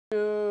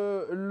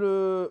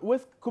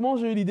comment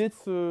j'ai eu l'idée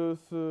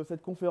de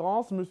cette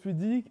conférence? Je me suis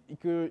dit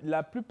que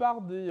la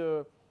plupart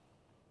des...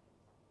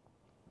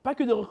 pas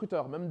que des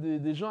recruteurs, même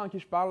des gens à qui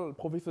je parle,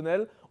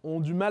 professionnels, ont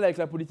du mal avec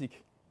la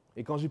politique.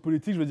 Et quand je dis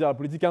politique, je veux dire la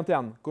politique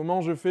interne.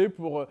 Comment je fais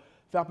pour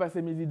faire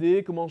passer mes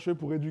idées, comment je fais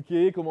pour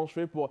éduquer, comment je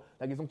fais pour...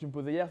 La question que tu me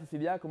posais hier,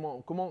 Cécilia,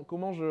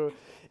 comment je...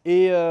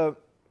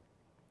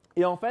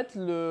 Et en fait,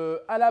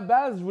 à la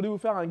base, je voulais vous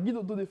faire un guide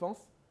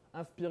d'autodéfense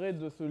inspiré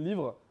de ce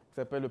livre qui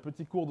s'appelle « Le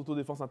petit cours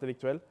d'autodéfense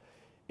intellectuelle ».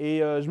 Et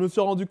je me suis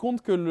rendu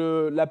compte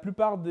que la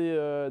plupart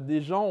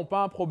des gens n'ont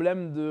pas un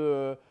problème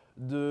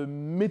de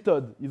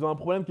méthode. Ils ont un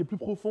problème qui est plus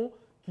profond,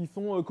 qui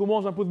sont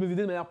comment j'impose mes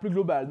idées de manière plus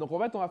globale. Donc en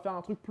fait, on va faire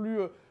un truc plus...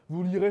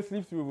 vous lirez ce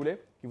livre si vous voulez,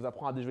 qui vous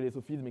apprend à déjouer les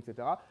sophismes,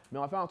 etc. Mais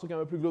on va faire un truc un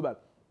peu plus global.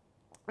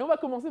 Et on va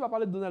commencer par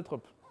parler de Donald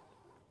Trump.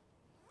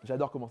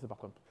 J'adore commencer par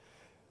Trump.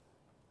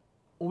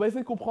 On va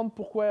essayer de comprendre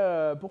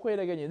pourquoi il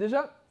a gagné.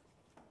 Déjà,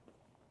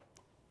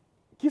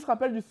 qui se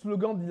rappelle du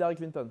slogan d'Hillary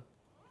Clinton?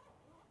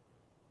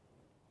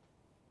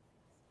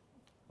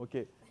 Ok.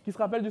 Qui se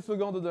rappelle du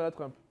slogan de Donald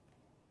Trump?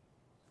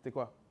 C'était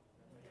quoi?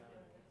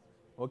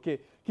 Ok.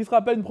 Qui se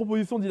rappelle d'une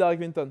proposition d'Hillary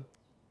Clinton?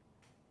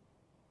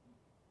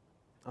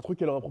 Un truc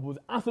qu'elle aurait proposé.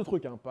 Un seul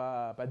truc, hein,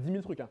 pas 10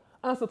 000 trucs. Hein.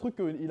 Un seul truc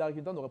que Hillary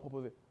Clinton aurait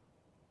proposé.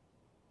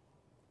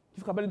 Qui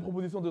se rappelle d'une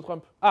proposition de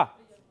Trump? Ah!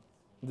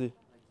 Dis.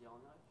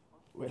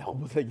 Oui, elle a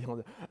proposé la guerre en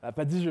Irak. Elle n'a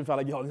pas dit je vais faire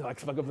la guerre en Irak,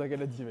 c'est pas comme ça qu'elle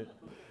l'a dit. Mais...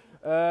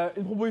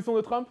 une proposition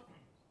de Trump?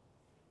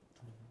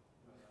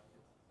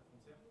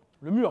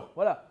 Le mur,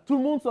 voilà. Tout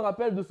le monde se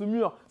rappelle de ce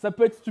mur. Ça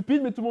peut être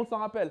stupide, mais tout le monde s'en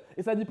rappelle.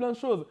 Et ça dit plein de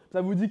choses. Ça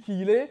vous dit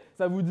qui il est,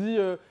 ça vous dit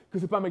que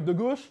c'est pas un mec de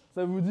gauche,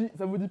 ça vous dit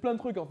plein de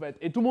trucs en fait.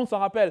 Et tout le monde s'en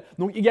rappelle.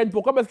 Donc il gagne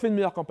pourquoi? Parce qu'il fait une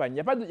meilleure campagne.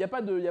 Il n'y a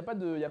pas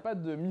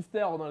de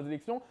mystère dans les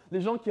élections.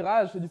 Les gens qui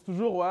ragent se disent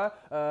toujours ouais,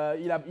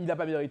 il a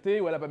pas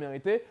mérité ou elle a pas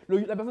mérité.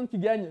 La personne qui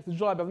gagne, c'est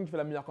toujours la personne qui fait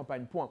la meilleure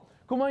campagne. Point.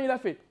 Comment il a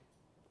fait?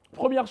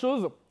 Première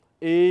chose,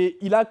 et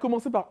il a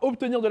commencé par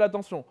obtenir de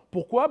l'attention.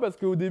 Pourquoi? Parce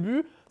qu'au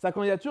début, sa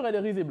candidature, elle est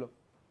risible.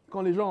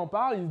 Quand les gens en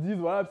parlent, ils se disent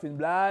voilà, c'est une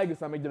blague,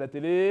 c'est un mec de la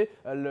télé.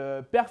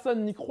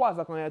 Personne n'y croit à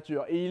sa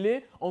candidature. Et il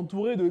est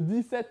entouré de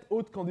 17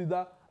 autres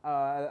candidats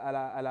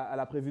à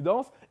la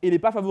présidence et il n'est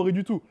pas favori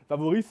du tout.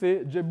 Favori,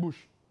 c'est Jeb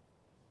Bush.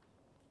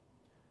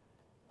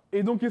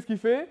 Et donc, qu'est-ce qu'il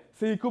fait?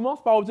 C'est qu'il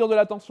commence par obtenir de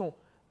l'attention.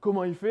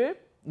 Comment il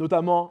fait?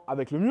 Notamment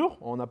avec le mur,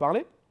 on en a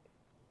parlé.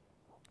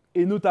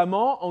 Et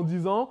notamment en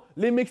disant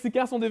les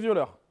Mexicains sont des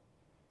violeurs.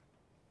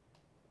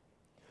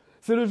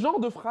 C'est le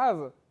genre de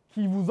phrase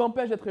qui vous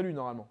empêche d'être élu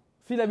normalement.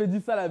 S'il avait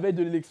dit ça la veille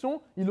de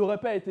l'élection, il n'aurait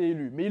pas été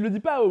élu. Mais il ne le dit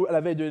pas à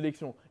la veille de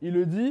l'élection. Il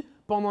le dit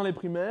pendant les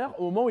primaires,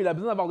 au moment où il a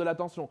besoin d'avoir de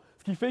l'attention.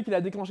 Ce qui fait qu'il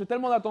a déclenché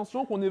tellement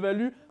d'attention qu'on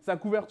évalue sa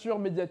couverture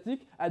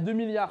médiatique à 2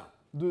 milliards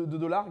de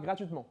dollars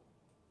gratuitement.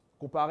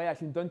 Comparé à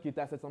Clinton qui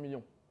était à 700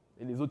 millions.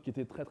 Et les autres qui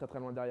étaient très très très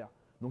loin derrière.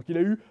 Donc il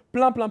a eu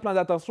plein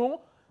d'attention,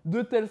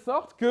 de telle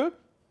sorte que,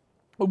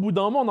 au bout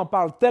d'un moment, on en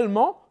parle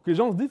tellement que les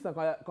gens se disent c'est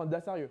un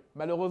candidat sérieux.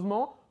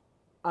 Malheureusement,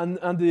 une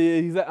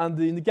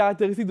des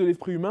caractéristiques de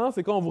l'esprit humain,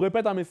 c'est quand on vous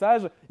répète un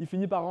message, il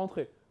finit par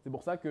rentrer. C'est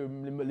pour ça que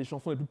les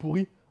chansons les plus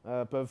pourries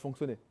peuvent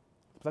fonctionner.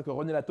 C'est pour ça que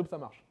René Lataupe, ça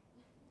marche.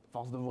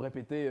 Force de vous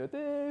répéter «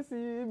 T'es si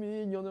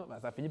mignon », bah,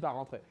 ça finit par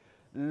rentrer.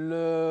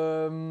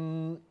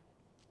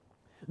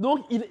 Donc,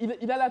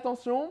 il a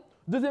l'attention.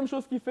 Deuxième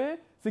chose qu'il fait,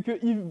 c'est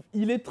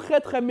qu'il est très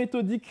très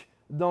méthodique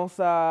dans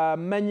sa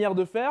manière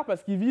de faire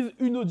parce qu'il vise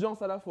une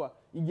audience à la fois.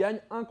 Il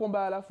gagne un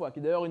combat à la fois, qui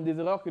est d'ailleurs une des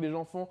erreurs que les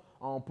gens font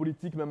en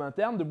politique même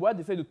interne de boîte,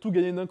 ils essayent de tout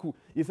gagner d'un coup.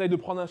 Ils essayent de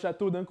prendre un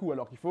château d'un coup,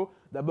 alors qu'il faut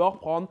d'abord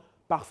prendre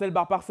parcelle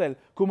par parcelle.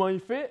 Comment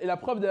il fait? Et la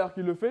preuve d'ailleurs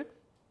qu'il le fait,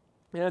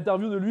 il y a une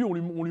interview de lui, on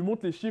lui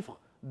montre les chiffres,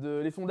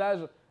 les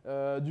sondages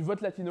du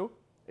vote latino.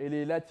 Et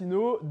les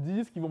latinos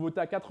disent qu'ils vont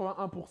voter à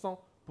 81%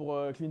 pour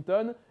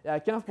Clinton et à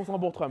 15%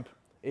 pour Trump.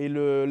 Et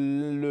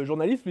le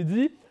journaliste lui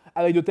dit «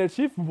 Avec de tels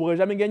chiffres, vous ne pourrez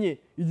jamais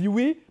gagner. » Il dit «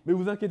 Oui, mais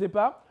vous inquiétez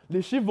pas,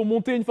 les chiffres vont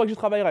monter une fois que j'y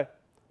travaillerai.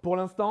 Pour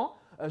l'instant,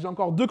 j'ai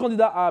encore 2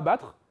 candidats à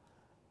abattre.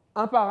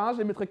 Un par un, je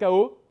les mettrai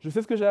KO, je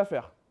sais ce que j'ai à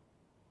faire. »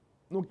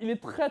 Donc il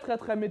est très très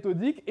très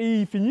méthodique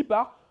et il finit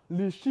par «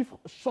 Les chiffres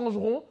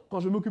changeront quand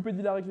je vais m'occuper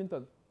d'Hillary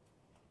Clinton. »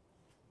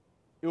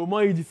 Et au moment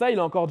où il dit ça, il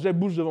a encore Jeb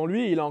Bush devant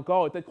lui et il a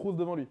encore Ted Cruz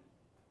devant lui.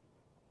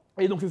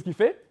 Et donc c'est ce qu'il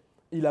fait,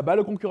 il abat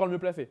le concurrent le mieux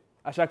placé.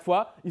 À chaque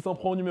fois, il s'en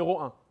prend au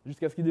numéro 1,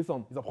 jusqu'à ce qu'il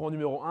descende. Il s'en prend au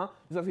numéro 1,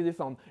 jusqu'à ce qu'il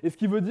descende. Et ce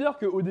qui veut dire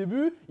qu'au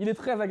début, il est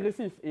très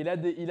agressif. Et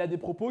il a des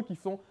propos qui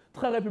sont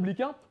très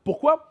républicains.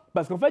 Pourquoi?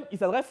 Parce qu'en fait, il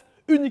s'adresse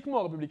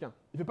uniquement aux républicains.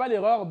 Il ne fait pas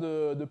l'erreur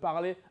de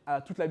parler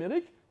à toute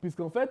l'Amérique,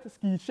 puisqu'en fait, ce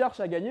qu'il cherche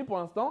à gagner pour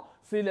l'instant,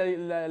 c'est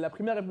la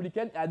primaire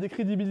républicaine et à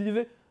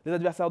décrédibiliser les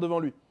adversaires devant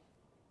lui.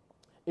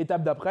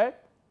 Étape d'après,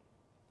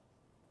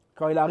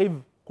 quand il arrive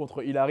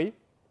contre Hillary,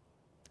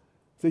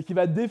 c'est qu'il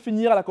va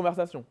définir la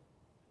conversation.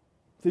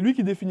 C'est lui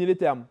qui définit les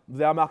termes. Vous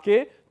avez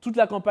remarqué, toute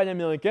la campagne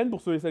américaine, pour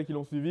ceux et celles qui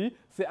l'ont suivi,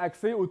 c'est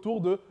axé autour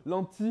de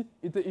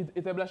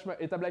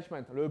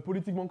l'anti-establishment, le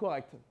politiquement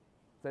correct.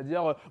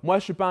 C'est-à-dire, moi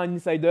je ne suis pas un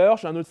insider, je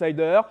suis un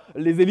outsider,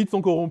 les élites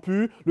sont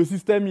corrompues, le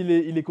système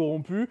il est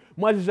corrompu,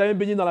 moi je n'ai jamais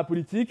baigné dans la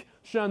politique,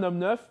 je suis un homme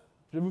neuf,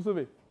 je vais vous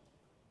sauver.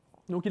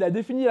 Donc il a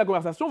défini la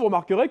conversation, vous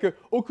remarquerez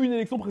qu'aucune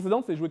élection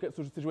précédente s'est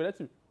jouée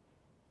là-dessus.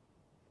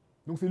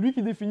 Donc c'est lui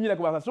qui définit la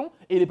conversation,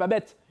 et il n'est pas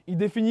bête. Il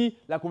définit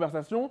la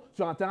conversation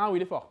sur un terrain où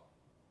il est fort.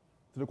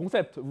 C'est le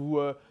concept.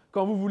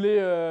 Quand vous voulez,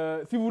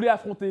 si vous voulez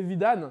affronter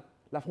Zidane,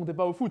 l'affrontez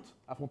pas au foot,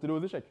 affrontez-le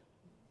aux échecs.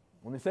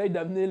 On essaye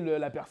d'amener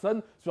la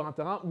personne sur un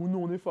terrain où nous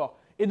on est fort.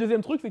 Et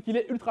deuxième truc, c'est qu'il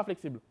est ultra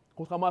flexible.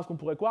 Contrairement à ce qu'on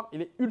pourrait croire,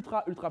 il est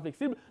ultra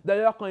flexible.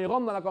 D'ailleurs, quand il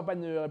rentre dans la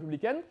campagne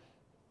républicaine,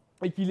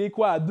 et qu'il est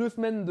quoi, à 3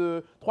 semaines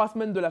de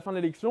la fin de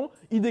l'élection,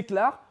 il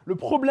déclare « Le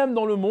problème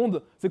dans le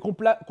monde, c'est qu'on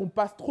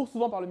passe trop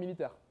souvent par le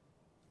militaire ».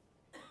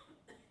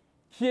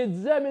 Qui est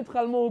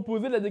diamétralement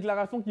opposé de la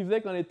déclaration qu'il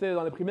faisait quand il était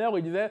dans les primaires où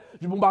il disait «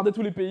 Je vais bombarder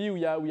tous les pays où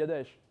il y a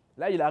Daesh ».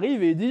 Là, il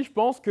arrive et il dit « Je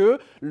pense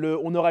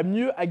qu'on aurait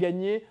mieux à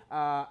gagner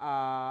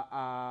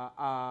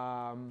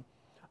à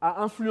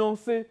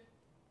influencer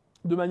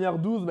de manière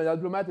douce, de manière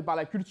diplomate et par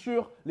la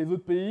culture les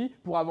autres pays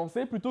pour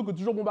avancer plutôt que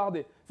toujours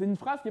bombarder ». C'est une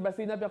phrase qui est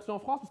passée inaperçue en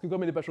France parce que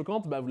comme elle n'est pas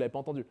choquante, bah, vous ne l'avez pas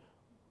entendue.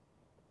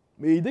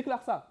 Mais il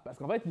déclare ça parce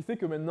qu'en fait, il sait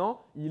que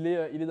maintenant, il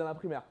est dans la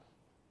primaire.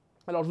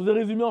 Alors, je vous ai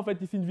résumé en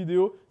fait ici une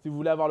vidéo, si vous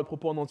voulez avoir le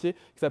propos en entier,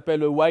 qui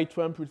s'appelle Why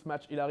Trump Will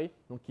Smash Hillary,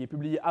 donc qui est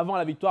publiée avant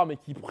la victoire, mais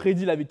qui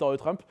prédit la victoire de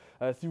Trump.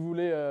 Si vous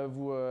voulez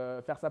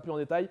faire ça plus en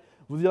détail,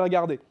 vous y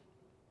regardez.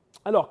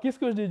 Alors, qu'est-ce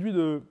que je déduis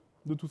de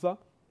tout ça?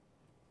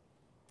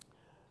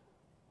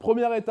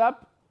 Première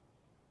étape,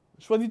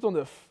 choisis ton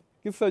œuf.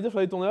 Qu'est-ce que ça veut dire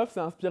choisis ton œuf? C'est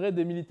inspiré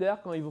des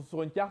militaires quand ils ont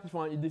sur une carte,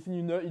 ils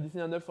dessinent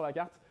un œuf sur la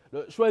carte.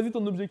 Choisis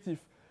ton objectif.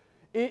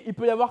 Et il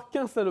peut y avoir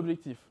qu'un seul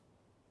objectif.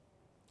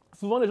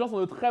 Souvent, les gens sont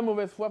de très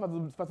mauvaise foi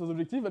face aux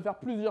objectifs, ils veulent faire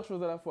plusieurs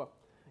choses à la fois.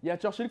 Il y a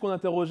Churchill qu'on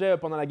interrogeait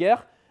pendant la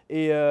guerre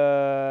et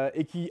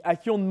à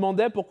qui on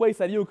demandait pourquoi il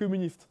s'alliait aux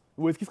communistes.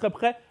 Ou est-ce qu'il serait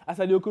prêt à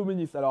s'allier aux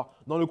communistes? Alors,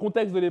 dans le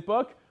contexte de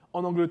l'époque,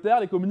 en Angleterre,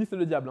 les communistes, c'est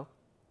le diable. Hein.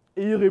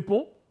 Et il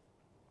répond,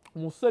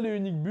 mon seul et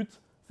unique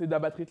but, c'est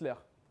d'abattre Hitler.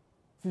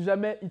 Si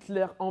jamais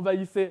Hitler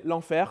envahissait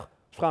l'enfer,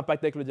 je ferai un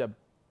pacte avec le diable.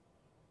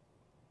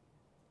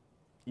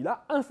 Il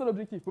a un seul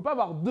objectif. Il ne peut pas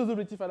avoir deux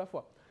objectifs à la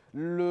fois.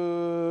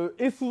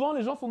 Et souvent,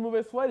 les gens sont de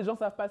mauvaise foi et les gens ne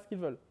savent pas ce qu'ils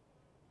veulent.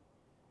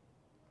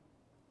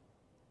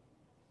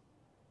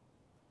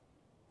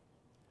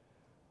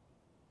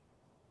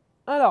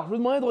 Alors, je vous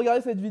demandais de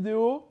regarder cette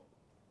vidéo,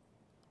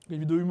 une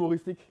vidéo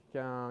humoristique qui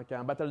est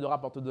un battle de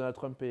rap entre Donald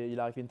Trump et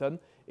Hillary Clinton,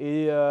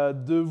 et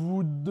de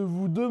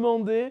vous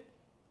demander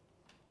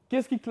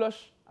qu'est-ce qui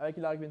cloche avec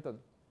Hillary Clinton.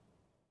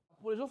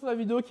 Pour les gens sur la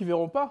vidéo qui ne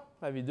verront pas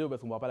la vidéo,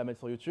 parce qu'on ne pourra pas la mettre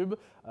sur YouTube,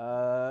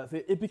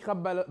 c'est Epic Rap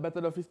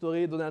Battle of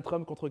History, Donald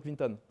Trump contre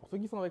Clinton. Pour ceux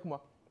qui sont avec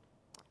moi,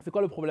 c'est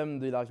quoi le problème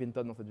de Hillary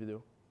Clinton dans cette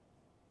vidéo?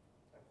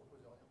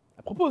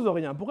 Elle propose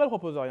rien. Pourquoi elle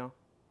propose rien?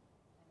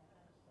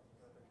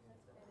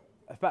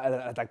 Elle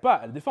n'attaque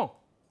pas, elle défend.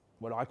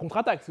 Ou alors elle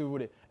contre-attaque si vous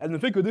voulez. Elle ne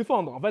fait que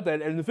défendre. En fait,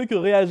 elle ne fait que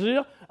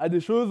réagir à des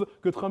choses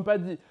que Trump a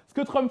dit. Ce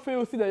que Trump fait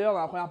aussi d'ailleurs dans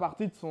la première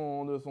partie de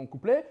son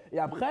couplet. Et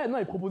après, non,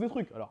 il propose des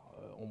trucs. Alors,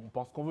 on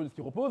pense qu'on veut de ce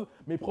qu'il propose,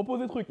 mais il propose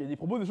des trucs. Et il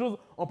propose des choses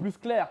en plus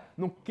claires.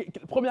 Donc,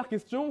 première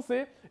question,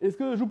 c'est est-ce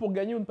que je joue pour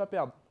gagner ou ne pas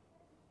perdre?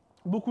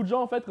 Beaucoup de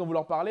gens, en fait, quand vous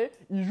leur parlez,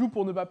 ils jouent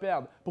pour ne pas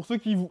perdre. Pour ceux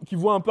qui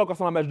voient un peu à quoi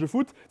ressemble un match de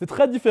foot, c'est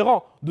très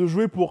différent de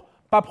jouer pour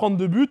pas prendre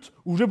de but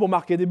ou jouer pour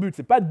marquer des buts.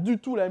 C'est pas du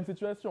tout la même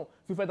situation.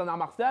 Si vous faites un art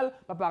martial,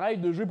 pas pareil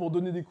de jouer pour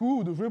donner des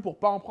coups ou de jouer pour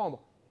pas en prendre.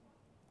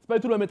 C'est pas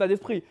du tout le même état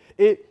d'esprit.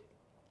 Et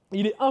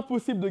il est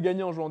impossible de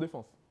gagner en jouant en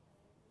défense.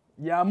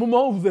 Il y a un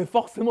moment où vous êtes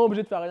forcément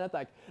obligé de faire une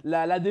attaque.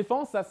 La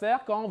défense, ça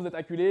sert quand vous êtes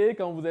acculé,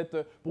 quand vous êtes,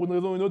 pour une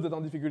raison ou une autre, vous êtes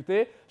en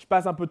difficulté. Je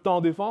passe un peu de temps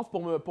en défense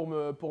pour me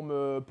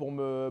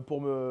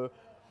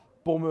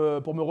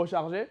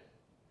recharger.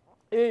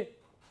 Et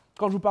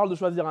quand je vous parle de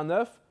choisir un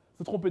œuf,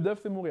 se tromper d'œuf,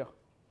 c'est mourir.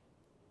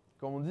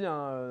 Comme on dit,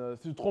 hein,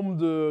 si tu te trompes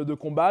de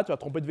combat, tu vas te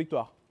tromper de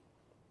victoire.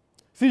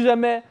 Si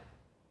jamais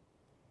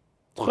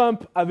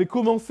Trump avait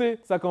commencé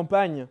sa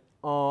campagne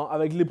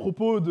avec les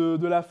propos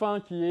de la fin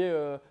qui est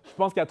je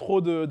pense qu'il y a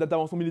trop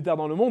d'interventions militaires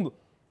dans le monde,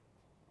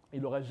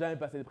 il n'aurait jamais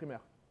passé les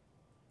primaires.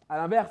 A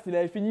l'inverse, s'il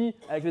avait fini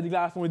avec les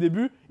déclarations au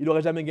début, il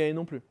n'aurait jamais gagné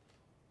non plus.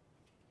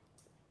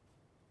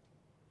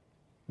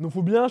 Donc il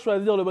faut bien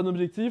choisir le bon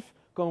objectif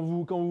quand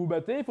vous vous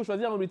battez. Il faut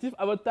choisir un objectif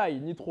à votre taille,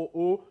 ni trop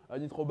haut,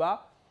 ni trop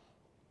bas.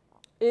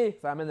 Et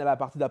ça amène à la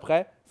partie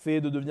d'après, c'est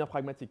de devenir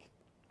pragmatique.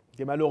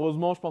 Et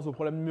malheureusement, je pense au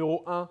problème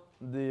numéro 1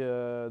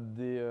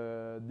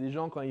 des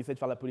gens quand ils essaient de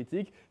faire la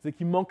politique, c'est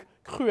qu'ils manquent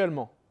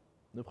cruellement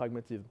de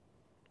pragmatisme.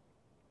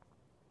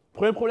 Le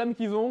premier problème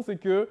qu'ils ont, c'est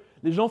que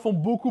les gens font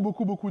beaucoup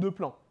de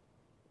plans.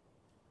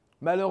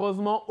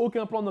 Malheureusement,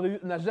 aucun plan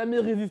n'a jamais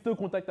résisté au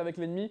contact avec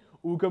l'ennemi,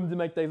 ou comme dit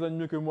Mike Tyson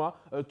mieux que moi,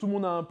 tout le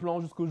monde a un plan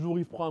jusqu'au jour où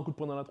il se prend un coup de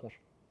poing dans la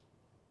tronche.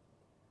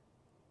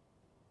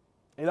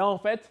 Et là, en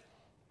fait,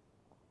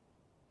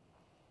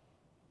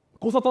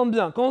 qu'on s'entende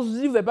bien, quand je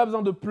dis que vous n'avez pas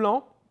besoin de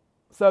plan,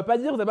 ça ne veut pas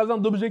dire que vous n'avez pas besoin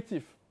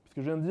d'objectif. Puisque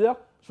je viens de dire,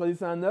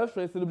 choisissez un œuf,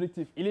 choisissez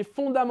l'objectif. Il est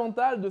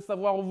fondamental de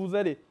savoir où vous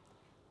allez.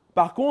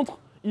 Par contre,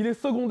 il est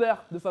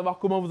secondaire de savoir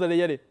comment vous allez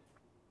y aller.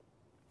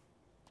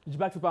 Je ne dis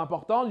pas que ce n'est pas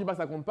important, je ne dis pas que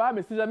ça ne compte pas,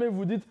 mais si jamais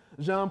vous dites «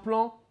 j'ai un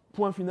plan,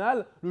 point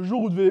final », le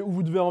jour où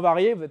vous devez en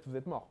varier, vous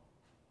êtes mort.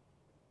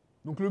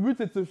 Donc le but,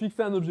 c'est de se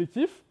fixer un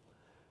objectif.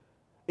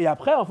 Et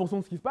après, en fonction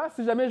de ce qui se passe,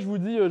 si jamais je vous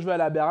dis je vais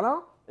aller à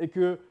Berlin et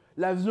que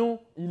l'avion,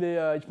 il est,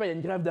 je sais pas, il y a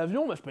une grève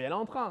d'avion, bah, je peux y aller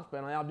en train, je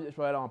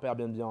peux aller en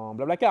Airbnb, en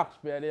Blablacar, je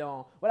peux y aller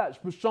en, voilà, je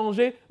peux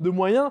changer de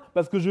moyen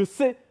parce que je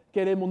sais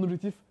quel est mon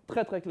objectif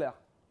très très clair.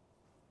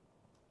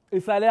 Et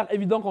ça a l'air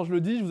évident quand je le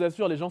dis, je vous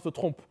assure, les gens se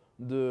trompent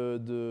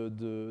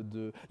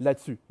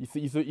là-dessus. Ils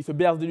se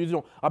bercent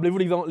d'illusions. Rappelez-vous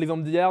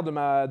l'exemple d'hier de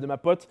ma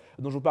pote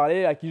dont je vous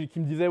parlais, qui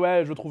me disait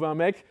ouais, je veux trouver un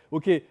mec,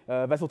 ok,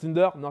 va sur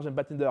Tinder, non, j'aime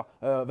pas Tinder.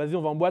 Vas-y,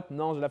 on va en boîte,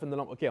 non, j'ai la flemme de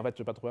lampe. Ok, en fait,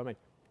 je vais pas trouver un mec.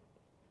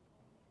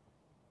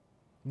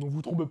 Donc vous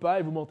ne trompez pas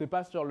et vous mentez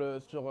pas sur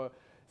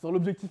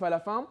l'objectif à la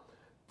fin.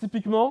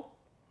 Typiquement,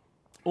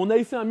 on a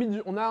ici un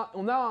mythe,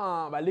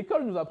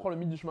 l'école nous apprend le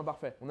mythe du chemin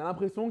parfait. On a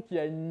l'impression qu'il y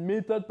a une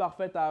méthode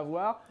parfaite à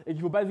avoir et qu'il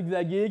ne faut pas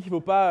zigzaguer, qu'il ne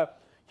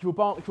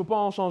faut pas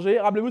en changer.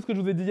 Rappelez-vous ce que je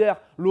vous ai dit hier.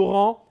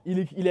 Laurent,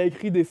 il a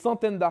écrit des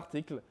centaines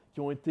d'articles qui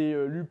ont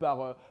été lus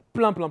par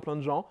plein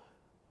de gens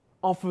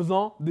en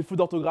faisant des fautes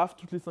d'orthographe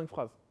toutes les 5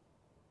 phrases.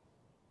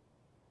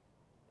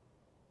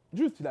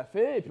 Juste, il a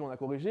fait, et puis on a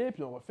corrigé,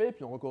 puis on refait,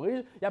 puis on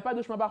recorrige. Il n'y a pas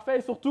de chemin parfait.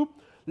 Et surtout,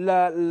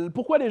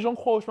 pourquoi les gens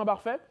croient au chemin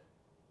parfait?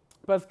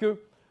 Parce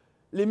que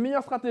les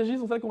meilleures stratégies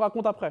sont celles qu'on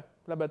raconte après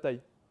la bataille.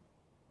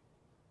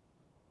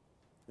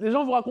 Les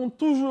gens vous racontent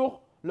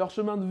toujours leur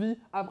chemin de vie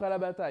après la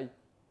bataille.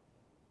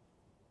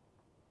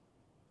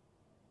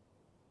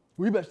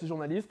 Oui, bah, j'étais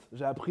journaliste,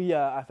 j'ai appris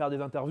à faire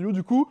des interviews,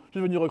 du coup, je suis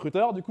devenu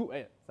recruteur, du coup,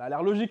 ça a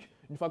l'air logique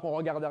une fois qu'on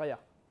regarde derrière.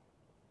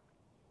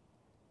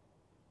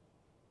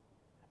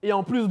 Et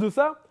en plus de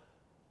ça,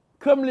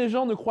 comme les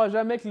gens ne croient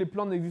jamais que les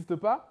plans n'existent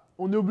pas,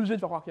 on est obligé de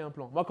faire croire qu'il y a un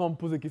plan. Moi, quand on me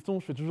pose des questions,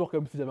 je fais toujours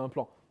comme si j'avais un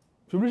plan.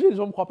 Je suis obligé, les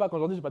gens ne me croient pas. Quand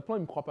je leur dis j'ai pas de plan, ils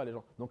ne me croient pas, les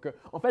gens. Donc,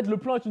 en fait, le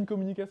plan est une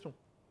communication.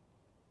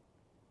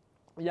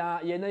 Il y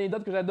a une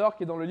anecdote que j'adore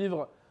qui est dans le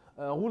livre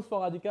Rules for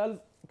Radicals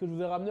que je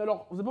vous ai ramené.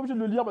 Alors, vous n'êtes pas obligé de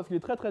le lire parce qu'il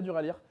est très très dur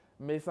à lire,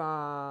 mais c'est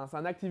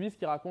un activiste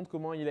qui raconte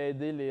comment il a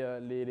aidé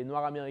les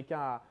Noirs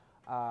américains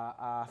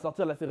à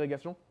sortir de la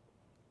ségrégation.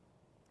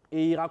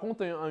 Et il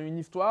raconte une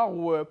histoire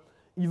où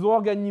ils ont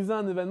organisé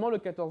un événement le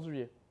 14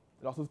 juillet.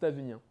 Alors, c'est aux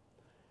États-Unis.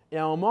 Et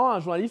à un moment, un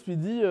journaliste lui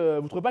dit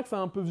vous ne trouvez pas que c'est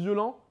un peu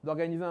violent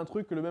d'organiser un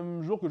truc le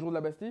même jour que le jour de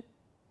la Bastille?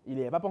 Il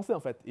n'y avait pas pensé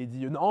en fait. Et il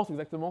dit non, c'est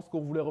exactement ce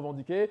qu'on voulait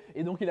revendiquer.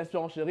 Et donc il a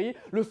surenchéri.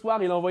 Le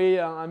soir, il a envoyé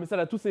un message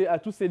à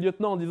tous ses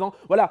lieutenants en disant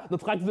voilà,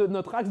 notre axe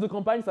de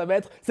campagne, ça va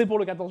être c'est pour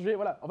le 14 juillet.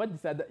 Voilà. En fait,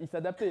 il s'est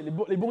adapté.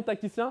 Les bons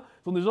tacticiens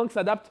sont des gens qui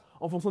s'adaptent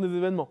en fonction des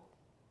événements.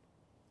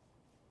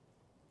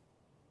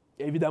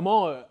 Et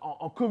évidemment,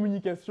 en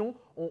communication,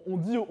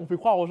 on fait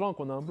croire aux gens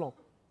qu'on a un plan.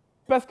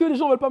 Parce que les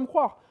gens ne veulent pas me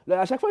croire.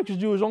 À chaque fois que je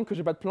dis aux gens que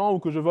j'ai pas de plan ou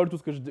que je vole tout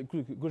ce que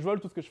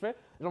je fais,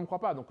 les gens ne me croient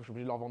pas. Donc je suis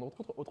obligé de leur vendre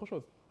autre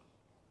chose.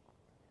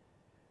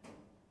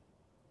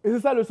 Et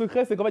c'est ça le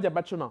secret, c'est qu'en fait, il n'y a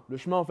pas de chemin. Le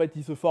chemin, en fait,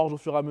 il se forge au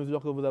fur et à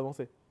mesure que vous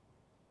avancez.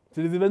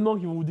 C'est les événements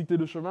qui vont vous dicter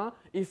le chemin.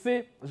 Et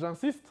c'est,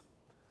 j'insiste,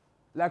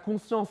 la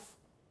conscience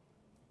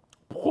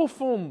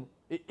profonde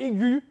et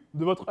aiguë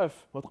de votre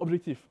œuf, votre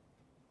objectif.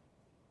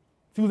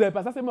 Si vous n'avez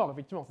pas ça, c'est mort,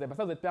 effectivement. Si vous n'avez pas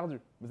ça, vous êtes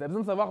perdu. Vous avez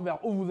besoin de savoir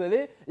vers où vous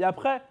allez. Et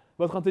après,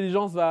 votre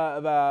intelligence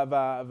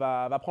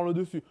va prendre le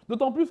dessus.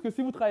 D'autant plus que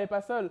si vous ne travaillez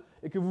pas seul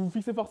et que vous vous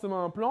fixez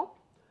forcément un plan,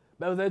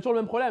 bah, vous avez toujours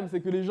le même problème.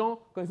 C'est que les gens,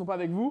 quand ils ne sont pas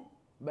avec vous,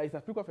 bah, ils ne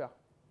savent plus quoi faire.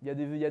 J'ai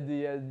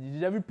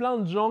déjà vu plein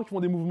de gens qui font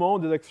des mouvements,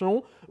 des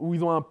actions, où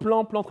ils ont un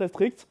plan très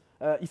strict.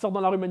 Ils sortent dans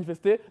la rue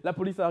manifester, la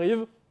police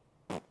arrive,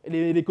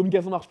 les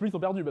communications ne marchent plus, ils sont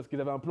perdus parce qu'ils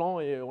avaient un plan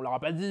et on ne leur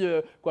a pas dit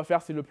quoi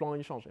faire si le plan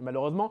il change. Et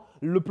malheureusement,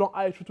 le plan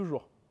A échoue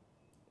toujours.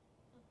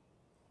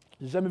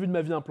 J'ai jamais vu de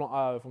ma vie un plan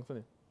A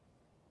fonctionner.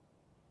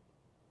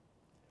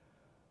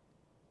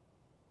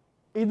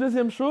 Et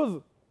deuxième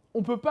chose, on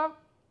ne peut pas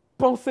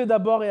penser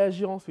d'abord et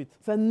agir ensuite.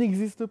 Ça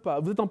n'existe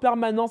pas. Vous êtes en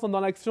permanence dans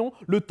l'action,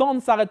 le temps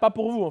ne s'arrête pas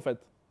pour vous en fait.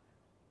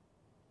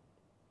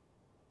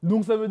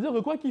 Donc ça veut dire que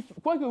quoi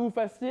que vous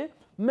fassiez,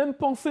 même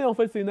penser en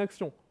fait c'est une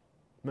action.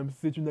 Même si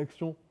c'est une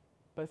action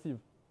passive.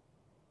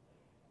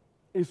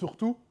 Et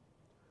surtout,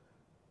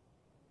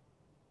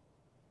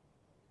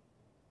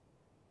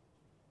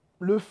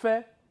 le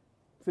fait,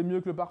 c'est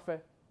mieux que le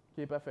parfait, qui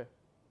n'est pas fait.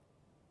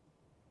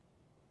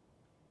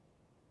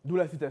 D'où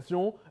la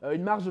citation,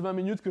 une marche de 20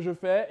 minutes que je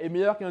fais est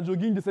meilleure qu'un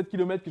jogging de 7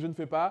 km que je ne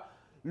fais pas.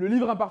 Le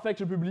livre imparfait que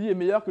je publie est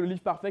meilleur que le livre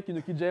parfait qui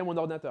ne quitte jamais mon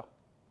ordinateur.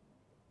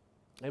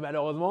 Et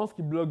malheureusement, ce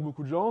qui bloque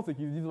beaucoup de gens, c'est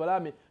qu'ils se disent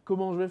voilà, mais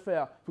comment je vais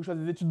faire? Il faut que je fasse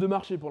des études de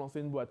marché pour lancer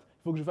une boîte.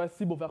 Il faut que je fasse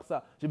ci pour faire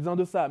ça. J'ai besoin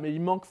de ça, mais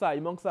il manque ça,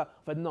 il manque ça.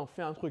 En fait, non,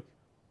 fais un truc.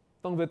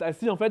 Tant que vous êtes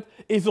assis, en fait,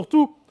 et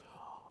surtout,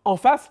 en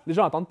face, les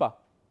gens n'attendent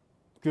pas.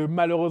 Que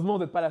malheureusement,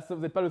 vous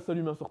n'êtes pas le seul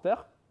humain sur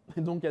Terre.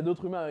 Et donc, il y a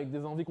d'autres humains avec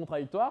des envies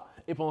contradictoires.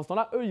 Et pendant ce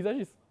temps-là, eux, ils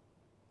agissent.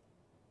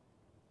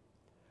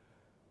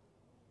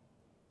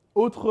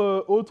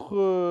 Autre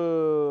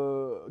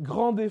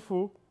grand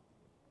défaut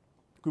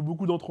que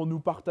beaucoup d'entre nous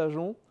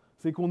partageons,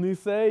 c'est qu'on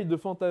essaye de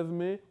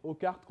fantasmer aux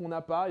cartes qu'on n'a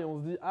pas et on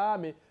se dit « Ah,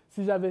 mais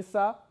si j'avais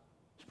ça,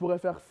 je pourrais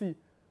faire ci.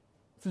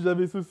 Si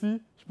j'avais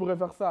ceci, je pourrais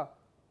faire ça. »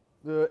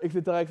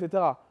 etc.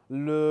 etc.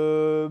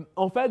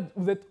 En fait,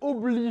 vous êtes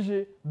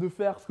obligé de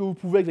faire ce que vous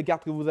pouvez avec les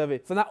cartes que vous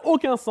avez. Ça n'a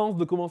aucun sens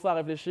de commencer à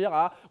réfléchir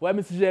à « Ouais,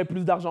 mais si j'avais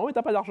plus d'argent. » Oui, tu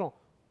n'as pas d'argent.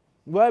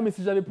 Ouais, mais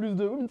si j'avais plus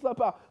de... Oui, mais ça va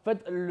pas. En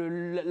fait,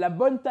 la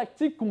bonne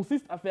tactique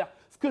consiste à faire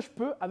ce que je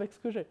peux avec ce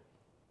que j'ai.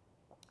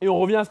 Et on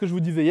revient à ce que je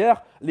vous disais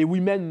hier, les oui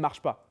mais ne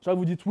marchent pas. Chaque fois que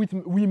vous dites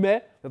oui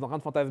mais, vous êtes en train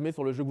de fantasmer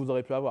sur le jeu que vous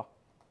aurez pu avoir.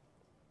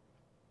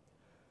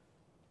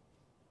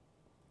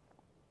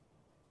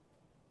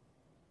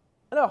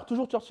 Alors,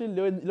 toujours Churchill,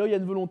 là où il y a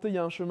une volonté, il y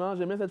a un chemin.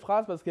 J'aime bien cette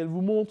phrase parce qu'elle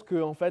vous montre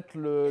que en fait,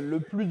 le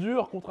plus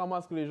dur, contrairement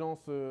à ce que les gens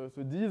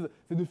se disent,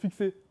 c'est de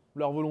fixer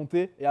leur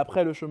volonté et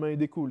après le chemin il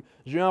découle.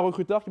 J'ai eu un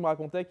recruteur qui me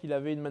racontait qu'il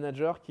avait une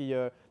manager qui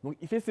donc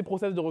il fait ses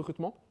process de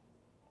recrutement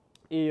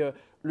et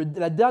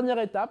la dernière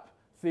étape,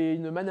 c'est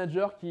une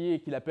manager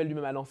qu'il appelle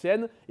lui-même à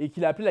l'ancienne et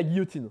qu'il a appelée la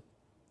guillotine.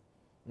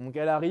 Donc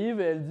elle arrive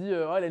et elle dit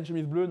oh, elle a une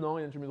chemise bleue, non,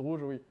 il a une chemise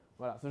rouge, oui.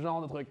 Voilà, ce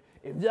genre de truc.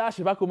 Et elle me dit ah, je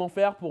sais pas comment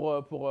faire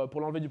pour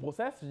l'enlever du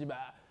process. Je dis bah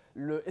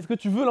est-ce que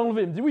tu veux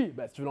l'enlever? Il me dit oui.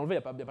 Bah, si tu veux l'enlever,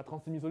 il n'y a pas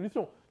 36 000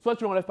 solutions. Soit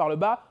tu l'enlèves par le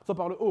bas, soit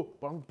par le haut.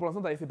 Pour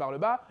l'instant, tu as laissé par le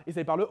bas,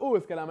 essaye par le haut.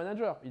 Est-ce qu'elle a un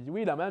manager? Il dit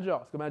oui, il a un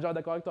manager. Est-ce que le manager est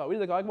d'accord avec toi? Oui, il est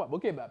d'accord avec moi.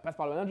 Ok, bah passe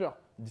par le manager,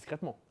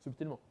 discrètement,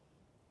 subtilement.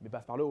 Mais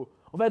passe par le haut.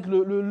 En fait,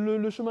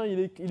 le chemin, il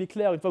est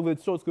clair une fois que vous êtes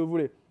sûr de ce que vous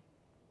voulez.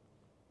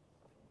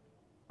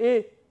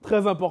 Et,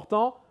 très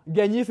important,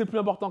 gagner, c'est plus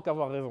important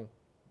qu'avoir raison.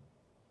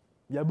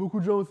 Il y a beaucoup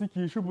de gens aussi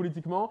qui échouent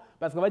politiquement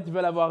parce qu'en fait, ils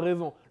veulent avoir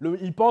raison.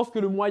 Ils pensent que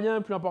le moyen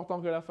est plus important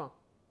que la fin.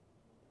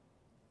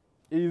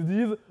 Et ils se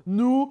disent,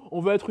 nous,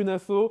 on veut être une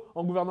asso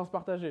en gouvernance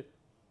partagée.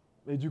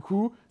 Et du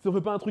coup, si on ne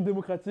fait pas un truc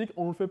démocratique,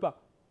 on ne le fait pas.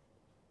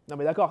 Non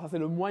mais d'accord, ça c'est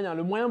le moyen.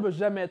 Le moyen ne peut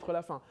jamais être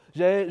la fin.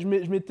 Je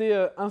m'étais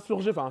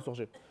insurgé.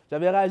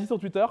 J'avais réagi sur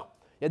Twitter.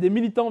 Il y a des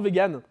militants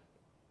véganes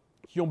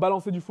qui ont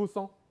balancé du faux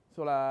sang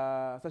sur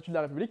la statue de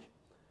la République.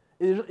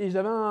 Et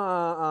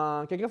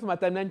j'avais quelqu'un sur ma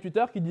timeline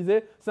Twitter qui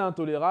disait c'est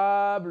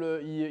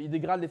intolérable, il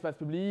dégrade l'espace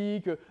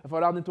public, il va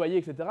falloir nettoyer,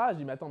 etc. Je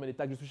dis mais attends, mais les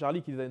tags Je suis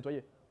Charlie, qui les a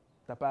nettoyés?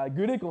 T'as pas à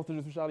gueuler quand c'est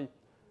Je suis Charlie.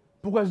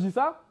 Pourquoi je dis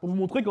ça? Pour vous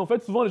montrer qu'en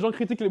fait, souvent les gens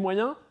critiquent les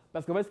moyens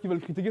parce qu'en fait, ce qu'ils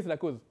veulent critiquer, c'est la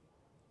cause.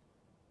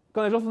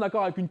 Quand les gens sont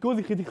d'accord avec une cause,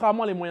 ils critiquent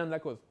rarement les moyens de la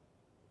cause.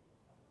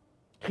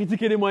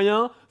 Critiquer les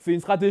moyens, c'est une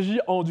stratégie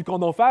du camp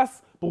d'en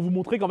face pour vous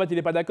montrer qu'en fait, il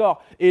n'est pas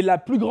d'accord. Et la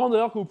plus grande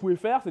erreur que vous pouvez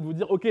faire, c'est de vous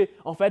dire ok,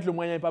 en fait, le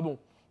moyen n'est pas bon.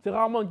 C'est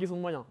rarement une question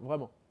de moyens,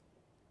 vraiment.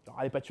 Alors,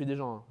 allez pas tuer des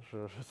gens, hein.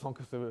 Je sens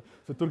que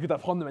ce talk est à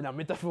prendre de manière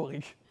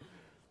métaphorique.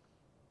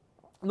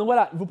 Donc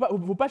voilà, il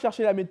ne faut pas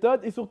chercher la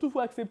méthode et surtout, il faut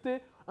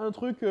accepter un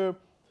truc...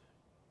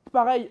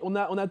 pareil, on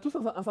a tous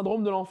un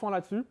syndrome de l'enfant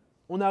là-dessus.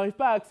 On n'arrive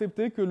pas à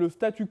accepter que le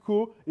statu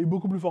quo est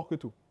beaucoup plus fort que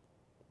tout.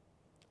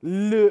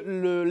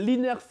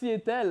 L'inertie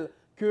est telle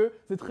que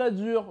c'est très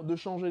dur de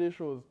changer les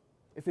choses.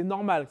 Et c'est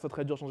normal que ce soit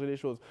très dur de changer les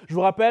choses. Je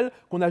vous rappelle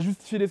qu'on a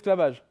justifié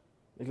l'esclavage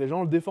et que les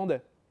gens le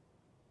défendaient.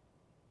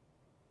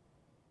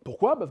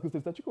 Pourquoi? Parce que c'est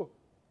le statu quo.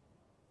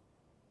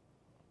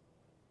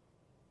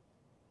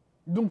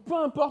 Donc peu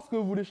importe ce que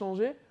vous voulez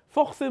changer,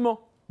 forcément,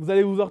 vous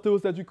allez vous heurter au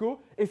statu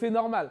quo et c'est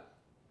normal.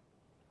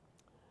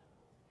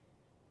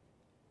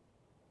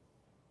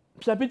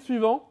 Chapitre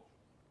suivant,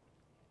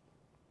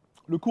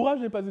 le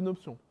courage n'est pas une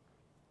option.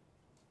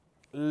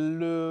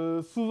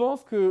 Souvent,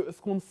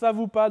 ce qu'on ne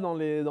s'avoue pas dans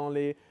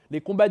les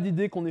combats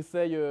d'idées qu'on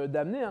essaye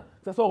d'amener, hein,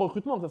 que ce soit au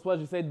recrutement, que ce soit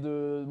j'essaye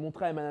de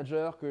montrer à un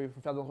manager qu'il faut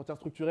faire des entretiens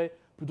structurés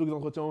plutôt que des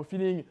entretiens au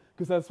feeling,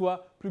 que ce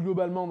soit plus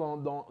globalement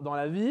dans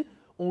la vie,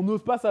 on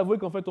n'ose pas s'avouer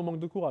qu'en fait on manque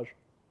de courage.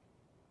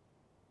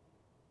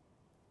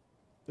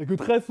 Et que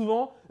très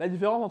souvent, la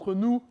différence entre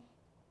nous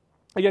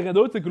et quelqu'un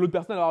d'autre, c'est que l'autre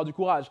personne va avoir du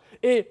courage.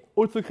 Et,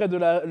 autre secret de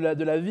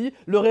la vie,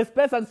 le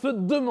respect, ça ne se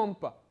demande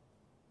pas.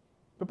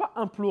 On ne peut pas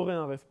implorer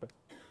un respect,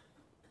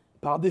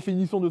 par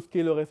définition de ce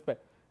qu'est le respect.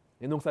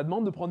 Et donc ça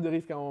demande de prendre des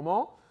risques à un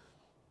moment.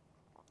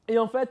 Et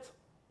en fait,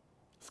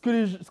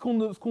 ce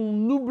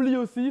qu'on oublie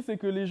aussi, c'est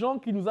que les gens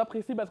qui nous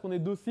apprécient parce qu'on est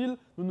docile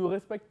ne nous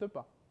respectent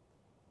pas.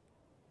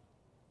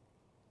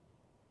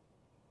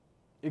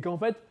 Et qu'en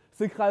fait,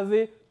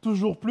 s'écraser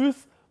toujours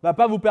plus ne va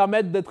pas vous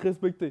permettre d'être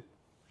respecté.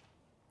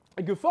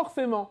 Et que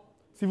forcément,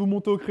 si vous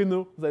montez au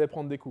créneau, vous allez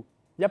prendre des coups.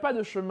 Il n'y a pas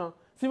de chemin.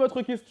 Si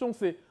votre question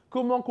c'est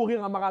comment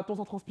courir un marathon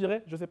sans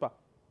transpirer, je ne sais pas.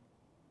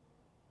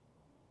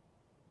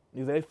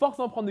 Et vous allez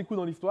forcément prendre des coups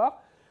dans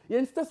l'histoire. Il y a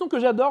une citation que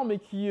j'adore, mais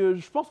qui,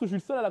 je pense que je suis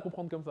le seul à la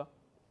comprendre comme ça.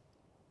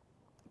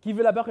 Qui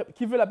veut la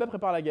paix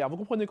prépare la guerre. Vous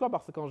comprenez quoi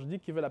parce que quand je dis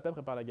qui veut la paix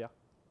prépare la guerre?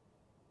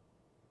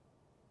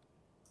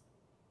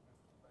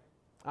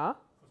 Hein?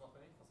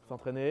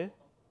 S'entraîner.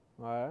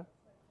 Ouais.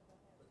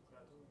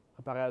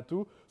 Préparer à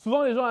tout.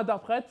 Souvent, les gens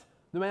interprètent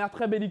de manière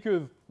très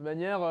belliqueuse. De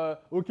manière,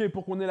 ok,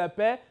 pour qu'on ait la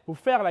paix, il faut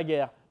faire la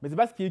guerre. Mais ce n'est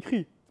pas ce qui est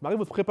écrit. Ça m'arrive, il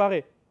faut se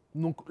préparer.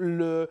 Donc,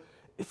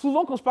 et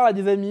souvent, quand je parle à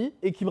des amis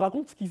et qu'ils me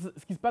racontent ce qui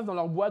se passe dans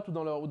leur boîte ou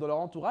dans leur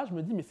entourage, je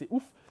me dis, mais c'est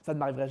ouf, ça ne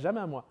m'arriverait jamais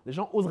à moi. Les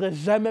gens oseraient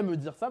jamais me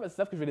dire ça parce qu'ils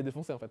savent que je vais les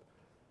défoncer en fait.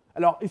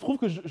 Alors, il se trouve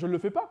que je ne le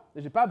fais pas et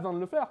je n'ai pas besoin de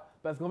le faire.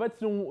 Parce qu'en fait,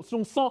 si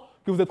on sent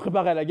que vous êtes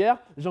préparé à la guerre,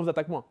 les gens vous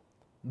attaquent moins.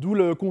 D'où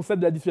le concept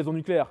de la dissuasion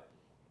nucléaire.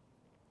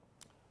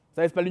 Vous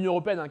savez, ce n'est pas l'Union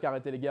européenne qui a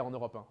arrêté les guerres en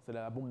Europe, hein. C'est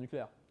la bombe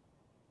nucléaire.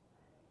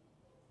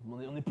 On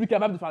n'est plus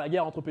capable de faire la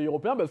guerre entre pays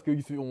européens parce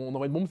qu'on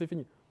envoie une bombe, c'est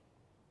fini.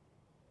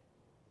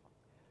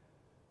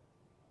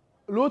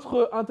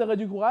 L'autre intérêt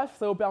du courage,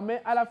 ça vous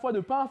permet à la fois de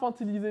ne pas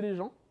infantiliser les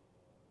gens.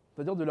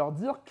 c'est-à-dire de leur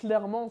dire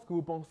clairement ce que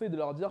vous pensez, de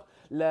leur dire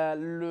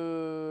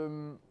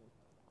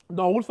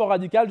dans Rules for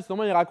Radical,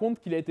 justement, il raconte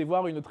qu'il a été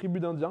voir une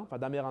tribu d'Indiens, enfin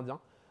d'Amérindiens,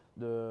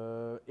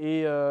 là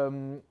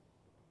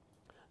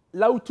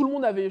où tout le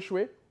monde avait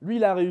échoué, lui,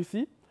 il a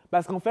réussi,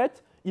 parce qu'en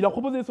fait, il leur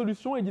proposait des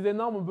solutions et il disait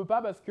non, mais on ne peut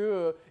pas parce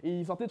que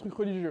il sortait des trucs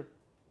religieux.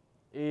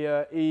 Et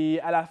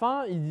à la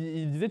fin,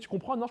 il disait tu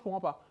comprends? Non, je comprends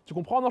pas. Tu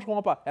comprends? Non, je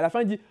comprends pas. Et à la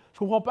fin, il dit je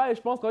comprends pas et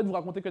je pense qu'en fait, vous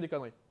racontez que des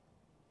conneries.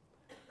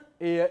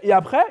 Et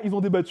après, ils ont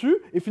débattu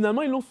et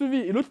finalement, ils l'ont suivi.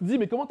 Et l'autre dit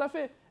mais comment t'as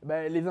fait?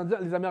 Ben,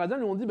 les Amérindiens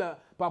lui ont dit ben,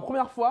 pour la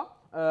première fois,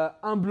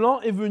 un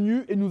blanc est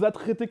venu et nous a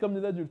traités comme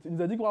des adultes. Il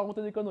nous a dit qu'on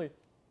racontait des conneries.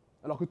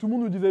 Alors que tout le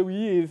monde nous disait oui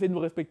et essayait de nous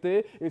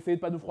respecter, et essayait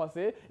de pas nous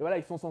froisser. Et voilà,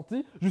 ils se sont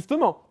sentis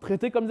justement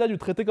traités comme des adultes,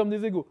 traités comme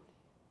des égaux.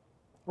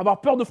 Avoir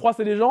peur de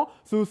froisser les gens,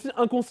 c'est aussi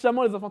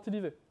inconsciemment les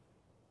infantiliser.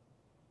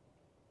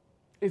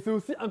 Et c'est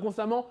aussi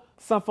inconsciemment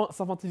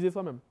s'infantiliser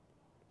soi-même.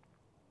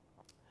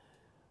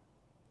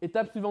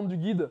 Étape suivante du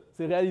guide,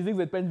 c'est réaliser que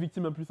vous n'êtes pas une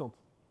victime impuissante.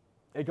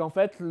 Et qu'en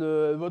fait,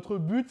 votre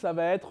but, ça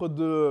va être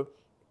de,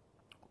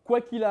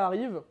 quoi qu'il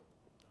arrive,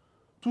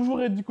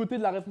 toujours être du côté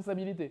de la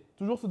responsabilité.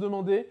 Toujours se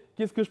demander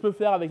qu'est-ce que je peux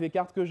faire avec les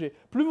cartes que j'ai.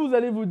 Plus vous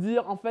allez vous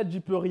dire, en fait,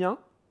 j'y peux rien,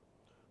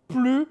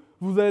 plus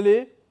vous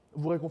allez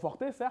vous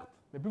réconforter, certes,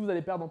 mais plus vous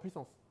allez perdre en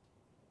puissance.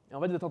 Et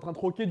en fait, vous êtes en train de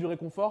troquer du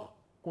réconfort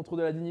contre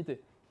de la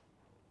dignité.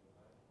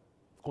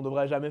 Ce qu'on ne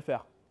devrait jamais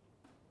faire.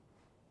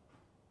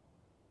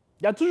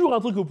 Il y a toujours un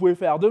truc que vous pouvez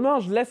faire. Demain,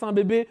 je laisse un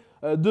bébé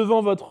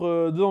devant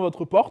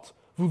votre porte,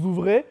 vous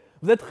ouvrez,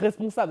 vous êtes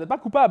responsable. Vous n'êtes pas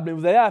coupable, mais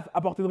vous allez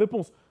apporter une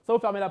réponse. Soit vous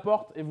fermez la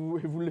porte et vous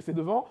le laissez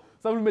devant,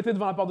 soit vous le mettez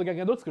devant la porte de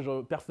quelqu'un d'autre, ce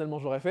que personnellement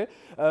j'aurais fait,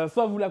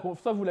 soit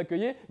vous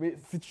l'accueillez, mais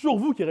c'est toujours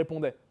vous qui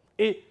répondez.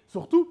 Et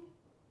surtout,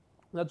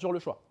 on a toujours le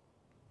choix.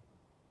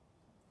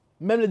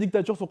 Même les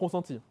dictatures sont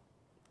consenties.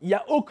 Il n'y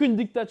a aucune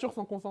dictature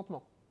sans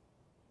consentement.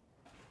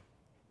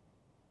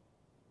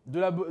 De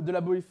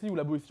la Boétie, ou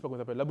la Boétie, je sais pas comment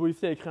ça s'appelle. La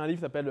Boétie a écrit un livre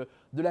qui s'appelle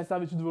De la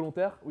servitude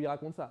volontaire, où il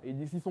raconte ça. Et il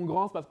dit s'ils sont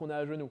grands, c'est parce qu'on est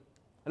à genoux.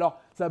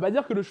 Alors, ça ne veut pas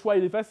dire que le choix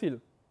il est facile.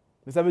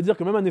 Mais ça veut dire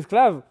que même un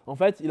esclave, en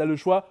fait, il a le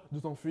choix de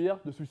s'enfuir,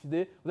 de se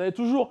suicider. Vous avez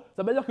toujours.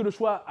 Ça ne veut pas dire que le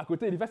choix à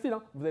côté il est facile,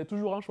 hein. Vous avez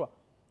toujours un choix.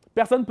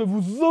 Personne ne peut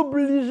vous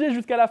obliger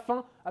jusqu'à la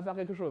fin à faire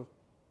quelque chose.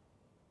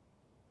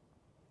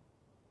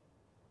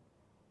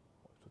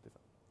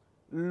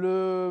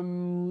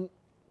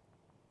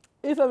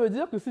 Et ça veut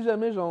dire que si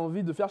jamais j'ai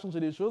envie de faire changer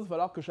les choses, il va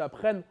falloir que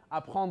j'apprenne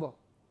à prendre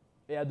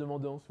et à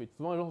demander ensuite.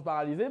 Souvent, les gens sont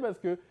paralysés parce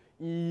que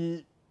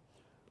je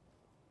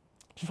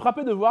suis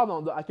frappé de voir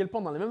à quel point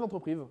dans les mêmes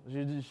entreprises,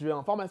 je vais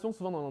en formation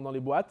souvent dans les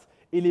boîtes,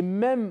 et les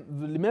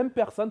mêmes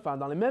personnes, enfin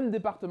dans les mêmes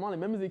départements, les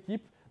mêmes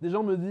équipes, des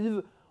gens me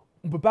disent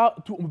on peut pas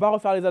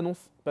refaire les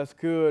annonces parce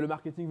que le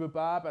marketing veut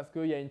pas, parce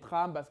qu'il y a une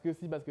trame, parce que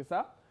ci, parce que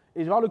ça. Et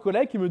je vais voir le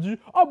collègue qui me dit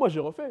oh moi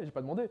j'ai refait, j'ai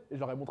pas demandé, et je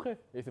leur ai montré,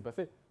 et c'est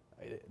passé.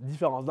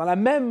 Différence. Dans la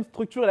même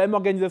structure et la même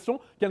organisation,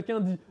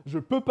 quelqu'un dit « je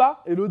peux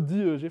pas » et l'autre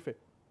dit « j'ai fait ».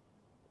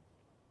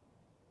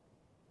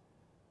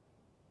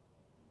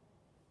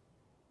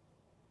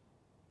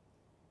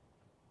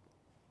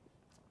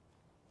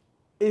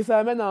 Et ça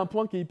amène à un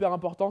point qui est hyper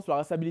important sur la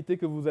responsabilité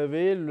que vous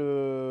avez.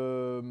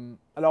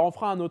 Alors on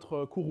fera un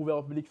autre cours ouvert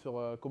au public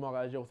sur comment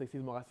réagir au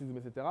sexisme, au racisme,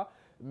 etc.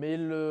 Mais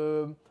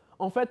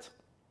en fait,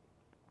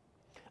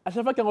 à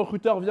chaque fois qu'un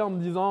recruteur vient en me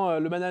disant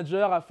le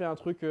manager a fait un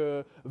truc,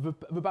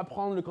 veut pas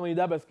prendre le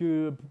candidat parce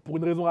que pour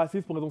une raison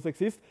raciste, pour une raison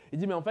sexiste, il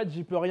dit mais en fait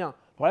j'y peux rien.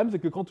 Le problème c'est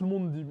que quand tout le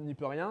monde dit n'y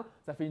peut rien,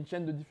 ça fait une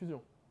chaîne de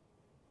diffusion.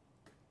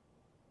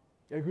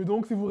 Et que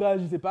donc si vous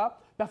réagissez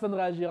pas, personne ne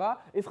réagira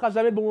et ce sera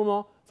jamais le bon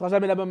moment, ce sera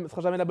jamais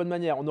la bonne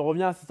manière. On en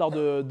revient à cette sorte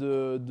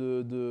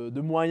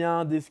de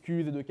moyens,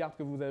 d'excuses et de cartes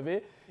que vous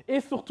avez. Et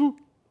surtout,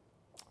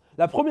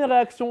 la première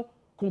réaction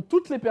qu'ont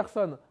toutes les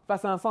personnes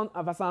face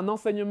à un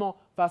enseignement,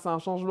 face à un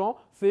changement,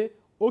 c'est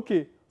 « Ok,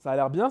 ça a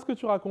l'air bien ce que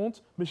tu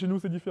racontes, mais chez nous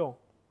c'est différent. »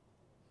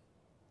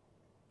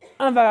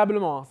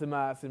 Invariablement, hein, c'est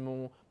ma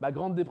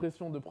grande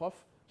dépression de prof.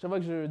 Chaque fois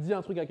que je dis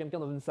un truc à quelqu'un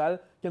dans une salle,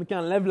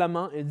 quelqu'un lève la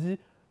main et dit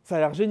 « Ça a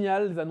l'air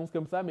génial, les annonces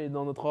comme ça, mais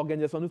dans notre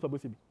organisation à nous, c'est pas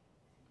possible. »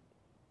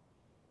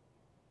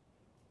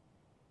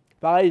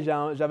 Pareil,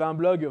 j'avais un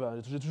blog,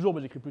 j'ai toujours,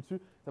 mais j'écris plus dessus,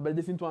 ça s'appelle «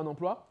 Dessine-toi un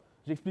emploi ».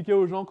 J'expliquais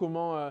aux gens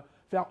comment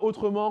faire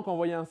autrement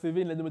qu'envoyer un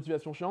CV, une lettre de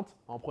motivation chiante,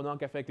 en prenant un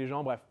café avec les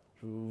gens, bref,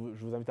 je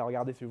vous invite à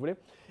regarder si vous voulez.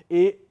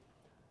 Et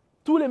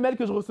tous les mails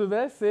que je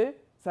recevais, c'est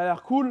 « ça a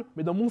l'air cool,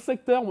 mais dans mon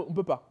secteur, on ne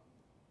peut pas ».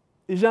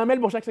 Et j'ai un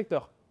mail pour chaque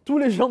secteur. Tous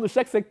les gens de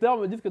chaque secteur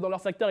me disent que dans leur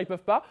secteur, ils ne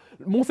peuvent pas.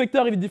 Mon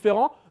secteur, il est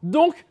différent,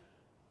 donc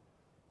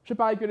je fais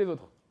pareil que les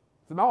autres.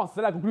 C'est marrant, c'est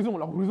ça la conclusion.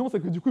 La conclusion, c'est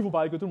que du coup, ils font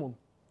pareil que tout le monde,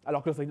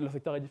 alors que leur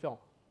secteur est différent.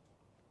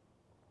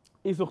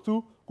 Et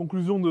surtout,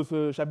 conclusion de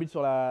ce chapitre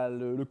sur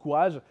le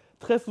courage,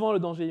 très souvent le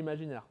danger est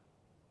imaginaire.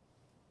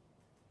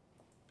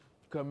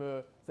 Comme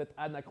cette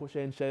âne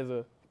accrochée à une chaise,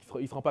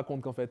 il ne se rend pas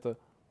compte qu'en fait,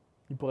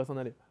 il pourrait s'en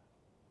aller.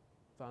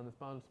 C'est pas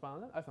un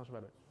âne? Ah, c'est un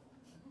cheval, ouais.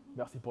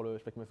 Merci pour le... Je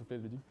sais pas qui m'a soufflé,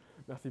 je le dis.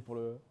 Merci pour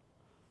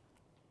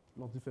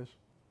l'anti-sèche.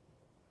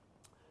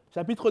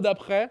 Chapitre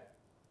d'après.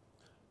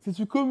 Si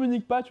tu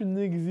communiques pas, tu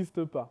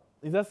n'existes pas.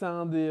 et ça c'est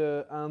un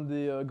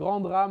des grands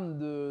drames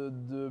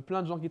de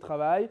plein de gens qui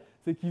travaillent,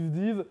 c'est qu'ils se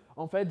disent,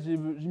 en fait, il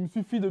me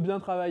suffit de bien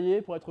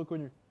travailler pour être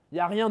reconnu. Il n'y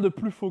a rien de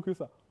plus faux que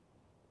ça.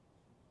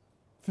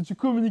 Si tu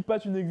communiques pas,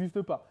 tu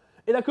n'existes pas.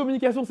 Et la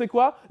communication, c'est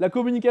quoi? La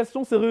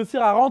communication, c'est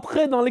réussir à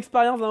rentrer dans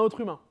l'expérience d'un autre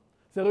humain.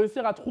 C'est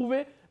réussir à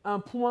trouver un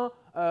point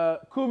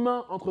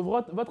commun entre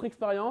votre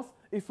expérience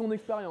et son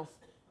expérience.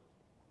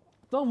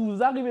 Tant que vous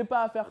n'arrivez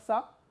pas à faire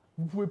ça,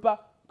 vous ne pouvez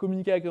pas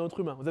communiquer avec un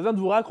autre humain. Vous avez besoin de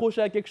vous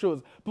raccrocher à quelque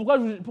chose.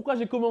 Pourquoi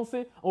j'ai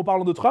commencé en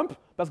parlant de Trump?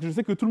 Parce que je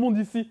sais que tout le monde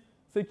ici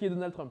sait qui est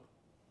Donald Trump.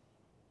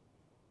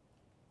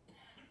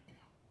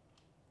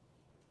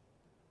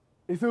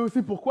 Et c'est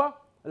aussi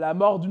pourquoi la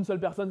mort d'une seule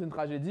personne, c'est une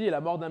tragédie, et la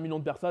mort d'1 million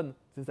de personnes,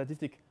 c'est une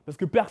statistique. Parce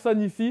que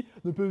personne ici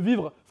ne peut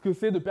vivre ce que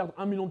c'est de perdre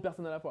 1 million de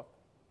personnes à la fois.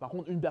 Par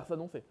contre, une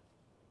personne, on sait.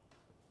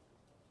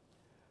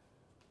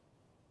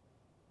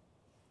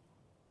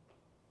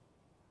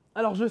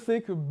 Alors je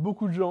sais que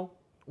beaucoup de gens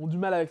ont du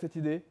mal avec cette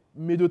idée,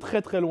 mais de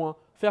très très loin,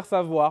 faire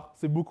savoir,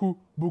 c'est beaucoup,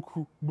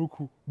 beaucoup,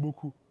 beaucoup,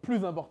 beaucoup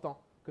plus important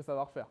que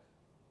savoir faire.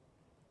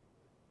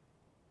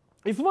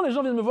 Et souvent les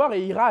gens viennent me voir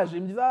et ils ragent, et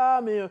ils me disent «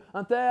 Ah, mais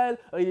un tel,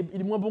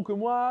 il est moins bon que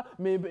moi,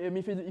 mais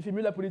il fait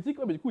mieux la politique. »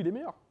 Ouais, mais du coup, il est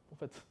meilleur, en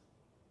fait.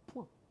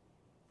 Point.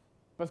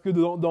 Parce que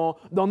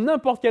dans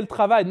n'importe quel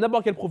travail,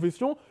 n'importe quelle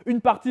profession, une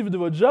partie de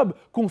votre job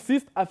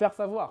consiste à faire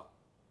savoir.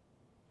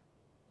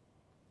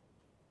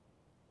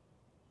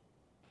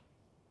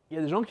 Il y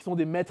a des gens qui sont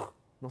des maîtres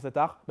dans cet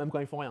art, même quand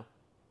ils font rien.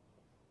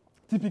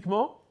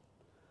 Typiquement,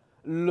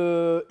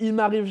 il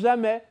m'arrive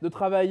jamais de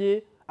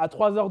travailler à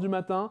 3 h du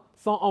matin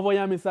sans envoyer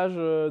un message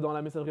dans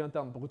la messagerie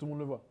interne pour que tout le monde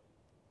le voit.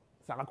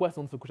 Ça sert à quoi si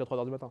on se couche à 3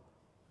 h du matin?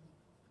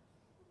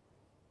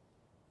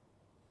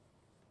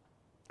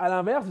 À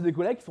l'inverse, j'ai des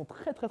collègues qui sont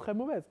très très très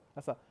mauvaises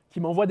à ça,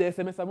 qui m'envoient des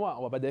SMS à moi. On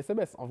voit pas des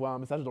SMS, on envoie un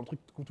message dans le truc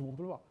que tout le monde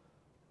peut le voir.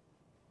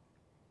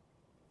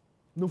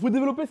 Donc il faut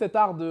développer cet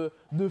art de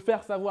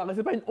faire savoir. Et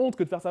c'est pas une honte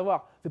que de faire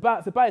savoir. C'est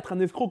pas être un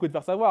escroc que de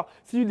faire savoir.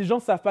 Si les gens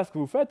ne savent pas ce que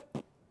vous faites,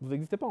 vous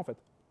n'existez pas en fait.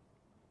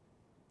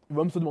 Ils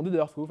vont même se demander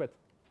d'ailleurs ce que vous faites.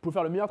 Vous pouvez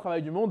faire le meilleur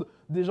travail du monde,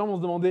 des gens vont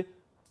se demander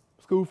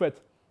ce que vous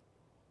faites.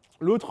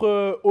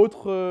 L'autre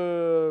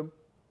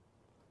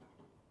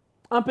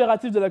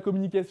impératif de la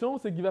communication,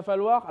 c'est qu'il va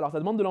falloir, alors ça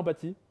demande de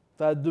l'empathie,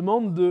 ça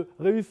demande de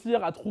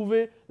réussir à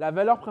trouver la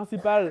valeur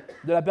principale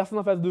de la personne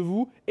en face de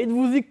vous et de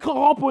vous y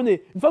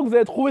cramponner. Une fois que vous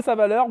avez trouvé sa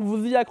valeur, vous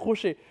vous y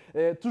accrochez.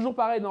 Et toujours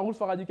pareil dans Rules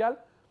for Radical,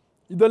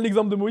 il donne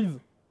l'exemple de Moïse.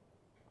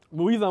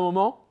 Moïse, à un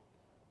moment,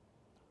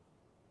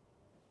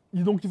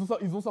 ils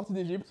ont sorti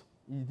d'Égypte,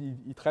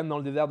 ils traînent dans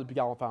le désert depuis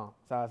 40 ans.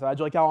 Enfin, ça va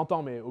durer 40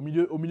 ans, mais au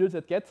milieu de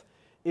cette quête.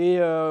 Et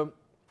à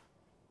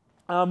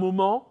un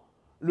moment,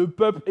 le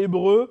peuple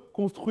hébreu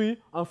construit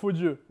un faux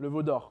dieu, le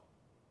veau d'or.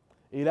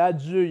 Et là,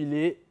 Dieu, il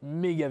est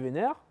méga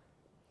vénère.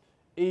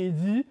 Et il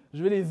dit,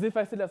 je vais les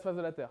effacer de la surface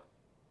de la terre.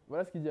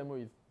 Voilà ce qu'il dit à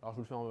Moïse. Alors, je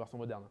vous le fais en version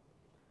moderne.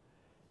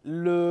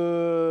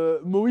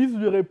 Moïse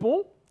lui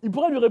répond, il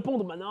pourrait lui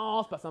répondre, bah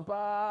non, c'est pas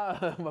sympa,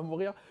 on va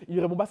mourir. Il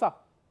lui répond pas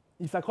ça.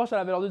 Il s'accroche à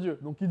la valeur de Dieu.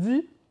 Donc il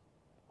dit,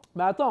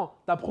 mais attends,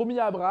 t'as promis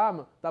à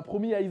Abraham, t'as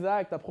promis à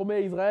Isaac, t'as promis à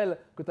Israël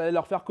que t'allais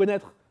leur faire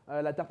connaître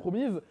la terre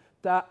promise.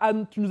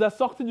 Tu nous as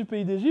sortis du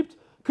pays d'Égypte.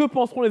 Que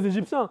penseront les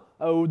Égyptiens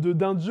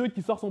d'un Dieu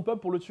qui sort son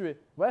peuple pour le tuer?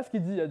 Voilà ce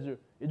qu'il dit à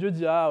Dieu. Et Dieu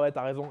dit, ah ouais,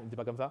 t'as raison, il ne dit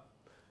pas comme ça.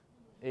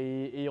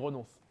 Et il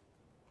renonce.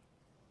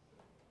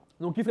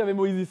 Donc qu'est-ce qu'avait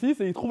Moïse ici?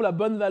 C'est qu'il trouve la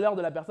bonne valeur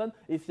de la personne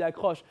et il s'y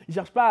accroche. Il ne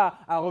cherche pas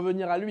à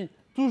revenir à lui.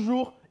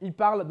 Toujours, il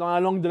parle dans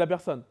la langue de la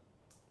personne.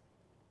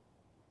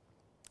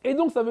 Et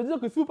donc ça veut dire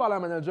que si vous parlez à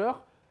un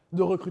manager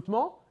de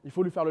recrutement, il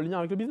faut lui faire le lien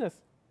avec le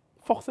business.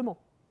 Forcément.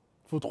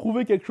 Il faut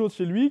trouver quelque chose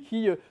chez lui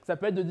qui, ça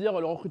peut être de dire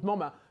le recrutement,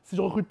 bah, si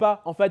je ne recrute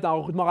pas, en fait, un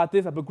recrutement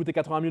raté, ça peut coûter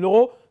 80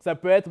 000 €. Ça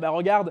peut être, bah,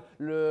 regarde,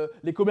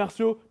 les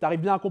commerciaux, tu arrives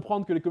bien à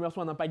comprendre que les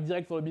commerciaux ont un impact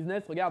direct sur le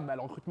business. Regarde, bah,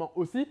 le recrutement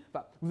aussi.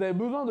 Enfin, vous avez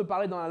besoin de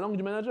parler dans la langue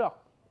du manager.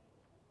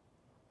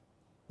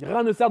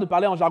 Rien ne sert de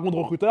parler en jargon de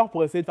recruteur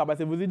pour essayer de faire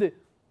passer vos idées.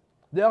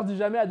 D'ailleurs, dis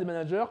jamais à des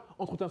managers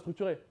entretien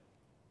structuré.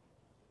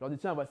 Je leur dis,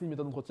 tiens, voici une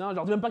méthode d'entretien. Je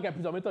leur dis même pas qu'il y a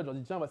plusieurs méthodes. Je leur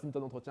dis, tiens, voici une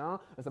méthode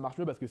d'entretien. Ça marche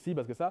mieux parce que si,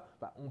 parce que ça.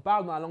 Enfin, on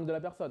parle dans la langue de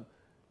la personne.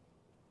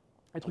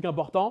 Un truc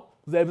important,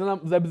 vous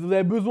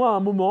avez besoin à un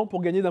moment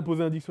pour gagner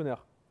d'imposer un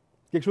dictionnaire.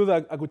 Quelque chose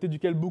à côté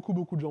duquel beaucoup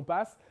de gens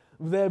passent.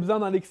 Vous avez besoin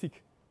d'un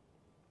lexique.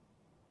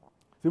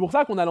 C'est pour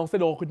ça qu'on a lancé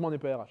le recrutement des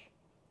PRH.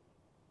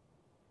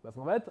 Parce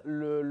qu'en fait,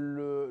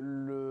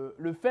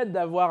 le fait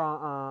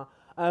d'avoir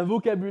un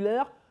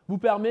vocabulaire vous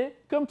permet,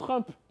 comme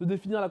Trump, de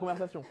définir la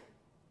conversation.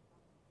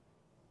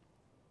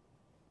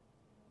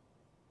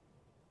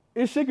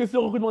 Et je sais que sur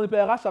le recrutement des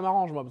PRH, ça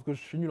m'arrange, moi, parce que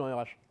je suis nul en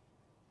RH.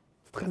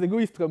 C'est très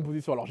égoïste comme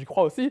position. Alors j'y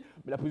crois aussi,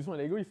 mais la position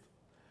elle est égoïste.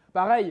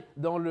 Pareil,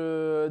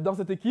 dans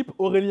cette équipe,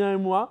 Aurélien et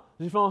moi,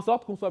 j'ai fait en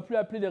sorte qu'on ne soit plus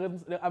appelés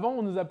avant,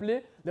 on nous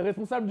appelait les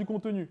responsables du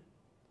contenu.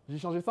 J'ai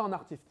changé ça en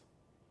artistes.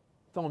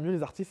 Ça, mieux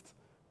les artistes.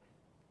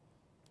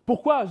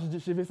 Pourquoi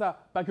j'ai fait ça?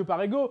 Pas que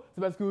par ego,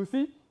 c'est parce que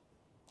aussi,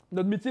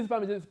 notre métier, c'est pas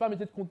un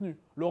métier de contenu.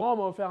 Laurent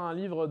m'a offert un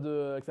livre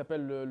qui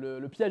s'appelle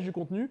le piège du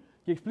contenu,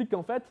 qui explique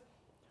qu'en fait,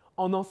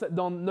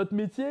 dans notre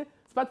métier,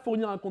 c'est pas de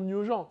fournir un contenu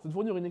aux gens, c'est de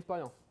fournir une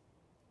expérience.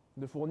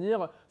 de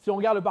fournir. Si on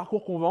regarde le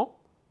parcours qu'on vend,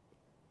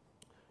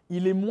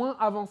 il est moins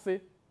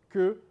avancé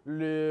que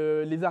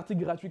les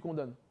articles gratuits qu'on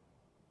donne.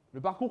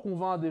 Le parcours qu'on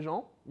vend à des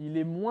gens, il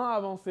est moins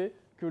avancé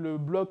que le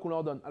blog qu'on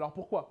leur donne. Alors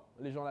pourquoi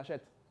les gens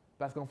l'achètent?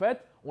 Parce qu'en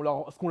fait,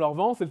 ce qu'on leur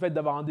vend, c'est le fait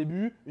d'avoir un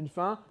début, une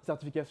fin, une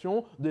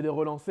certification, de les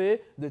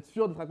relancer, d'être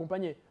sûr d'être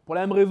accompagné. Pour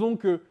la même raison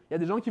qu'il y a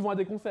des gens qui vont à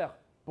des concerts.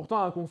 Pourtant,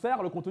 à un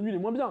concert, le contenu il est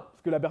moins bien.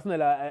 Parce que la personne,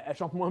 elle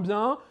chante moins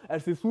bien, elle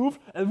s'essouffle,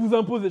 elle vous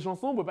impose des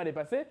chansons, on ne peut pas les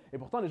passer. Et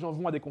pourtant, les gens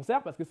vont à des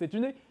concerts parce que c'est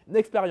une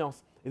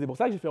expérience. Et c'est pour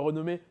ça que j'ai fait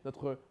renommer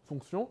notre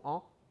fonction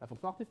en la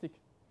fonction artistique.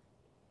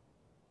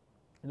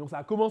 Et donc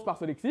ça commence par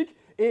ce lexique.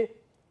 Et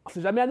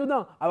c'est jamais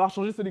anodin. Avoir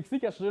changé ce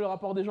lexique a changé le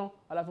rapport des gens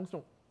à la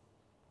fonction.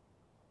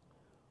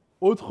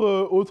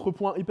 Autre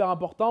point hyper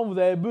important, vous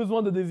avez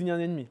besoin de désigner un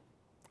ennemi.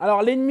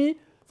 Alors l'ennemi,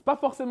 ce n'est pas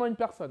forcément une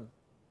personne.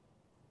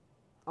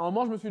 À un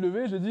moment, je me suis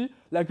levé et j'ai dit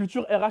 « la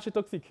culture RH est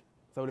toxique ».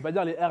 Ça ne voulait pas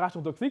dire les RH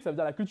sont toxiques, ça veut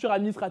dire la culture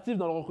administrative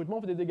dans le recrutement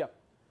fait des dégâts.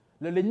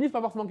 L'ennemi, ce n'est pas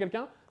forcément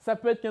quelqu'un, ça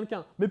peut être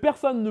quelqu'un. Mais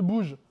personne ne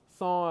bouge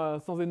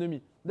sans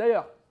ennemi.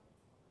 D'ailleurs,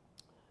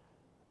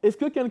 est-ce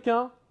que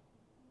quelqu'un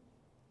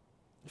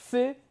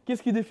sait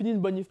qu'est-ce qui définit une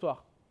bonne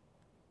histoire?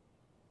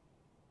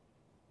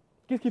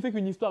 Qu'est-ce qui fait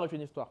qu'une histoire est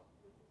une histoire?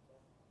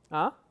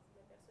 Hein?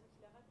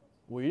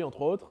 Oui,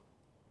 entre autres.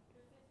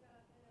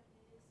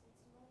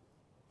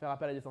 Faire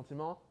appel à des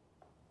sentiments.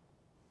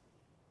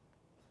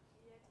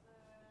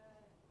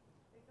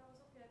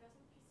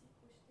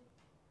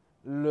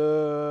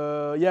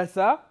 Il y a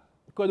ça.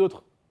 Quoi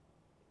d'autre?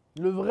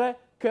 Le vrai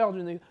cœur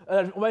d'une...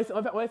 on va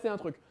essayer un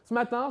truc. Ce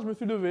matin, je me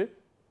suis levé.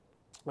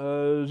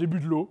 J'ai bu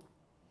de l'eau.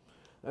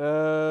 Il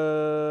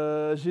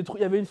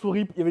y avait une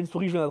souris que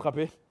je viens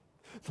d'attraper.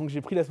 Donc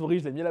j'ai pris la souris,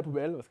 je l'ai mis à la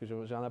poubelle parce que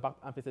j'ai un appart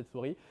infesté de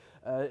souris.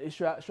 Et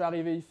je suis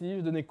arrivé ici,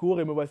 je donnais cours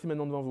et me voici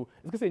maintenant devant vous.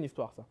 Est-ce que c'est une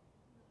histoire ça?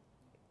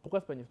 Pourquoi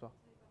c'est pas une histoire?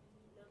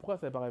 Pourquoi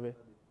ça n'est pas rêvé?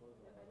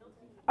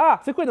 Ah,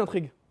 c'est quoi une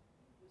intrigue?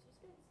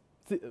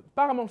 C'est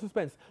pas vraiment le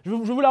suspense. Je vais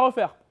vous la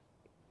refaire.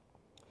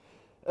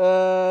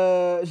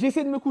 J'ai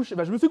essayé de me coucher.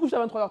 Je me suis couché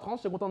à 23h30,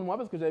 j'étais content de moi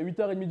parce que j'avais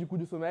 8h30 du coup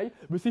de sommeil.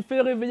 Je me suis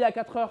fait réveiller à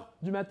 4h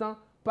du matin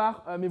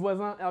par mes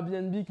voisins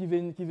Airbnb qui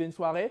faisaient une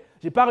soirée.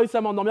 J'ai pas réussi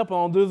à m'endormir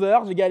pendant 2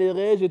 heures, j'ai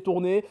galéré, j'ai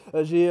tourné,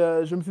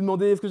 je me suis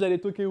demandé est-ce que j'allais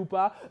toquer ou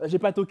pas. J'ai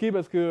pas toqué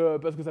parce que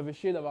ça fait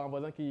chier d'avoir un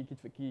voisin qui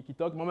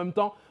toque. Mais en même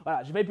temps,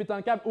 voilà, j'ai failli péter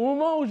un câble. Au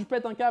moment où je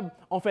pète un câble,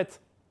 en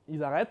fait,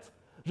 ils arrêtent.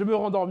 Je me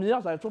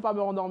rendormir, j'arrive toujours pas à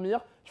me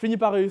rendormir. Je finis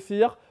par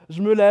réussir,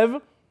 je me lève,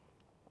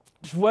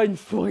 je vois une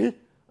souris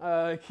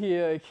qui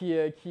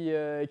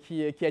a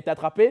été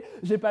attrapée.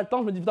 J'ai pas le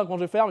temps, je me dis putain comment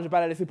je vais faire, je vais pas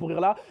la laisser pourrir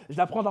là. Je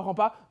la prends, je la prends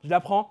pas, je la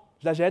prends,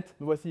 je la jette,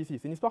 me voici ici.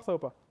 C'est une histoire ça ou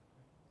pas?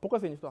 Pourquoi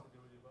c'est une histoire?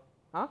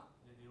 Hein?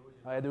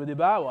 Il y a des hauts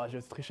débats, ouais, je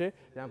vais tricher,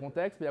 il y a un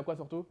contexte, mais il y a quoi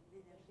surtout?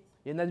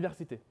 Il y a une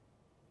adversité.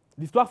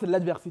 L'histoire c'est de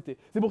l'adversité.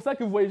 C'est pour ça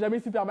que vous voyez jamais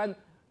Superman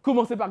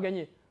commencer par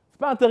gagner. C'est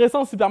pas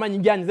intéressant si Superman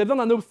il gagne, vous avez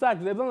besoin d'un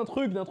obstacle, vous avez besoin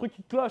d'un truc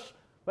qui cloche.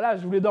 Voilà,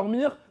 je voulais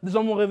dormir, des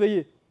gens m'ont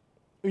réveillé.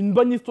 Une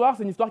bonne histoire,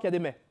 c'est une histoire qui a des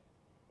mais.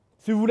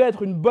 Si vous voulez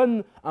être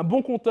un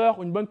bon conteur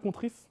ou une bonne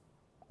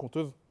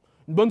conteuse,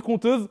 une bonne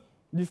conteuse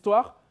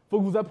d'histoire, il faut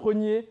que vous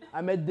appreniez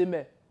à mettre des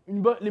mais.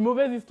 Les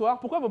mauvaises histoires,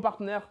 pourquoi vos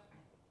partenaires,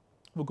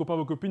 vos copains,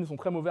 vos copines sont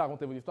très mauvais à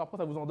raconter vos histoires?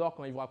 Pourquoi ça vous endort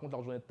quand ils vous racontent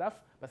leur journée de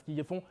taf? Parce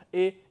qu'ils font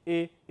et.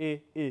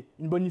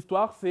 Une bonne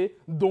histoire, c'est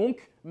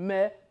donc,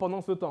 mais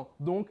pendant ce temps.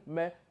 Donc,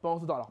 mais pendant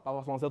ce temps. Alors,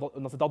 pas forcément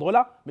dans cet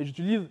ordre-là, mais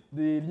j'utilise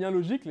des liens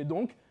logiques, les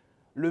donc,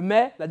 le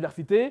mais,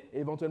 l'adversité et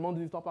éventuellement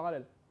des histoires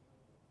parallèles.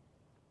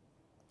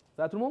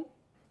 Ça va tout le monde?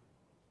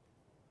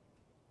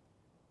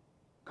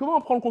 Comment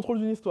on prend le contrôle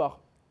d'une histoire?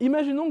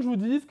 Imaginons que je vous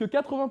dise que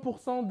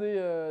 80%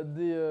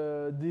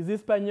 des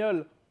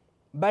Espagnols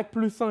Bac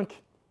plus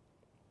 5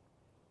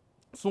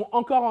 sont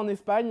encore en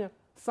Espagne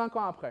 5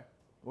 ans après.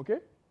 Ok?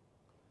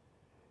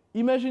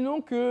 Imaginons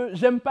que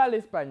j'aime pas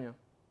l'Espagne.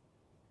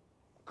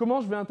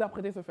 Comment je vais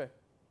interpréter ce fait?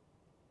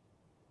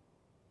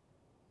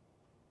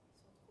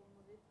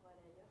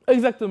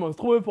 Exactement, c'est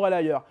trop mauvais pour aller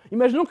ailleurs.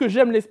 Imaginons que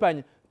j'aime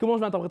l'Espagne. Comment je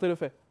vais interpréter le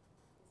fait?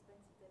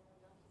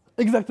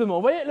 Exactement.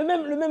 Vous voyez,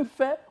 le même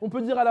fait, on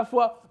peut dire à la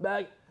fois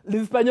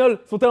les Espagnols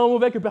sont tellement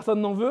mauvais que personne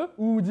n'en veut,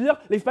 ou dire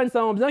l'Espagne c'est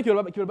tellement bien qu'ils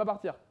ne veulent pas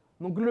partir.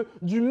 Donc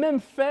du même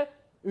fait,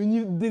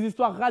 des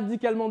histoires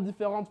radicalement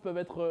différentes peuvent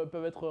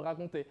être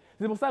racontées.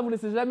 C'est pour ça que vous ne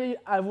laissez jamais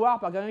avoir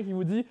par quelqu'un qui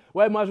vous dit «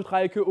 ouais, moi je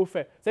travaille que aux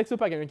faits ». C'est que ce n'est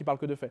pas quelqu'un qui parle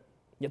que de faits.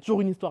 Il y a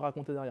toujours une histoire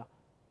racontée derrière.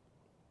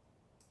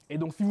 Et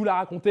donc si vous la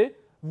racontez,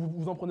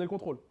 vous en prenez le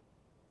contrôle.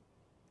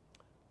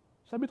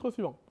 Chapitre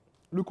suivant.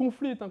 Le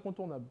conflit est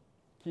incontournable,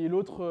 qui est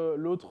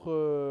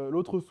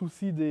l'autre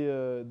souci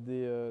de,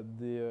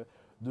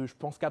 je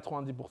pense,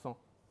 90%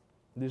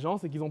 des gens,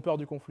 c'est qu'ils ont peur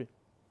du conflit.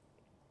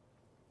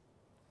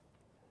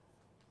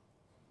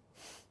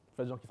 Il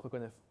y a des gens qui se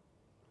reconnaissent.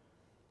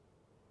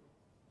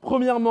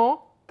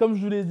 Premièrement, comme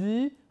je vous l'ai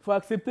dit, il faut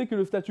accepter que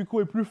le statu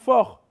quo est plus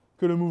fort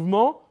que le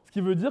mouvement, ce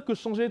qui veut dire que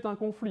changer est un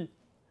conflit.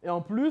 Et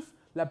en plus,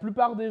 la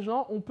plupart des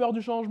gens ont peur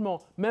du changement,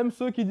 même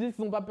ceux qui disent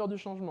qu'ils n'ont pas peur du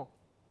changement.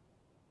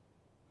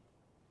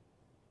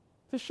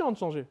 C'est chiant de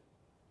changer.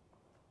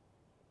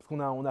 Parce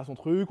qu'on a son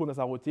truc, on a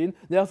sa routine.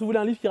 D'ailleurs, si vous voulez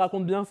un livre qui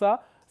raconte bien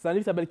ça, C'est un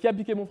livre qui s'appelle « Qui a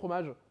piqué mon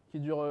fromage ?» qui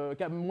dure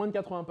moins de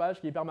 80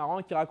 pages, qui est hyper marrant,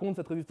 et qui raconte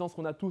cette résistance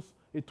qu'on a tous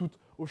et toutes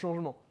au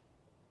changement.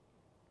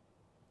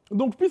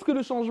 Donc, puisque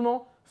le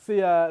changement,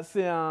 c'est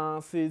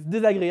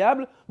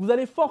désagréable, vous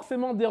allez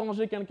forcément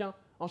déranger quelqu'un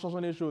en changeant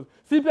les choses.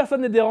 Si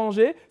personne n'est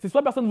dérangé, c'est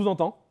soit personne ne vous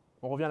entend,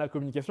 on revient à la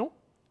communication,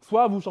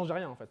 soit vous ne changez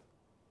rien en fait.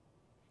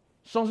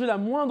 Changer la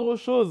moindre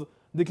chose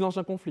déclenche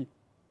un conflit.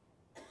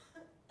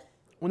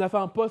 On a fait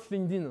un post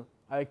LinkedIn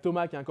avec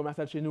Thomas, qui est un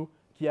commercial chez nous,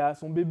 qui a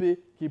son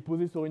bébé qui est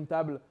posé sur une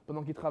table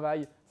pendant qu'il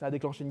travaille, ça a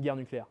déclenché une guerre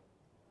nucléaire.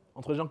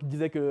 Entre les gens qui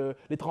disaient que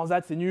les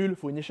transats c'est nul, il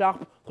faut une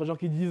écharpe, entre les gens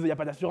qui disent il n'y a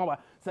pas d'assurance.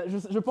 Je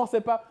ne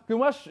pensais pas que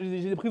moi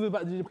j'ai des prises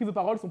de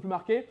parole qui sont plus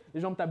marquées,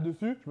 les gens me tapent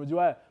dessus, je me dis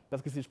ouais,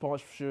 parce que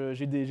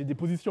j'ai des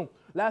positions.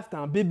 Là c'était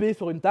un bébé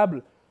sur une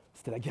table,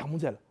 c'était la guerre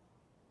mondiale.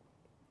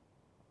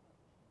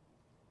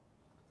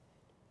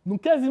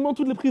 Donc quasiment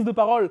toutes les prises de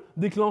parole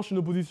déclenchent une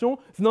opposition,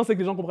 sinon c'est que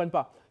les gens ne comprennent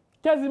pas.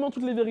 Quasiment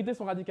toutes les vérités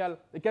sont radicales,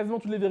 et quasiment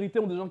toutes les vérités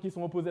ont des gens qui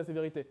sont opposés à ces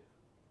vérités.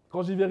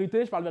 Quand je dis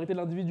vérité, je parle de vérité de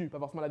l'individu, pas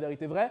forcément la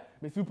vérité vraie,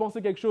 mais si vous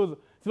pensez quelque chose,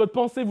 si votre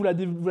pensée vous la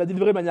délivrez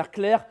de manière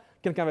claire,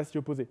 quelqu'un va s'y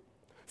opposer.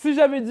 Si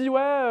j'avais dit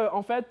ouais,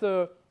 en fait,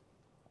 le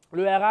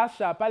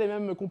RH n'a pas les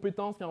mêmes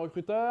compétences qu'un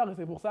recruteur, et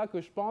c'est pour ça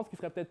que je pense qu'il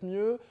serait peut-être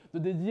mieux de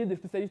dédier des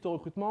spécialistes au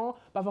recrutement,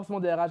 pas forcément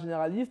des RH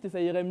généralistes, et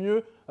ça irait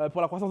mieux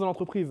pour la croissance de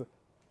l'entreprise.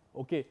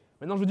 Ok,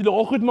 maintenant je vous dis le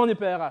recrutement n'est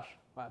pas RH.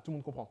 Voilà, tout le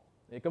monde comprend.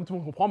 Et comme tout le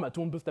monde comprend, bah, tout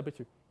le monde peut se taper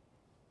dessus.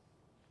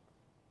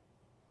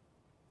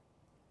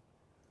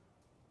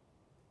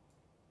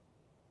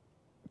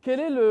 Quelle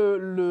est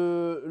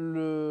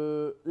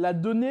la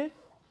donnée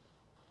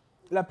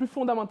la plus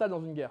fondamentale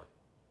dans une guerre?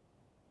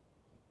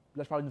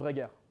 Là, je parle d'une vraie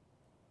guerre.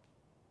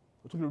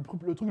 Le truc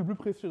le plus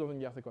précieux dans une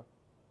guerre, c'est quoi?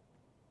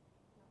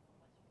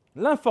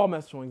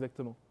 L'information,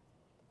 exactement.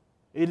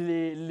 Et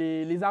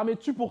les armées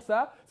tuent pour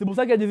ça. C'est pour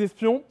ça qu'il y a des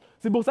espions.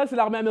 C'est pour ça que c'est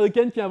l'armée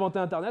américaine qui a inventé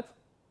Internet.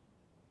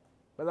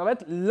 Parce qu'en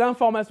fait,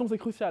 l'information, c'est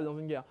crucial dans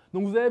une guerre.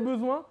 Donc vous avez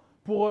besoin,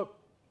 pour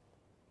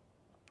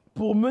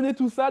mener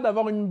tout ça,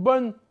 d'avoir une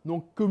bonne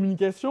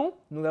communication,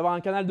 donc d'avoir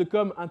un canal de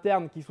com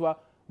interne qui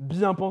soit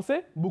bien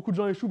pensé. Beaucoup de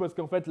gens échouent parce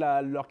qu'en fait,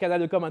 leur canal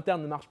de com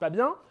interne ne marche pas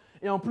bien.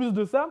 Et en plus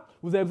de ça,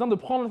 vous avez besoin de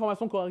prendre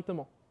l'information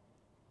correctement.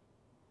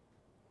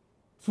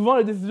 Souvent,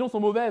 les décisions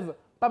sont mauvaises,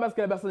 pas parce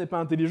que la personne n'est pas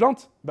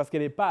intelligente, parce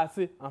qu'elle n'est pas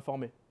assez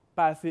informée,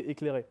 pas assez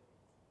éclairée.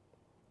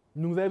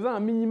 Donc vous avez besoin un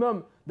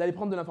minimum d'aller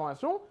prendre de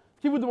l'information,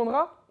 ce qui vous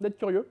demandera d'être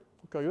curieux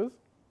ou curieuse.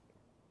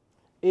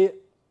 Et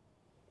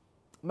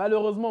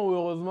malheureusement ou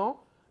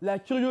heureusement, la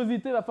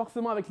curiosité va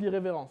forcément avec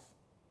l'irrévérence.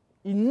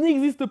 Il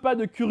n'existe pas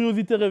de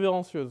curiosité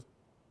révérencieuse.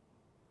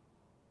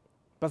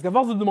 Parce qu'à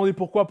force de demander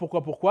pourquoi,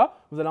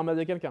 vous allez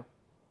emmerder quelqu'un.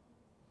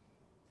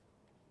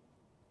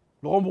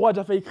 Laurent Broix a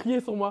déjà failli crier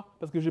sur moi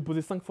parce que j'ai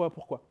posé 5 fois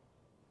pourquoi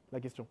la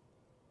question.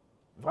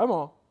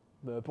 Vraiment.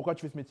 Hein. Pourquoi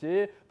tu fais ce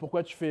métier?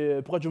 Pourquoi tu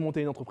veux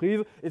monter une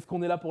entreprise? Est-ce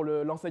qu'on est là pour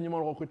l'enseignement,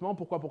 le recrutement?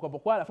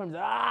 Pourquoi? À la fin, il me dit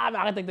ah, mais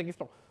arrête avec ta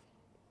question.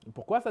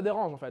 Pourquoi ça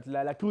dérange en fait?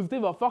 La curiosité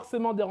va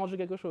forcément déranger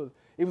quelque chose.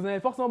 Et vous en avez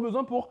forcément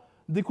besoin pour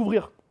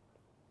découvrir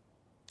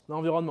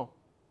l'environnement.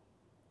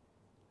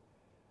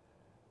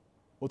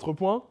 Autre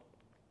point,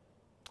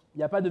 il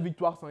n'y a pas de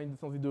victoire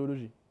sans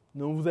idéologie.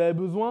 Donc vous avez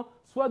besoin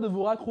soit de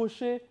vous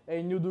raccrocher à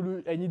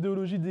une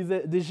idéologie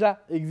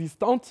déjà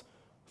existante,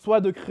 soit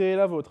de créer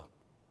la vôtre.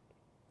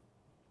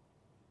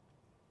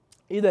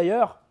 Et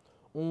d'ailleurs,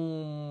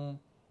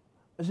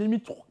 j'ai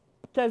mis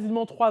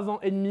quasiment 3 ans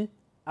et demi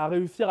à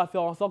réussir à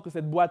faire en sorte que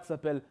cette boîte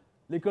s'appelle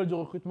l'école du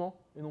recrutement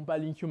et non pas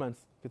Linkhumans,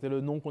 qui était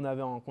le nom qu'on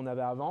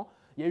avait avant.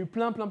 Il y a eu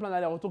plein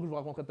d'allers-retours que je vous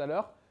raconterai tout à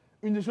l'heure.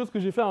 Une des choses que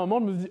j'ai fait à un moment,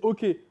 je me suis dit,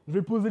 ok, je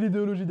vais poser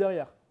l'idéologie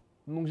derrière.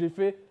 Donc j'ai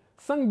fait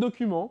 5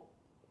 documents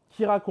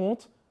qui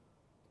racontent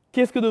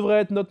qu'est-ce que devrait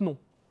être notre nom.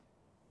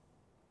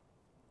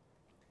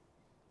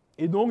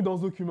 Et donc dans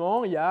ce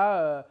document,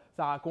 ça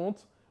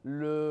raconte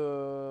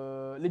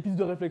les pistes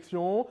de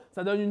réflexion,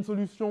 ça donne une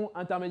solution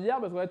intermédiaire,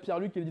 parce qu'en fait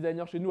Pierre-Luc, qui est le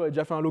designer chez nous, a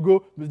déjà fait un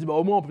logo. Je me suis dit,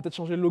 au moins on peut peut-être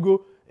changer le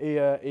logo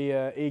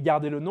et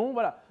garder le nom.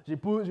 Voilà, j'ai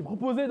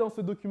proposé dans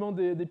ce document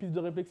des pistes de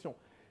réflexion.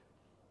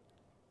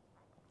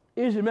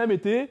 Et j'ai même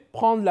été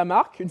prendre la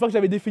marque. Une fois que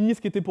j'avais défini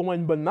ce qui était pour moi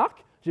une bonne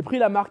marque, j'ai pris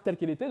la marque telle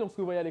qu'elle était. Donc ce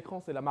que vous voyez à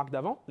l'écran, c'est la marque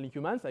d'avant,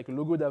 Linkhumans, avec le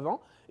logo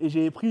d'avant. Et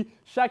j'ai pris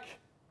chaque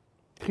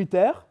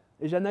critère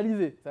et j'ai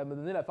analysé. Ça m'a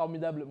donné la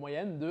formidable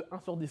moyenne de 1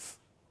 sur 10,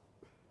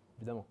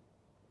 évidemment.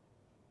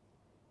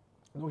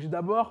 Donc j'ai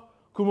d'abord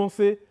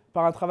commencé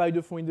par un travail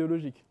de fond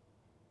idéologique.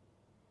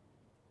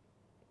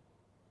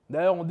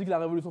 D'ailleurs, on dit que la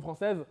Révolution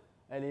française,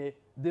 elle est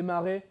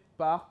démarrée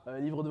par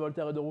les livres de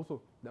Voltaire et de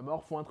Rousseau.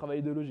 D'abord, il faut un travail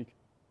idéologique.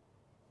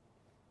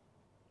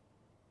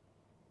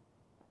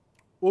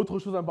 Autre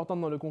chose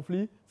importante dans le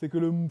conflit, c'est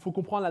qu'il faut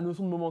comprendre la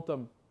notion de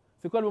momentum.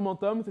 C'est quoi le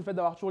momentum? C'est le fait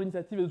d'avoir toujours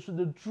l'initiative et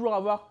de toujours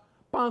avoir,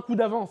 pas un coup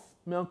d'avance,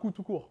 mais un coup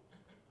tout court.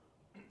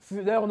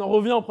 D'ailleurs, on en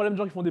revient au problème des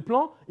gens qui font des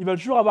plans. Ils veulent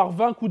toujours avoir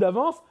 20 coups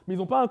d'avance, mais ils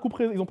n'ont pas de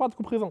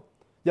coup présent.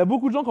 Il y a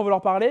beaucoup de gens, quand on veut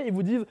leur parler, ils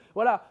vous disent,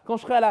 voilà, quand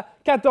je serai à la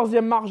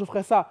 14e marche, je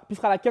ferai ça, puis je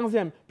serai à la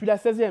 15e, puis la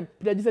 16e,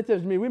 puis la 17e. Je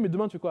dis, mais oui, mais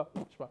demain, tu fais quoi?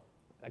 Je sais pas.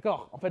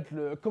 D'accord, en fait,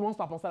 commence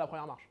par penser à la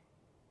première marche.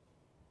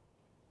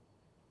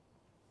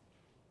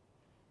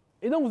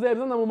 Et donc vous avez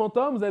besoin d'un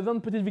momentum, vous avez besoin de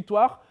petites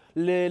victoires,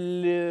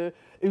 et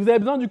vous avez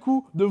besoin du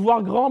coup de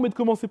voir grand mais de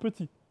commencer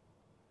petit.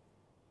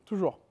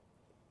 Toujours.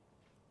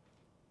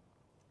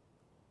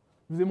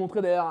 Je vous ai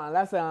montré d'ailleurs,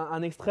 là c'est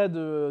un extrait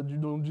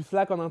du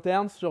Slack en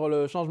interne sur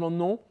le changement de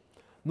nom.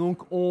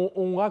 Donc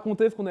on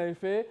racontait ce qu'on avait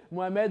fait.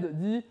 Mohamed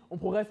dit on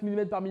progresse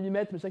millimètre par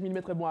millimètre, mais chaque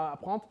millimètre est bon à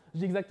prendre. Je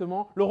dis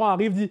exactement. Laurent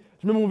arrive, dit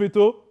je mets mon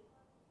veto.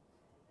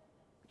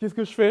 Qu'est-ce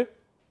que je fais?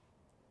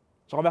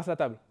 Je renverse la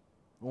table.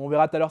 On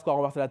verra tout à l'heure ce qu'on va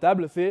renverser la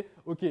table. C'est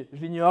ok,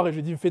 je l'ignore et je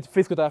lui dis fais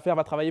ce que tu as à faire,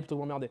 va travailler plutôt que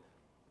m'emmerder.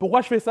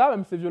 Pourquoi je fais ça,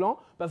 même si c'est violent?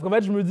 Parce qu'en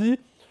fait je me dis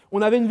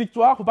on avait une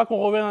victoire, faut pas qu'on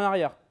revienne en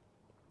arrière.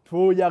 Il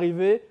faut y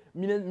arriver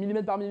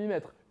millimètre par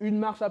millimètre, une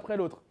marche après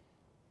l'autre.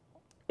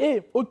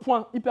 Et autre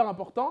point hyper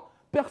important,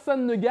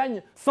 personne ne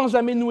gagne sans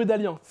jamais nouer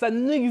d'alliance. Ça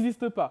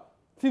n'existe pas.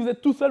 Si vous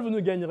êtes tout seul, vous ne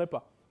gagnerez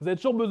pas. Vous avez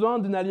toujours besoin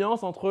d'une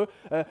alliance entre…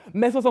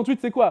 mai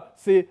 68, c'est quoi?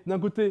 C'est d'un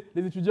côté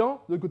les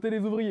étudiants, de l'autre côté les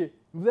ouvriers.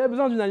 Vous avez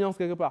besoin d'une alliance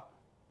quelque part.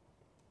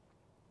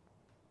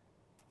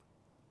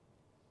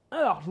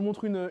 Alors, je vous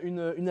montre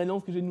une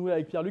alliance que j'ai nouée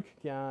avec Pierre-Luc,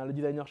 qui est le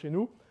designer chez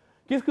nous.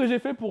 Qu'est-ce que j'ai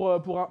fait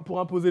pour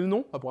imposer le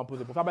nom? Enfin,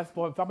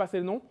 pour faire passer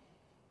le nom.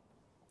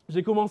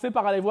 J'ai commencé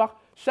par aller voir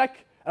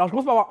chaque… Alors,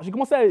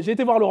 j'ai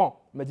été voir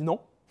Laurent. Il m'a dit non.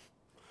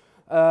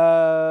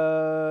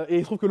 Et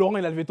il se trouve que Laurent,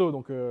 il a le veto.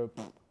 Donc,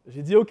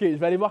 j'ai dit, OK, je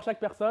vais aller voir chaque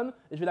personne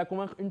et je vais la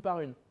convaincre une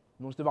par une.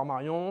 Donc, j'étais voir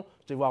Marion,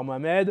 j'étais voir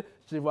Mohamed,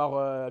 j'étais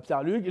voir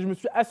Pierre-Luc. Et je me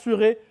suis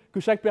assuré que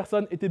chaque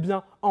personne était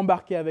bien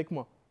embarquée avec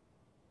moi.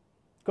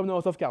 Comme dans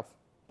House of Cards,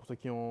 pour ceux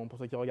qui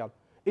regardent.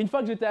 Et une fois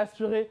que j'étais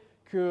assuré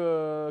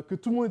que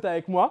tout le monde était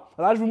avec moi,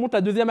 là, je vous montre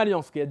la deuxième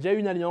alliance, qui a déjà eu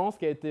une alliance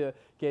qui a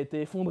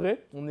été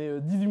effondrée. On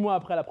est 18 mois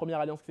après la première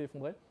alliance qui s'est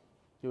effondrée.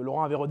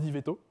 Laurent avait redit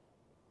veto.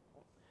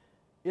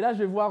 Et là, je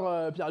vais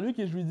voir Pierre-Luc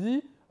et je lui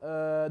dis,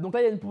 donc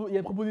là, il y a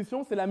une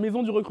proposition, c'est la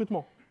maison du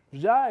recrutement. Je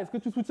dis, ah, est-ce que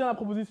tu soutiens la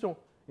proposition?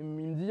 Il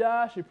me dit,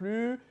 ah, je sais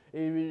plus.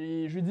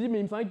 Et je lui dis, mais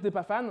il me semblait que tu n'étais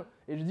pas fan.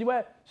 Et je lui dis,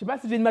 ouais, je sais pas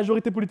si j'ai une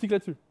majorité politique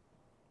là-dessus.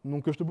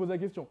 Donc, je te pose la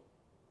question.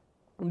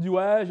 Il me dit,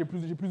 ouais, j'ai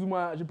plus ou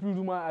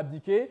moins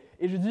abdiqué.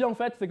 Et je lui dis, en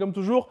fait, c'est comme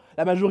toujours,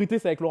 la majorité,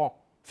 c'est avec Laurent.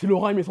 Si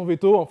Laurent il met son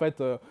veto, en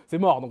fait, c'est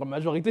mort. Donc, la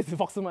majorité, c'est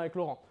forcément avec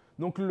Laurent.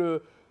 Donc,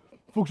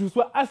 faut que je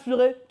sois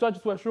assuré que toi, tu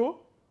sois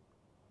chaud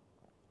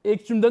et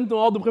que tu me donnes ton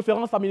ordre de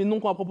préférence parmi les noms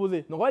qu'on va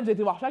proposer. Donc en fait, j'ai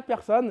été voir chaque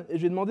personne et je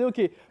lui ai demandé, OK,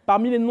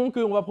 parmi les noms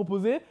qu'on va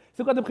proposer,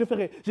 c'est quoi tes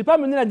préférés? J'ai pas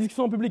mené la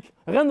discussion en public.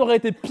 Rien n'aurait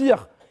été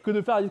pire que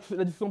de faire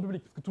la discussion en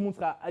public, parce que tout le monde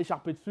serait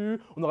écharpé dessus,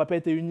 on n'aurait pas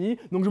été unis.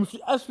 Donc je me suis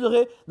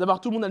assuré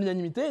d'avoir tout le monde à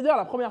l'unanimité. Et d'ailleurs,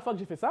 la première fois que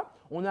j'ai fait ça,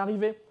 on est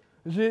arrivé,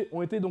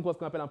 on était donc à ce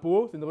qu'on appelle un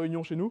PO, c'est une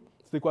réunion chez nous.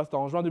 C'était quoi? C'était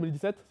en juin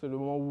 2017, c'est le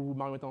moment où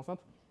Marion était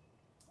enceinte.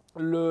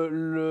 Et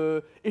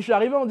je suis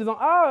arrivé en disant,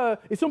 ah,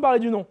 et si on parlait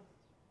du nom?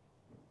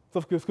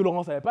 Sauf que ce que Laurent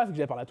ne savait pas, c'est que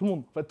j'avais parlé à tout le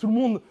monde. En fait, tout le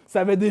monde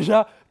savait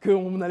déjà que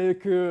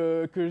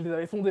je les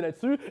avais sondés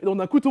là-dessus. Et donc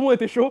d'un coup, tout le monde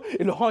était chaud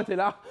et Laurent était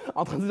là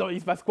en train de dire il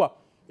se passe quoi?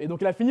 Et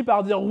donc il a fini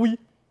par dire oui,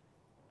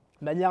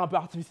 de manière un peu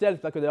artificielle.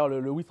 C'est ça que d'ailleurs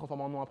le oui se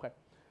transforme en non après.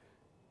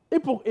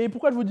 Et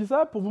pourquoi je vous dis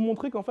ça? Pour vous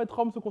montrer qu'en fait,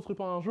 Rome ne se construit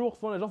pas un jour.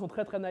 Souvent, les gens sont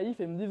très très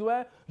naïfs et me disent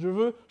ouais, je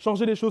veux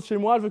changer les choses chez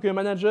moi, je veux que les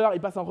managers ils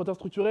passent un entretien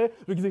structuré,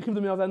 je veux qu'ils écrivent de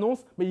meilleures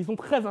annonces, mais ils sont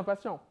très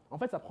impatients. En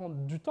fait, ça prend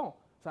du temps.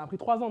 Ça a pris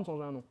 3 ans de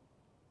changer un nom.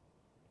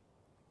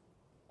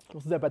 Si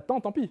vous n'avez pas de temps,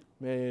 tant pis.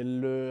 Mais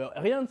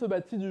rien ne se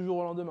bâtit du jour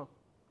au lendemain.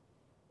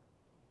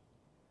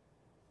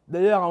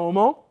 D'ailleurs, à un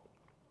moment,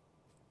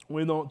 on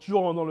est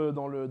toujours dans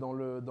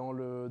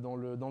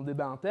le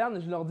débat interne,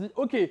 et je leur dis,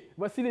 OK,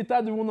 voici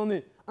l'état de où on en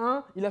est.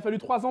 1, il a fallu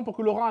 3 ans pour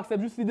que Laurent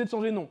accepte juste l'idée de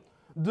changer de nom.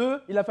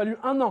 2, il a fallu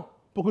 1 an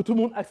pour que tout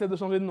le monde accepte de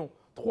changer de nom.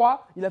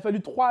 3, il a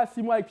fallu 3 à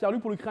 6 mois avec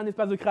Pierre-Luc pour lui créer un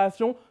espace de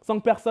création sans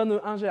que personne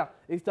ingère,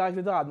 etc.,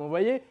 etc. Donc vous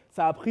voyez,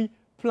 ça a pris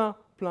plein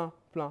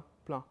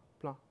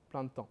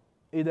de temps.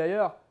 Et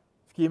d'ailleurs,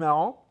 ce qui est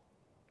marrant,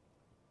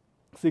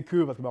 c'est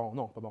que… Parce que marrant,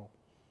 non, pas marrant.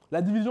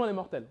 La division, elle est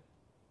mortelle.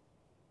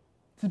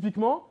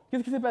 Typiquement,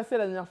 qu'est-ce qui s'est passé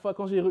la dernière fois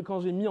quand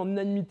j'ai mis en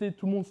unanimité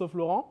tout le monde sauf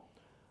Laurent?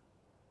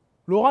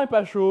 Laurent est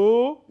pas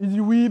chaud, il dit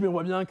oui, mais on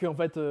voit bien qu'en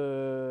fait,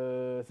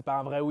 c'est pas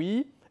un vrai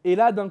oui. Et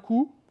là, d'un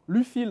coup,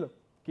 Lucille,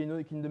 qui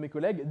est une de mes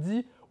collègues,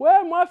 dit «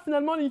 Ouais, moi,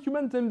 finalement, les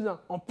Human t'aiment bien,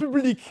 en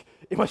public. »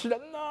 Et moi, je suis là «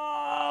 Non !»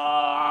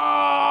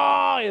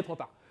 Il est trop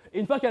tard. Et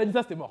une fois qu'elle a dit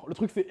ça, c'était mort. Le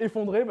truc s'est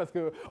effondré parce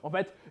que, en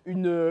fait,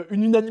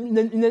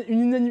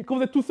 quand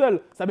vous êtes tout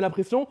seul, ça met la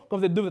pression. Quand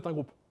vous êtes deux, vous êtes un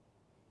groupe.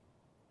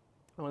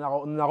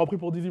 On a repris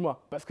pour 18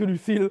 mois. Parce que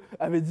Lucille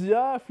avait dit,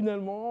 ah,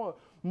 finalement,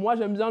 moi,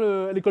 j'aime bien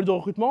l'école de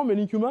recrutement, mais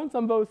l'Inhuman,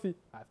 ça me va aussi.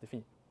 Ah, c'était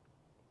fini.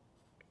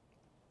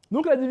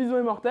 Donc, la division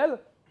est mortelle.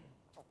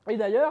 Et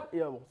d'ailleurs,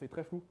 bon, c'est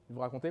très flou, je vais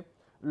vous raconter.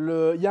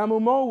 Il y a un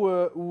moment où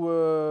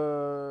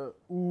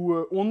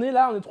on est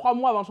là, on est 3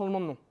 mois avant le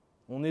changement de nom.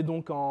 On est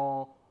donc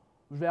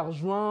vers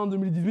juin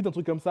 2018, un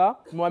truc comme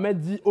ça. Mohamed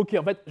dit « Ok,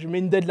 en fait, je mets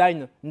une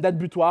deadline, une date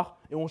butoir,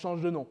 et on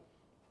change de nom. »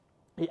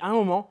 Et à un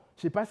moment,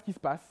 je ne sais pas ce qui se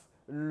passe,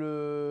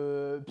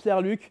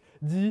 Pierre-Luc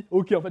dit «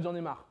 Ok, en fait, j'en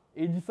ai marre.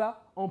 Et il dit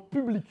ça en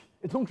public.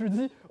 Et donc je lui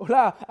dis, oh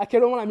là, à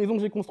quel moment la maison que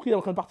j'ai construite est en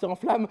train de partir en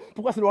flammes?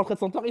 Pourquoi c'est le World Trade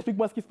Center?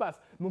 Explique-moi ce qui se passe.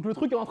 Donc le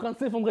truc est en train de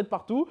s'effondrer de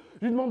partout.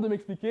 Je lui demande de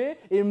m'expliquer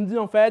et il me dit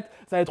en fait,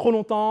 ça fait trop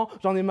longtemps,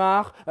 j'en ai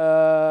marre,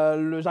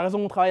 j'ai raison,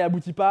 mon travail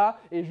aboutit pas.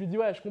 Et je lui dis,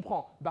 ouais, je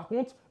comprends. Par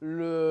contre,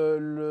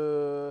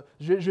 je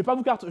vais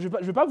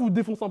pas vous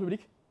défoncer en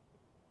public.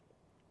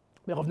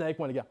 Mais revenez avec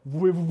moi les gars.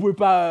 Vous pouvez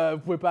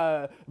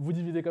pas vous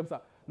diviser comme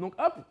ça. Donc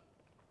hop,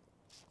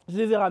 je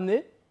les ai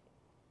ramenés.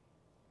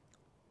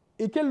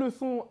 Et quelle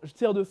leçon je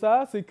tire de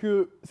ça? C'est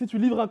que si tu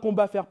livres un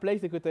combat fair play,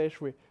 c'est que tu as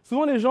échoué.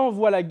 Souvent, les gens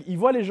ils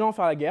voient les gens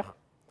faire la guerre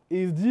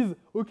et ils se disent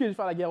 « Ok, je vais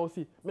faire la guerre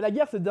aussi ». Mais la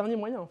guerre, c'est le dernier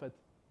moyen, en fait.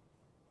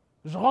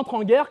 Je rentre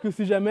en guerre que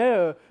si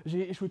jamais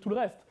j'ai échoué tout le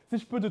reste. Si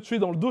je peux te tuer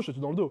dans le dos, je te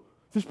tue dans le dos.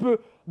 Si je peux,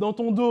 dans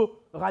ton dos,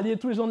 rallier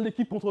tous les gens de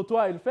l'équipe contre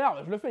toi et le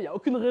faire, je le fais. Il n'y a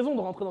aucune raison de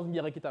rentrer dans une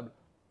guerre équitable.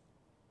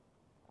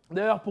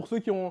 D'ailleurs, pour ceux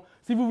qui ont...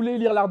 Si vous voulez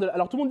lire l'art de...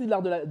 Alors, tout le monde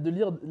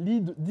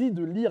dit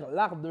de lire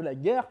l'art de la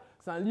guerre.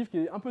 C'est un livre qui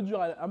est un peu dur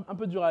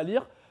à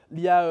lire. Il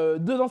y a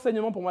 2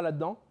 enseignements pour moi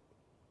là-dedans.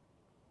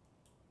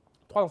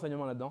 3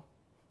 enseignements là-dedans.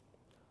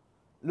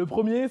 Le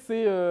premier,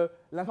 c'est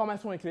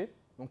l'information est clé.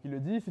 Donc il le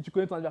dit, si tu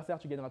connais ton adversaire,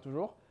 tu gagneras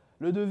toujours.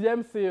 Le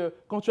deuxième, c'est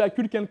quand tu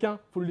accules quelqu'un,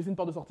 il faut lui laisser une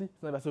porte de sortie.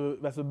 Sinon, il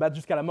va se battre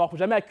jusqu'à la mort. Il ne faut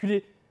jamais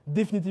acculer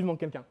définitivement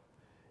quelqu'un.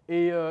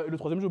 Et le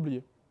troisième, j'ai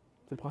oublié.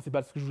 C'est le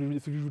principal, ce que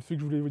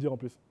je voulais vous dire en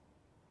plus.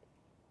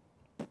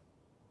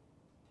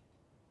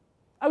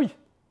 Ah oui.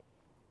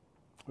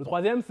 Le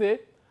troisième,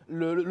 c'est...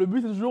 Le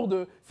but, c'est toujours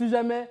de, si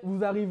jamais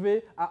vous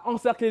arrivez à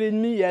encercler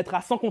l'ennemi et à être à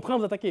 100 contre 1,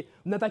 vous attaquez.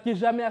 N'attaquez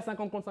jamais à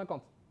 50 contre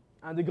 50.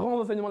 Un des grands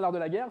enseignements de l'art de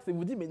la guerre, c'est que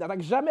vous dites, mais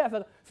n'attaque jamais à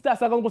 50. Si t'es à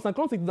 50 contre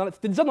 50, c'est que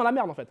t'es déjà dans la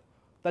merde, en fait.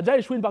 T'as déjà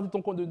échoué une partie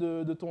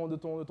de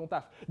ton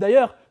taf.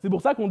 D'ailleurs, c'est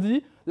pour ça qu'on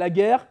dit, la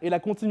guerre est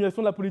la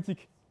continuation de la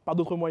politique, par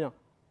d'autres moyens.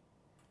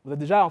 Vous êtes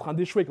déjà en train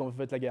d'échouer quand vous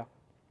faites la guerre.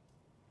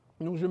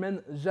 Donc je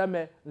mène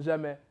jamais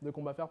de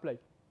combat fair play.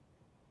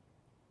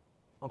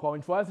 Encore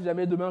une fois, si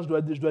jamais demain je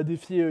dois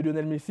défier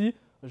Lionel Messi,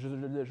 je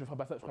ne ferai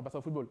pas ça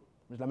au football.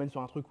 Mais je l'amène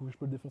sur un truc où je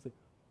peux le défoncer.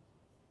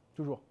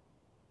 Toujours.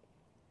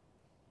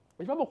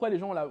 Je ne sais pas pourquoi les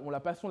gens ont la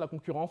passion de la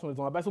concurrence,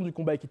 ont la passion du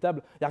combat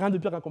équitable. Il n'y a rien de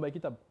pire qu'un combat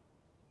équitable.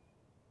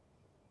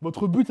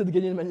 Votre but, c'est de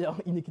gagner de manière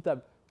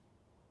inéquitable.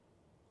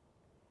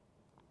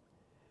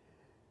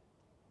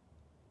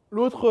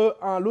 L'autre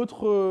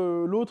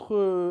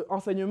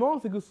enseignement,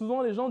 c'est que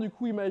souvent les gens du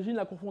coup imaginent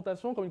la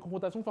confrontation comme une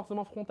confrontation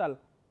forcément frontale.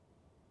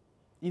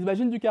 Ils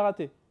imaginent du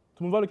karaté.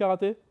 Tout le monde voit le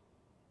karaté?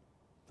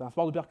 C'est un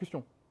sport de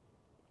percussion.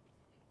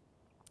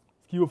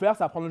 Ce qu'il faut faire,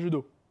 c'est apprendre le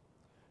judo.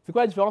 C'est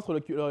quoi la différence entre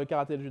le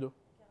karaté et le judo?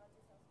 Le karaté,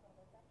 c'est un sport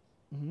d'attaque.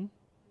 Le judo,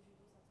 c'est un sport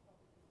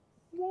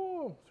de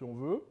défense. Wow, si on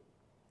veut.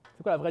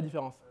 C'est quoi la vraie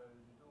différence? Le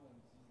judo, on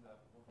utilise la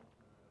propre force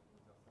de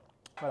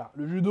l'adversaire. Voilà.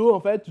 Le judo, en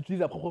fait, tu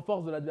utilises la propre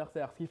force de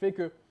l'adversaire. Ce qui fait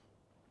que...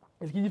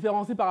 Ce qui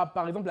différencie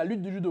par exemple la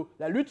lutte du judo.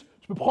 La lutte,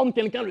 tu peux prendre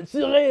quelqu'un, le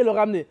tirer et le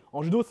ramener.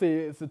 En judo,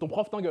 c'est ton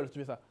prof t'engueule si tu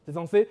fais ça. Tu es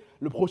censé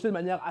le projeter de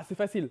manière assez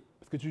facile.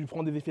 Parce que tu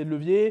prends des effets de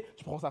levier,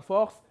 tu prends sa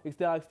force,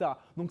 etc. etc.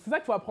 Donc c'est ça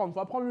qu'il faut apprendre. Il faut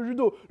apprendre le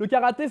judo. Le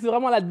karaté, c'est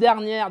vraiment la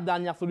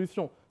dernière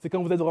solution. C'est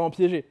quand vous êtes vraiment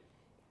piégé.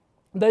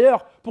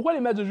 D'ailleurs, pourquoi les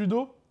matchs de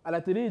judo à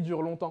la télé ils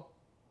durent longtemps?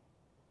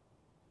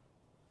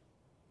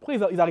 Pourquoi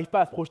ils n'arrivent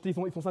pas à se projeter?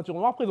 Ils sont ceinture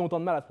noire, pourquoi ils ont autant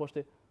de mal à se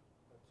projeter?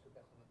 Parce que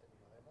personne n'attaque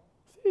vraiment.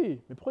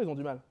 Si, mais pourquoi ils ont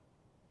du mal?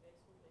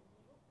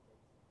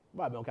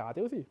 Ouais, mais en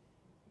karaté aussi.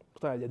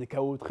 Putain, il y a des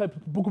KO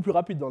beaucoup plus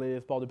rapides dans les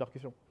sports de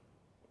percussion.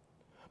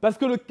 Parce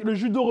que le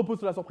judo repose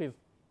sur la surprise.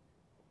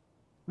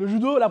 Le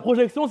judo, la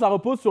projection, ça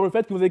repose sur le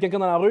fait que vous avez quelqu'un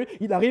dans la rue,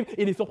 il arrive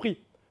et il est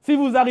surpris. Si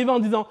vous arrivez en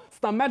disant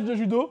c'est un match de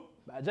judo,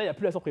 bah déjà il n'y a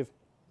plus la surprise.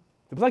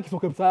 C'est pour ça qu'ils sont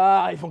comme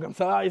ça, ils font comme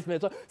ça, ils se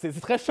mettent. C'est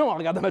très chiant à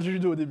regarder un match de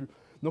judo au début.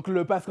 Donc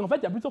parce qu'en fait,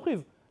 il n'y a plus de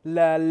surprise.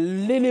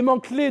 L'élément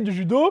clé du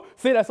judo,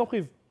 c'est la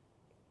surprise.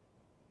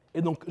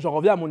 Et donc, j'en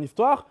reviens à mon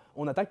histoire,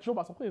 on attaque toujours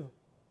par surprise.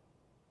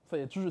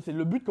 C'est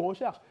le but qu'on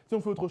recherche. Si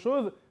on fait autre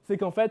chose, c'est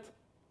qu'en fait,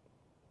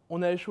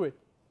 on a échoué.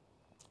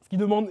 Ce qui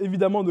demande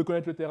évidemment de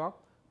connaître le terrain.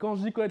 Quand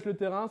je dis connaître le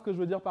terrain, ce que je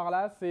veux dire par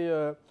là, c'est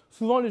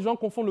souvent les gens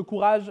confondent le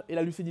courage et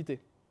la lucidité.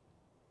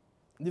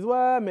 Ils disent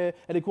ouais, mais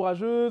elle est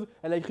courageuse,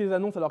 elle a écrit des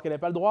annonces alors qu'elle n'avait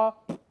pas le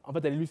droit. En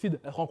fait, elle est lucide,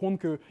 elle se rend compte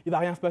qu'il ne va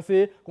rien se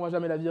passer, qu'on ne va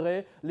jamais la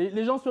virer.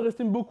 Les gens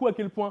surestiment beaucoup à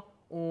quel point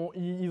on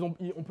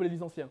peut les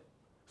licencier.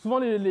 Souvent,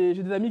 j'ai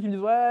des amis qui me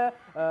disent ouais,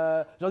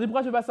 je leur dis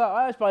pourquoi je fais pas ça?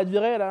 Ouais, je parlais de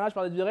virer, là, je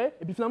parlais de virer.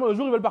 Et puis finalement, le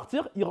jour où ils veulent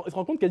partir, ils se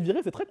rendent compte qu'être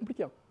viré, c'est très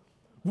compliqué.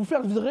 Vous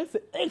faire virer,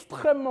 c'est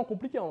extrêmement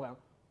compliqué en vrai.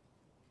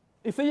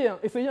 Essayez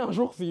un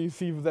jour,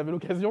 si vous avez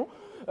l'occasion,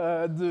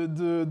 d'essayer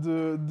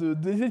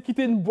de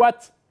quitter une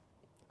boîte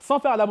sans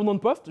faire l'abandon de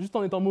poste, juste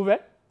en étant mauvais.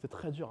 C'est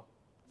très dur.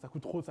 Ça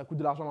coûte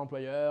de l'argent à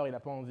l'employeur, il n'a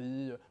pas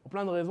envie. Pour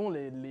plein de raisons,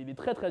 il est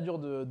très très dur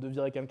de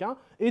virer quelqu'un.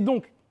 Et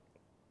donc,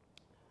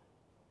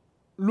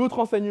 l'autre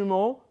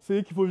enseignement,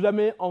 c'est qu'il ne faut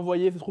jamais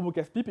envoyer ses troupes au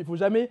casse-pipe, il ne faut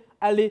jamais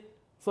aller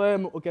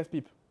soi-même au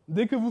casse-pipe.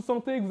 Dès que vous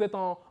sentez que vous êtes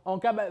en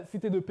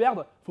capacité de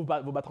perdre, il faut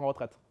vous battre en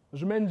retraite.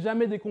 Je mène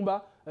jamais des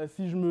combats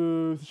si je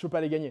ne peux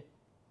pas les gagner.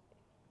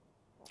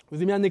 Je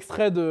vous ai mis un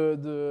extrait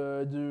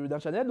d'un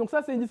channel. Donc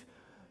ça,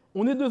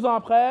 on est 2 ans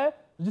après,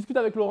 je discute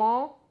avec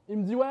Laurent, il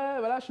me dit ouais,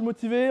 voilà, je suis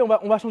motivé, on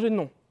va changer de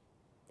nom.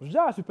 Je dis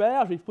ah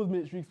super, je lui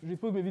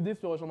expose mes idées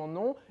sur le changement de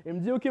nom, et il me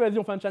dit ok, vas-y,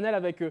 on fait un channel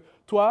avec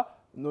toi,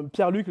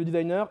 Pierre-Luc, le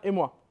designer, et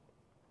moi.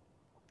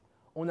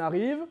 On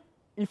arrive,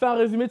 il fait un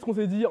résumé de ce qu'on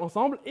s'est dit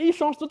ensemble, et il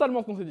change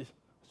totalement ce qu'on s'est dit.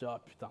 Je dis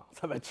ah putain,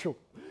 ça va être chaud.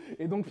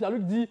 Et donc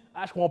Pierre-Luc dit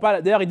ah je comprends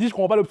pas, d'ailleurs il dit je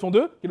comprends pas l'option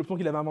 2, qui est l'option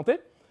qu'il avait inventée,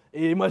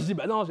 et moi je dis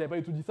bah non, j'avais pas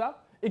du tout dit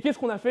ça. Et qu'est-ce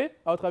qu'on a fait,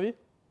 à votre avis?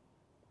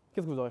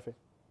 Qu'est-ce que vous aurez fait?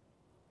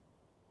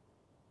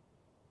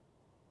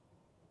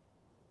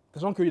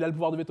 Sachant qu'il a le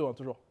pouvoir de veto, hein,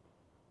 toujours.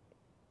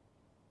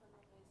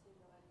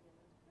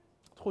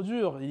 Trop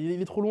dur,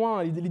 il est trop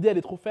loin, l'idée elle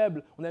est trop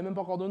faible, on n'avait même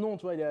pas encore de nom,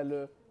 tu vois, il y a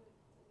le...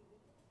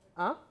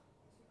 Hein?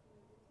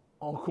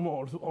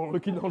 Comment? En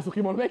le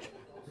supprimant le mec?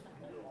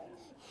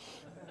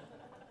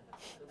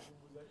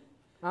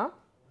 Hein?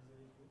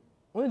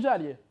 On est déjà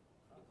alliés.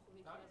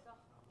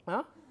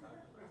 Hein?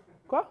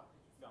 Quoi?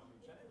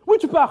 Oui,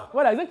 tu pars,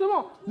 voilà,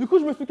 exactement. Du coup,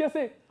 je me suis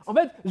cassé. En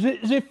fait,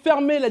 j'ai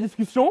fermé la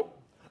discussion,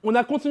 on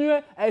a continué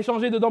à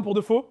échanger dedans pour de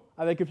faux,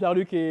 avec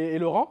Pierre-Luc et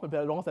Laurent.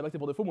 Laurent savait pas que c'était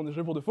pour de faux, mais on a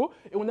échangé pour de faux.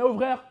 Et on a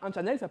ouvert un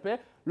channel qui s'appelait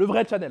le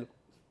vrai channel.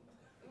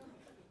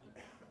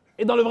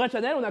 Et dans le vrai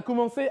channel, on a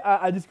commencé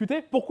à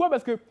discuter. Pourquoi?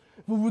 Parce que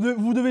vous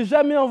devez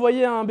jamais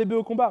envoyer un bébé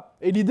au combat.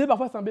 Et l'idée,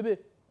 parfois, c'est un bébé.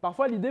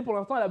 Parfois, l'idée, pour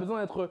l'instant, elle a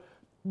besoin d'être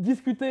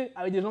discutée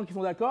avec des gens qui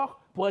sont d'accord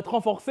pour être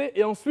renforcée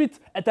et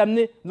ensuite être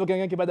amenée devant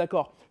quelqu'un qui n'est pas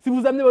d'accord. Si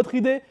vous amenez votre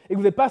idée et que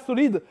vous n'êtes pas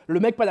solide, le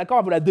mec pas d'accord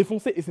va vous la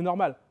défoncer et c'est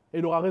normal. Et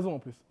il aura raison en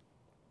plus.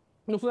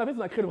 Donc, ce qu'on a fait, c'est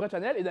qu'on a créé le vrai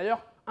channel. Et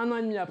d'ailleurs, 1 an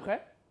et demi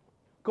après,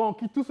 quand on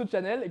quitte tout ce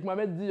channel et que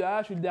Mohamed dit «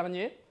 Ah, je suis le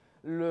dernier »,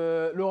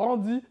 Laurent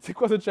dit « C'est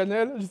quoi ce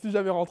channel? J'y suis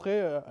jamais rentré. »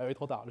 Ah oui,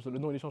 trop tard, le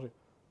nom il est changé.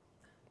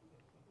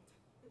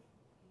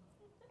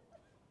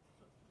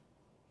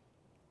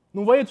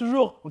 Donc vous voyez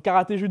toujours, en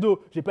karaté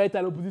judo, j'ai pas été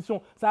à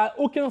l'opposition. Ça n'a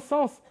aucun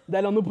sens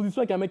d'aller en opposition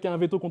avec un mec qui a un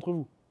veto contre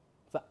vous.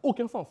 Ça n'a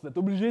aucun sens. Vous êtes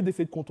obligé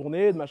d'essayer de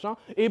contourner, de machin,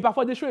 et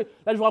parfois d'échouer.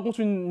 Là, je vous raconte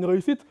une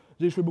réussite,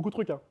 j'ai échoué beaucoup de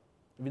trucs. Hein.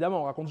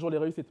 Évidemment, on raconte toujours les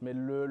réussites, mais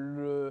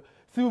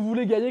si vous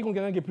voulez gagner contre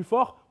quelqu'un qui est plus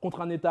fort,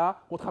 contre un État,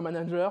 contre un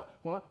manager,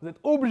 vous êtes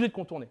obligé de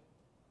contourner.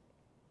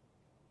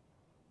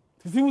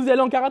 Si vous y allez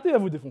en karaté, il va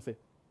vous défoncer.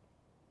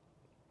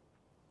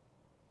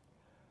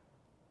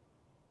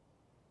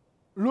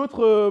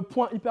 L'autre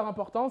point hyper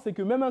important, c'est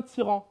que même un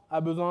tyran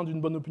a besoin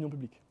d'une bonne opinion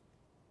publique.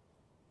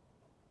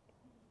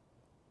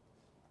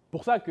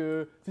 Pour ça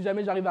que si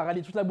jamais j'arrive à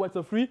rallier toute la boîte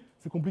sauf lui,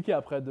 c'est compliqué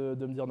après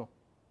de me dire non.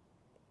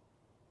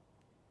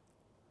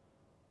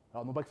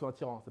 Alors non pas que ce soit un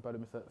tyran, c'est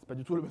pas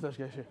du tout le message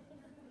caché.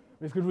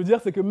 Mais ce que je veux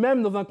dire, c'est que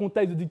même dans un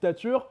contexte de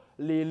dictature,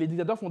 les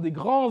dictateurs font des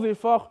grands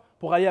efforts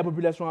pour allier la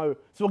population à eux.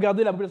 Si vous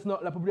regardez la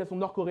population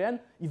nord-coréenne,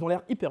 ils ont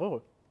l'air hyper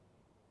heureux.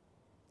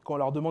 Quand on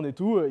leur demande et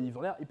tout, ils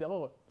ont l'air hyper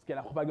heureux. Parce qu'il y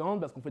a la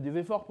propagande, parce qu'on fait des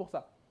efforts pour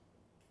ça.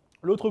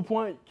 L'autre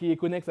point qui est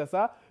connexe à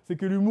ça, c'est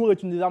que l'humour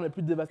est une des armes les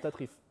plus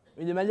dévastatrices.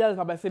 Une des manières de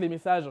faire passer les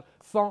messages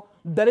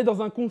d'aller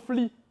dans un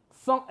conflit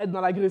sans être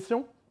dans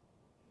l'agression,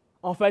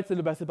 en fait, c'est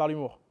de passer par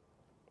l'humour.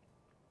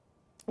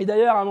 Et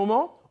d'ailleurs, à un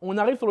moment, on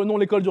arrive sur le nom de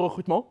l'école du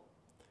recrutement,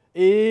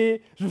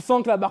 et je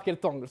sens que la barque elle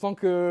tangue. Je sens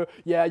qu'il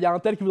y a un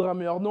tel qui voudrait un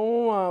meilleur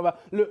nom.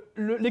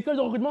 L'école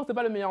de recrutement, c'était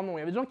pas le meilleur nom.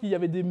 Il y avait des gens qui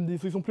avaient des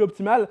solutions plus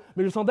optimales,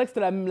 mais je sentais que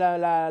c'était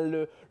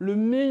le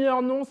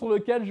meilleur nom sur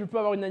lequel je peux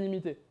avoir une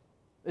unanimité.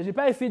 Et j'ai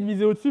pas essayé de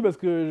viser au-dessus parce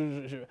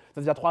que ça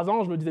faisait déjà 3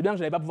 ans, je me disais bien que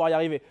j'allais pas pouvoir y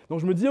arriver. Donc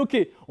je me dis ok,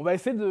 on va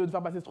essayer de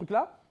faire passer ce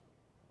truc-là.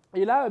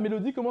 Et là,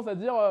 Mélodie commence à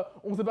dire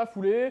on s'est pas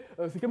foulé,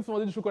 c'est comme si on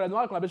vendait du chocolat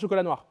noir et qu'on l'appelle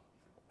chocolat noir.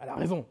 Elle a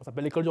raison, ça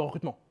s'appelle l'école du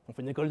recrutement. On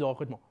fait une école de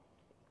recrutement.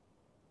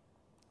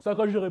 Sur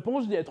laquelle je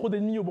réponds, je dis il y a trop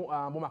d'ennemis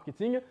à un bon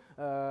marketing.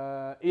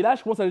 Et là,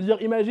 je commence à lui dire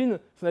imagine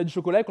si on avait du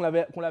chocolat qu'on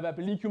l'avait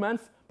appelé Linkhumans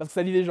parce que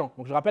ça lie les gens.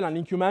 Donc je rappelle, un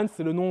Linkhumans,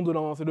 c'est le nom de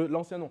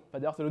l'ancien nom.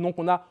 D'ailleurs, c'est le nom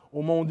qu'on a au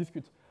moment où on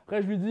discute.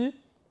 Après, je lui dis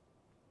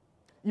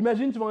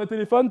imagine tu vends un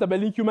téléphone, tu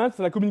appelles Linkhumans,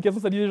 c'est la communication,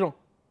 ça lie les gens.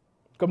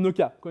 Comme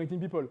Nokia, Connecting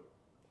People.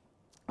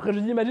 Après, je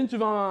lui dis imagine tu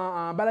vends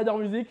un baladeur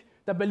musique,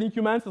 tu appelles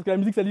Linkhumans parce que la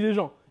musique, ça lie les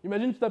gens.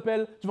 Imagine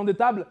tu vends des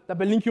tables, tu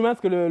appelles Linkhumans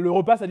parce que le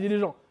repas, ça lie les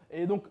gens.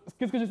 Et donc,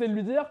 qu'est-ce que j'essaie de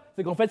lui dire?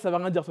 C'est qu'en fait, ça ne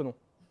veut rien dire ce nom.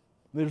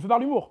 Mais je le fais par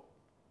l'humour.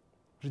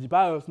 Je ne dis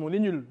pas ce nom il est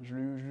nul. Je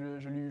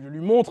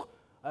lui montre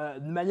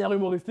de manière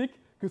humoristique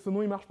que ce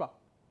nom il marche pas.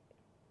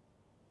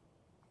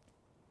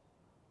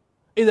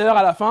 Et d'ailleurs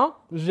à la fin,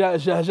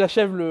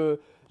 j'achève le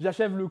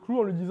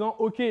clou en lui disant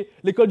ok,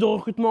 l'école du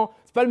recrutement,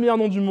 c'est pas le meilleur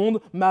nom du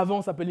monde, mais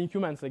avant ça s'appelle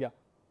Linkhumans les gars.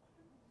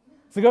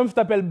 C'est comme si tu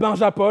t'appelles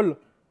Benjapol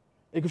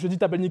et que je te dis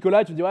t'appelles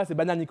Nicolas et tu te dis ouais c'est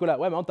banal Nicolas.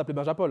 Ouais mais maintenant tu t'appelles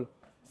Benjapol.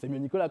 C'est mieux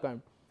Nicolas quand même.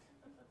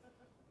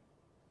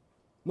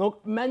 Donc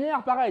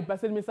manière pareille de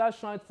passer le message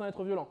sans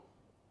être violent.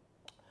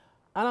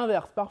 A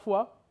l'inverse,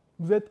 parfois,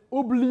 vous êtes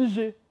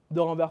obligé de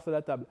renverser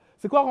la table.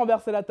 C'est quoi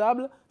renverser la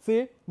table?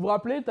 C'est, vous vous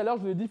rappelez, tout à l'heure,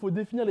 je vous ai dit qu'il faut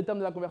définir les termes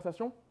de la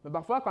conversation. Mais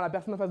parfois, quand la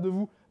personne en face de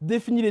vous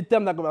définit les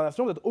termes de la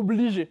conversation, vous êtes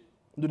obligé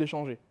de les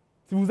changer.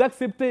 Si vous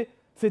acceptez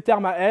ces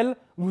termes à elle,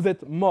 vous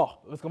êtes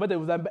mort. Parce qu'en fait,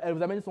 elle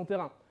vous amène son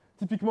terrain.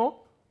 Typiquement,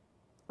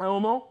 à un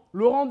moment,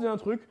 Laurent dit un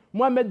truc,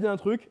 Mohamed dit un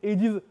truc, et ils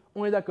disent «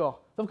 on est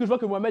d'accord ». Sauf que je vois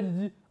que Mohamed il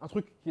dit un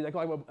truc qui est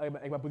d'accord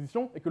avec ma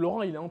position, et que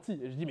Laurent il est anti.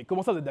 Et je dis « mais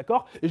comment ça vous êtes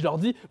d'accord ?» Et je leur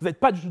dis « vous n'êtes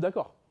pas du tout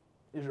d'accord ».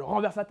 Et je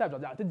renverse la table, je leur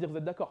dis arrêtez de dire vous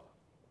êtes d'accord.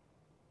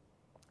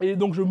 Et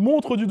donc je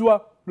montre du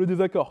doigt le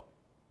désaccord.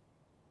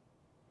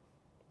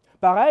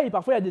 Pareil,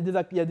 parfois il y a des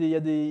désaccords.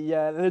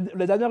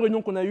 La dernière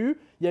réunion qu'on a eue,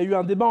 il y a eu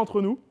un débat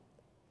entre nous.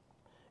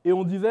 Et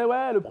on disait,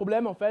 ouais, le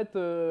problème, en fait,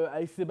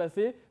 avec ce qui s'est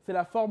passé, c'est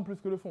la forme plus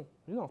que le fond.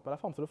 Je dis, non, c'est pas la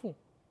forme, c'est le fond.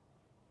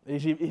 Et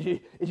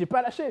j'ai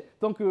pas lâché.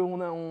 Tant qu'on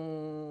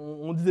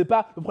ne disait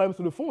pas, le problème,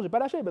 c'est le fond, j'ai pas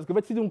lâché. Parce qu'en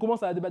fait, si on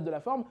commence à débattre de la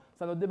forme,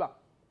 c'est un autre débat.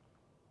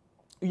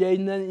 Il y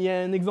a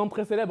un exemple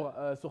très célèbre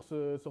sur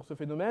ce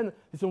phénomène.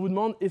 C'est si on vous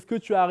demande, est-ce que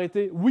tu as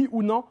arrêté, oui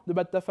ou non, de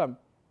battre ta femme?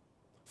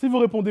 Si vous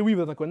répondez oui,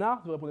 vous êtes un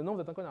connard. Si vous répondez non,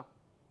 vous êtes un connard.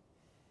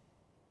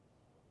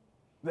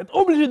 Vous êtes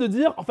obligé de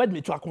dire, en fait,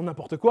 mais tu racontes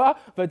n'importe quoi.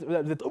 En fait,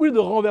 vous êtes obligé de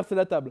renverser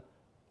la table.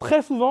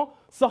 Très souvent,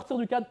 sortir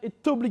du cadre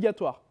est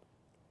obligatoire.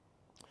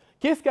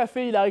 Qu'est-ce qu'a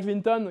fait Hillary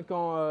Clinton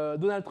quand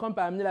Donald Trump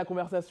a amené la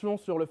conversation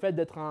sur le fait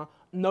d'être un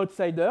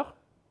outsider,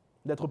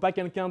 d'être pas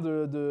quelqu'un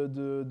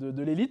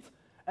de l'élite?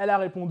 Elle a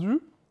répondu,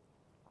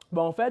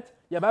 bah, en fait,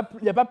 il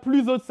n'y a pas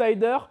plus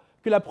outsider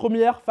que la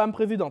première femme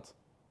présidente.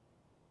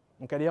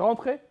 Donc elle est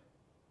rentrée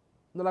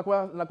dans la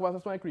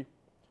conversation avec lui.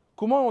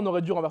 Comment on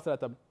aurait dû renverser la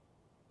table?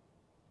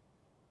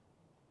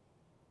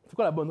 C'est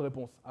quoi la bonne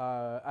réponse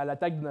à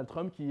l'attaque de Donald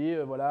Trump qui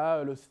est,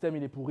 voilà, le système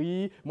il est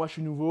pourri, moi je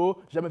suis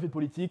nouveau, j'ai jamais fait de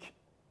politique,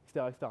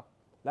 etc. etc.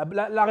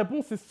 La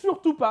réponse, c'est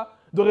surtout pas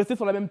de rester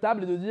sur la même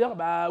table et de dire,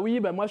 bah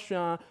oui, bah moi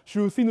je suis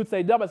aussi une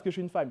outsider parce que je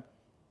suis une femme.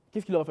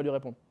 Qu'est-ce qu'il aurait fallu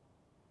répondre?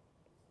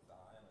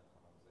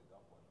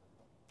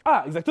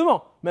 Ah,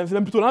 exactement. C'est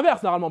même plutôt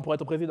l'inverse, normalement, pour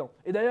être président.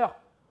 Et d'ailleurs,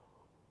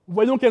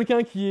 voyons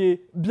quelqu'un qui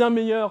est bien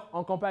meilleur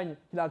en campagne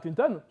qu'Hillary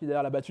Clinton, qui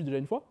d'ailleurs l'a battu déjà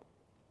une fois,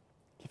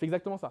 qui fait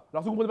exactement ça.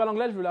 Alors si vous ne comprenez pas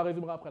l'anglais, je la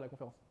résumerai après la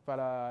conférence,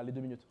 enfin les 2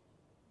 minutes.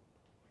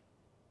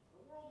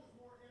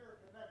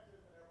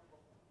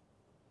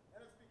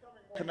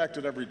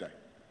 Connected every day.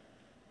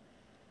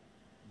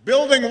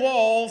 Building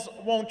walls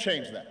won't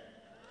change that.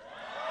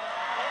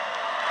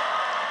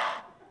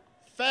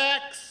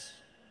 Facts,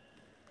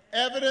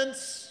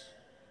 evidence,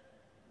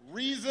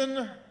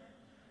 reason,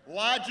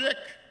 logic,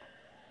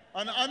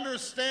 an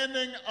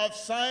understanding of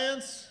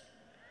science,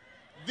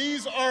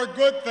 these are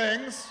good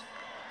things.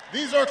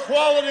 These are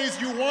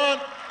qualities you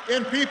want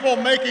in people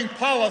making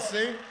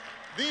policy.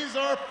 These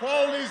are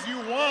qualities you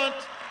want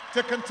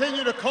to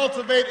continue to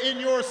cultivate in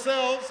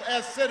yourselves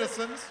as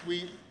citizens.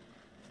 We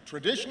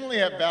traditionally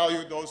have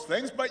valued those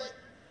things, but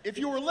if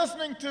you were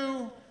listening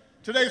to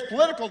today's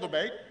political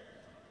debate,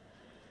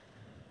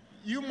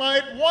 you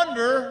might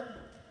wonder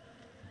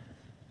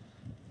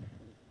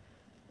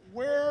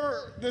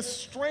where this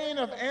strain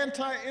of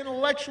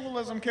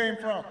anti-intellectualism came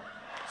from.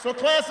 So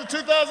class of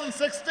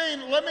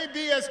 2016, let me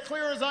be as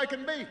clear as I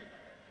can be.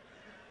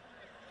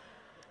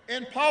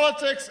 In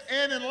politics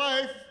and in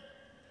life,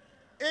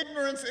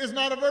 ignorance is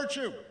not a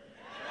virtue.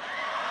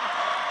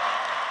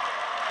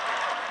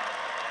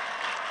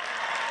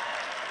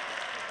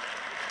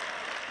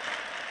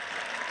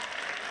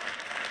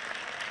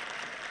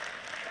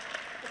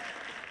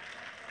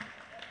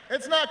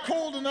 It's not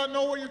cool to not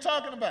know what you're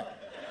talking about.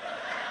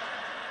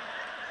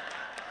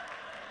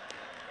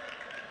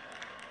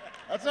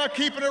 That's not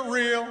keeping it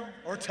real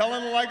or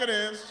telling it like it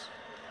is.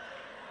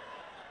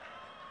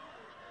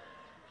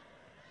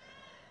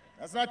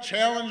 That's not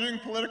challenging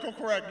political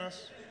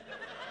correctness.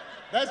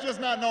 That's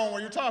just not knowing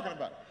what you're talking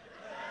about.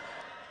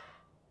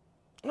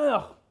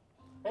 Alors,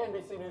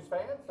 NBC News fans,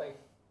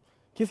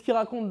 qu'est-ce qu'il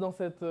raconte dans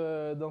cette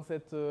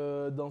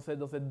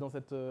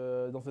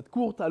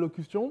courte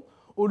allocution?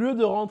 Au lieu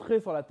de rentrer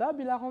sur la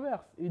table, il la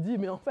renverse. Il dit,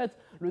 mais en fait,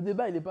 le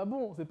débat, il n'est pas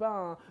bon.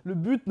 Le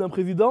but d'un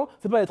président,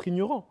 c'est pas d'être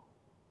ignorant.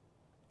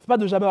 C'est pas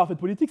de jamais avoir fait de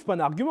politique, c'est pas un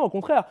argument. Au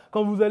contraire,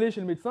 quand vous allez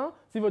chez le médecin,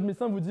 si votre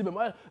médecin vous dit, bah,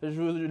 moi,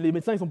 les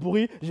médecins, ils sont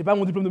pourris, j'ai pas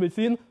mon diplôme de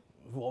médecine,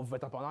 vous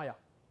faites un pas en arrière.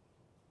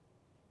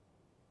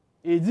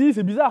 Et il dit,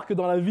 c'est bizarre que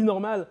dans la vie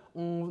normale,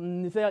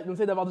 on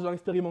essaie d'avoir des gens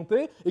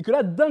expérimentés, et que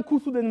là, d'un coup,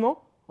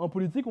 soudainement, en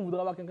politique, on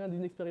voudrait avoir quelqu'un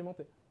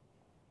d'inexpérimenté.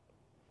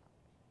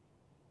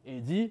 Et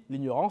il dit,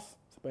 l'ignorance,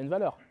 c'est pas une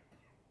valeur.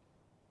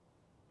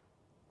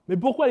 Mais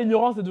pourquoi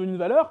l'ignorance est devenue une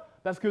valeur?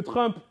 Parce que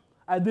Trump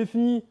a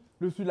défini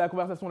la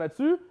conversation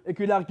là-dessus, et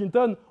que Hillary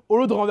Clinton, au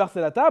lieu de renverser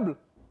la table,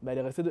 bah, elle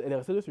est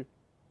restée dessus.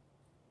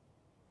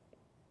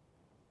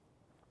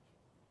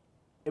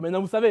 Et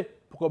maintenant, vous savez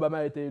pourquoi Obama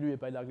a été élu et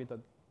pas Hillary Clinton.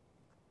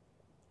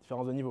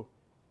 Différence de niveau.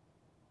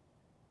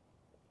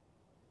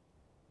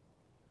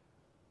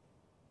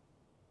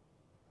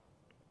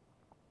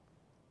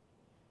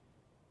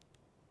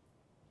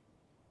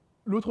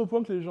 L'autre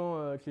point que les gens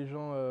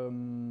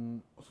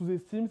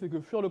sous-estiment, c'est que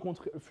fuir le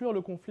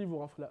conflit vous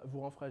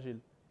rend fragile.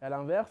 Et à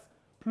l'inverse,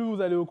 plus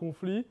vous allez au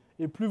conflit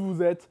et plus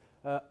vous êtes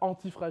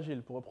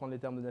antifragile, pour reprendre les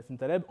termes de Nassim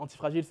Taleb.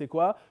 Antifragile, c'est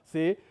quoi?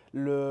 C'est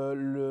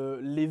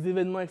les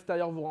événements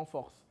extérieurs vous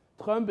renforcent.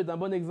 Trump est un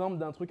bon exemple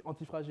d'un truc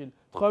antifragile.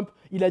 Trump,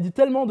 il a dit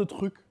tellement de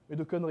trucs et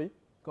de conneries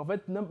qu'en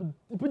fait,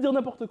 il peut dire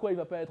n'importe quoi, il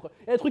va pas être...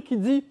 Il y a des trucs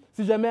qu'il dit,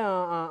 si jamais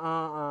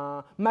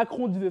un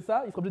Macron disait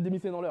ça, il serait obligé de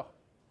démissionner dans l'heure.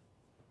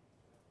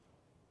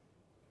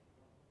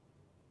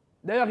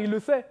 D'ailleurs, il le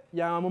sait. Il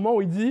y a un moment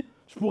où il dit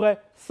 « je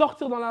pourrais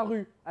sortir dans la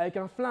rue avec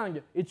un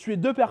flingue et tuer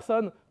 2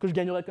 personnes que je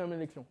gagnerais quand même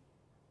l'élection.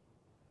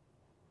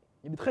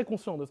 Il est très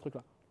conscient de ce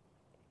truc-là.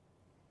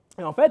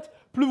 Et en fait,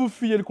 plus vous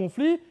fuyez le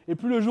conflit, et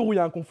plus le jour où il y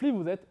a un conflit,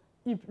 vous êtes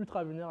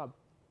ultra vulnérable.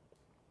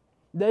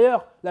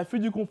 D'ailleurs, la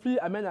fuite du conflit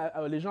amène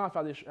les gens à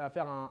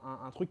faire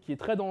un truc qui est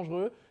très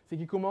dangereux, c'est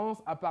qu'ils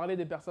commencent à parler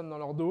des personnes dans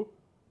leur dos,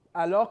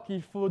 alors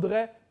qu'il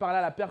faudrait parler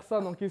à la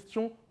personne en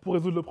question pour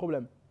résoudre le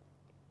problème.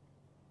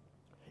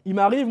 Il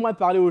m'arrive, moi, de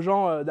parler aux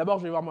gens, d'abord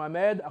je vais voir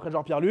Mohamed, après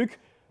Jean-Pierre-Luc,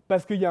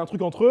 parce qu'il y a un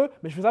truc entre eux,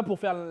 mais je fais ça pour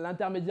faire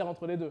l'intermédiaire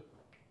entre les deux.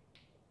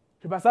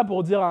 Je fais pas ça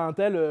pour dire à un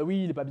tel,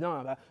 oui, il est pas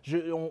bien. Bah,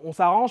 on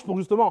s'arrange pour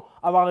justement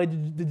avoir des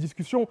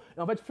discussions.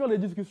 Et en fait, fuir les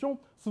discussions,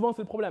 souvent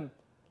c'est le problème.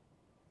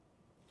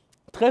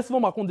 Très souvent,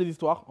 on me raconte des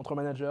histoires entre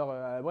managers.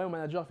 Ouais, mon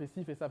manager fait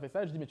ci, fait ça, fait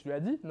ça. Et je dis, mais tu lui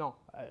as dit? Non.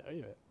 Oui,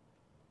 ouais.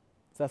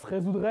 Ça se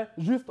résoudrait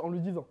juste en lui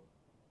disant.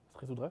 Ça se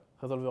résoudrait,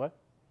 résolverait.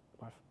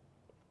 Bref.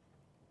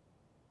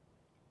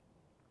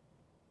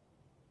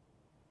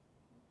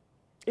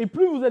 Et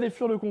plus vous allez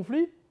fuir le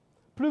conflit,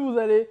 plus vous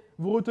allez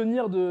vous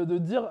retenir de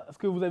dire ce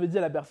que vous avez dit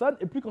à la personne,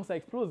 et plus quand ça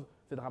explose,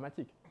 c'est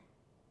dramatique.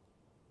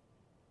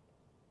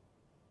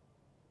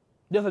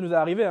 D'ailleurs, ça nous est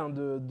arrivé hein,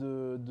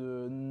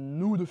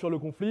 de fuir le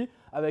conflit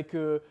avec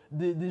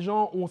des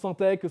gens où on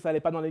sentait que ça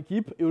allait pas dans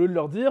l'équipe, et au lieu de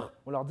leur dire,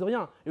 on leur dit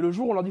rien. Et le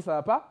jour où on leur dit ça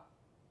va pas,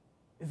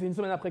 et c'est une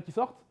semaine après qu'ils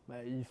sortent,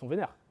 bah, ils sont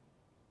vénères.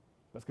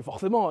 Parce que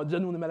forcément, déjà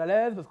nous on est mal à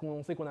l'aise, parce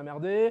qu'on sait qu'on a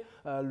merdé.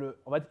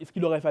 En fait, ce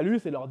qu'il aurait fallu,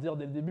 c'est leur dire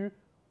dès le début,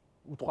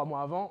 ou 3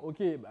 mois avant,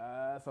 ok,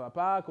 bah, ça va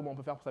pas, comment on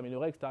peut faire pour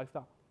s'améliorer, etc., etc.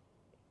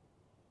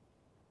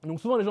 Donc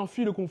souvent les gens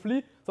fuient le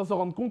conflit sans se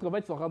rendre compte qu'en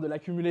fait ils sont en train de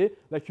l'accumuler,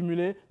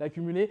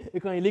 et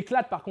quand il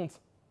éclate par contre,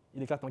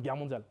 il éclate en guerre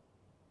mondiale.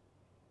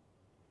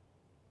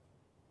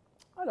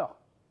 Alors,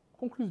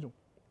 conclusion.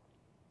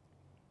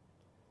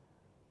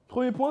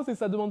 Premier point, c'est que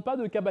ça ne demande pas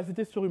de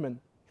capacité surhumaine.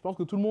 Je pense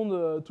que tout le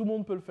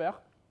monde peut le faire,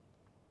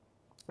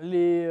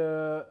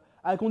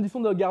 à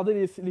condition de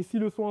garder les 6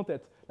 leçons en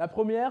tête. La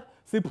première,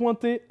 c'est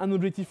pointer un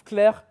objectif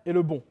clair et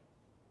le bon.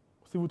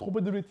 Si vous vous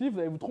trompez d'objectif, vous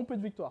allez vous tromper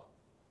de victoire.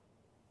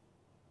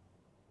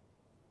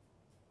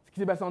 Ce qui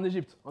s'est passé en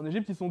Égypte. En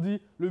Égypte, ils se sont dit,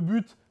 le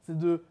but, c'est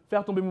de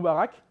faire tomber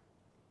Moubarak.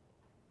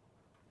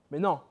 Mais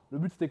non, le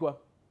but, c'était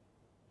quoi?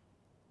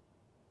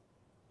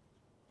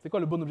 C'est quoi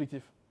le bon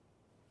objectif?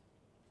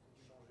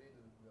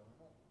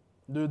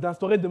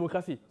 D'instaurer une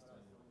démocratie.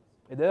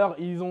 Et d'ailleurs,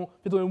 ils ont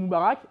fait tomber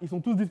Moubarak, ils sont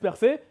tous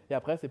dispersés, et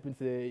après,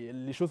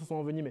 les choses se sont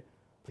envenimées.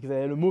 Parce qu'ils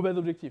avaient le mauvais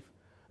objectif.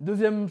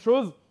 Deuxième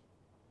chose,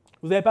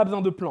 vous n'avez pas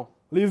besoin de plan.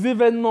 Les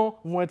événements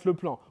vont être le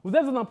plan. Vous avez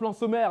besoin d'un plan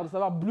sommaire, de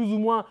savoir plus ou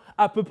moins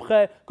à peu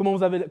près comment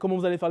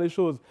vous allez faire les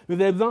choses. Mais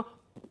vous avez besoin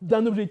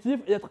d'un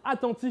objectif et d'être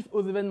attentif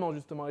aux événements,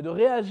 justement, et de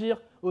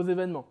réagir aux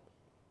événements.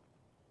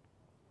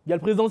 Il y a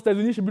le président des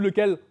États-Unis, je ne sais plus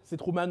lequel, c'est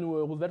Truman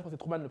ou Roosevelt, je crois que c'est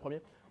Truman le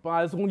premier, pendant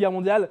la Seconde Guerre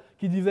mondiale,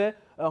 qui disait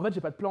en fait,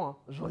 j'ai pas de plan, hein,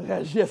 je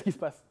réagis à ce qui se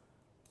passe.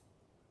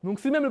 Donc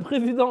si même le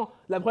président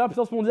de la première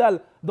puissance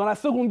mondiale, dans la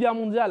Seconde Guerre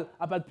mondiale,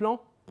 n'a pas de plan,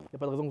 il n'y a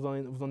pas de raison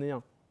que vous en ayez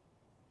un.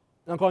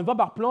 Et encore une fois,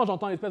 par plan,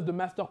 j'entends une espèce de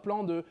master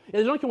plan de... Il y a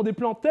des gens qui ont des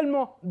plans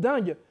tellement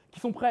dingues qui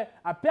sont prêts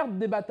à perdre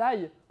des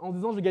batailles en se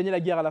disant je vais gagner la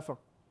guerre à la fin.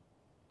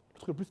 Le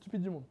truc le plus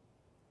stupide du monde.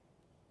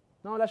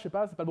 Non, là, je sais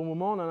pas, c'est pas le bon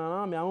moment,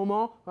 mais à un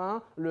moment,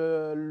 hein,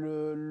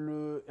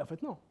 Et en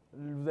fait, non.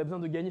 Vous avez besoin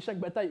de gagner chaque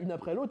bataille une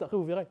après l'autre, après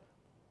vous verrez.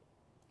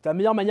 La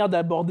meilleure manière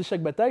d'aborder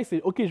chaque bataille,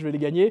 c'est ok, je vais les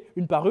gagner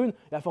une par une,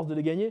 et à force de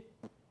les gagner,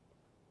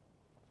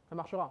 ça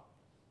marchera.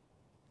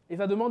 Et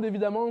ça demande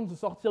évidemment de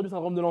sortir du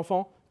syndrome de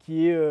l'enfant,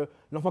 qui est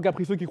l'enfant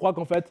capricieux qui croit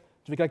qu'en fait,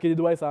 je vais claquer les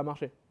doigts et ça va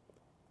marcher.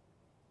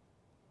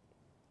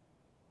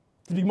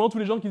 Typiquement, tous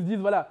les gens qui se disent,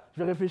 voilà, je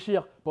vais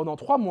réfléchir pendant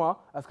 3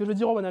 mois à ce que je vais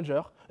dire au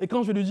manager, et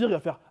quand je vais lui dire, il va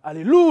faire «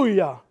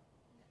 Alléluia !»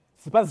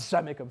 Ça se passe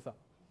jamais comme ça.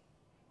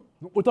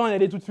 Donc autant y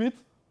aller tout de suite,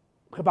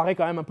 préparer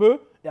quand même un peu,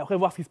 et après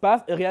voir ce qui se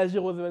passe, et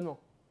réagir aux événements.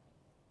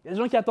 Il y a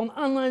des gens qui attendent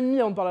 1 an et demi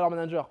avant de parler à leur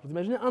manager. Vous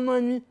imaginez 1 an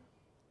et demi,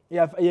 et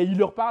ils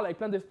leur parlent avec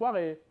plein d'espoir,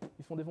 et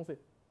ils se font défoncer.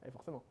 Et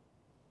forcément.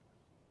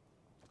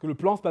 Parce que le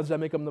plan ne se passe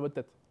jamais comme dans votre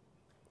tête.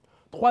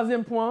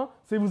 Troisième point,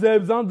 c'est que vous avez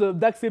besoin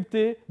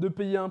d'accepter de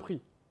payer un prix.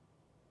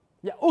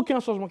 Il n'y a aucun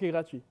changement qui est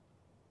gratuit.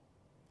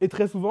 Et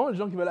très souvent, les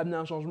gens qui veulent amener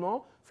un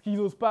changement, ce qu'ils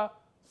n'osent pas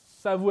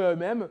s'avouer à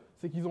eux-mêmes,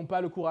 c'est qu'ils n'ont pas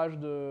le courage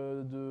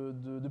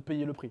de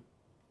payer le prix.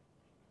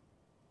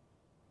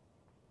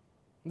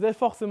 Vous avez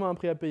forcément un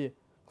prix à payer.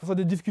 Que ce soit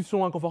des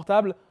discussions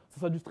inconfortables, que ce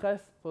soit du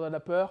stress, que ce soit de la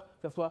peur,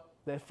 que ce soit...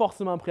 Vous avez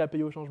forcément un prix à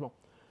payer au changement.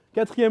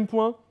 Quatrième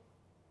point,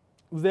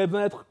 vous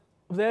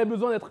avez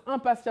besoin d'être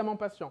impatiemment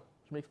patient.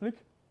 Je m'explique.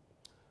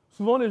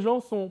 Souvent, les gens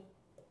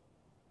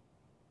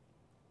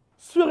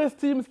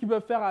surestiment ce qu'ils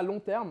peuvent faire à long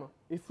terme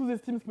et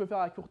sous-estiment ce qu'ils peuvent faire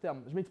à court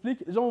terme. Je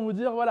m'explique. Les gens vont vous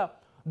dire, voilà,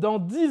 dans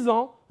 10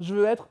 ans, je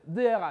veux être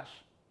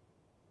DRH.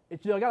 Et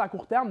tu les regardes à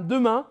court terme,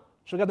 demain,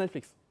 je regarde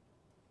Netflix. Ça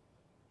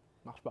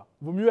ne marche pas.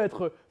 Il vaut mieux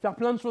faire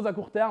plein de choses à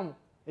court terme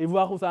et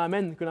voir où ça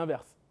amène que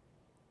l'inverse.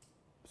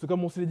 Parce que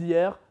comme on se l'est dit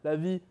hier, la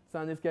vie, c'est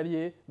un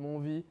escalier, mais on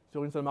vit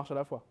sur une seule marche à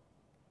la fois.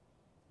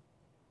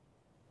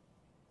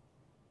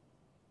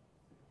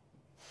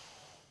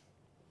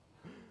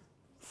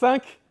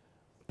 5.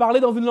 parler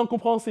dans une langue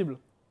compréhensible.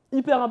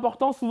 Hyper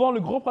important, souvent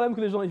le gros problème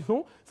que les gens ils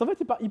ont, c'est en fait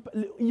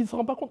ils ne se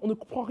rendent pas compte, on ne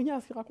comprend rien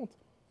à ce qu'ils racontent.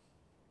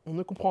 On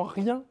ne comprend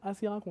rien à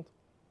ce qu'ils racontent.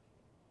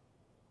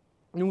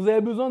 Donc vous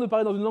avez besoin de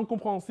parler dans une langue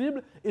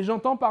compréhensible, et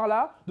j'entends par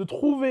là de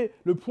trouver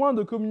le point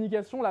de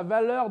communication, la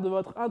valeur de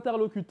votre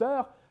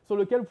interlocuteur sur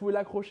lequel vous pouvez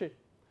l'accrocher.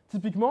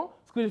 Typiquement,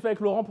 ce que j'ai fait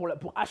avec Laurent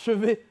pour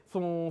achever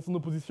son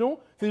opposition,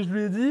 c'est que je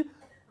lui ai dit,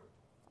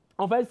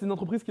 en fait, c'est une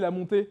entreprise qu'il a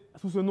montée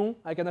sous ce nom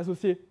avec un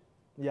associé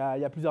il y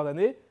a plusieurs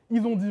années.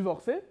 Ils ont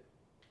divorcé.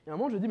 Et à un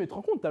moment, je lui ai dit, mais tu te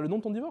rends compte, tu as le nom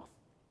de ton divorce.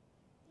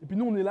 Et puis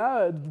nous, on est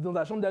là, dans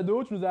la chambre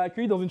d'ado, tu nous as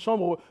accueillis dans une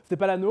chambre, c'était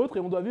pas la nôtre, et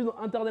on doit vivre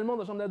internellement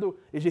dans la chambre d'ado.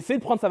 Et j'ai essayé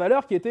de prendre sa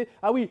valeur qui était,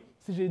 ah oui,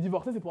 si j'ai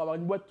divorcé, c'est pour avoir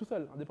une boîte tout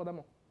seul,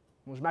 indépendamment.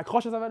 Donc je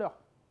m'accroche à sa valeur.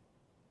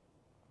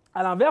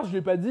 À l'inverse, je lui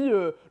ai pas dit,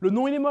 le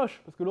nom il est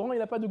moche, parce que Laurent, il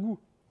n'a pas de goût.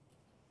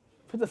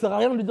 En fait, ça sert à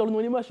rien de lui dire le nom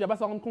il est moche, il va pas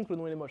s'en rendre compte que le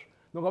nom il est moche.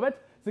 Donc en fait,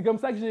 c'est comme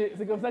ça que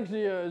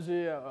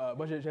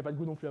moi j'avais pas de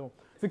goût non plus avant.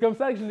 C'est comme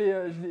ça que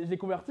je l'ai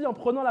converti en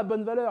prenant la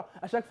bonne valeur.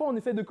 À chaque fois, on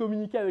essaie de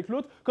communiquer avec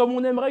l'autre comme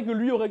on aimerait que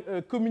lui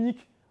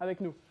communique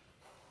avec nous.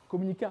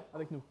 Communica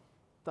avec nous.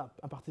 Putain,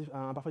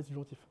 un parfait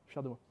subjonctif, je suis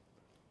fier de moi.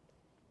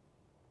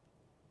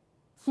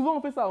 Souvent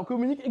on fait ça, on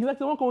communique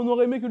exactement comme on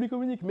aurait aimé que lui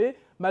communique, mais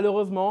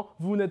malheureusement,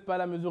 vous n'êtes pas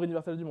la mesure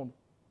universelle du monde.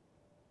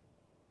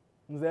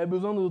 Vous avez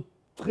besoin de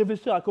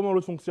réfléchir à comment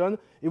l'autre fonctionne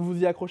et vous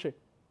y accrochez.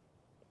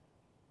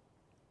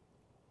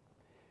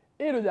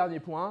 Et le dernier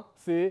point,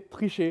 c'est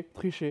tricher,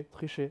 tricher,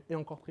 tricher et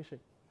encore tricher.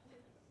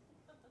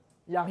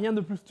 Il n'y a rien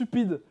de plus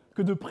stupide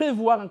que de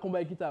prévoir un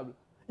combat équitable.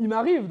 Il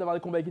m'arrive d'avoir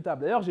des combats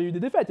équitables. D'ailleurs, j'ai eu des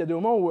défaites. Il y a des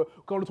moments où,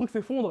 quand le truc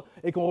s'effondre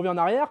et qu'on revient en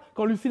arrière,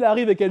 quand Lucille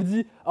arrive et qu'elle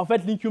dit « En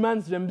fait,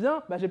 l'Inhumans, j'aime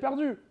bien », bah, j'ai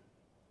perdu.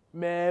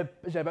 Mais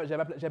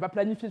j'avais pas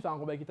planifié de faire un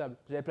combat équitable.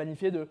 J'avais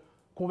planifié de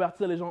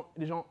convertir les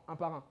gens un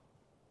par un.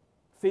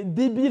 C'est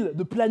débile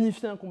de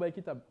planifier un combat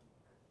équitable.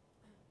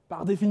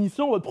 Par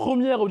définition, votre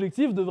premier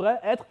objectif devrait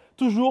être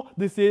toujours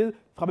d'essayer de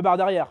frapper par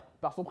derrière,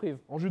 par surprise,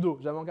 en judo,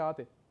 jamais en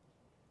karaté.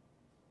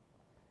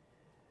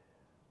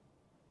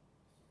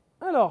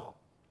 Alors,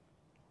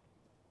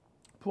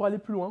 pour aller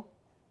plus loin,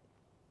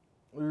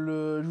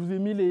 je vous ai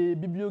mis les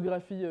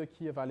bibliographies,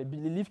 les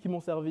livres qui m'ont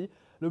servi.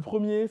 Le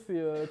premier,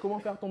 c'est Comment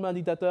faire tomber un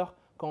dictateur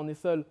quand on est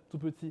seul, tout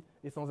petit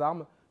et sans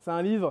armes. C'est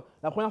un livre,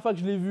 la première fois que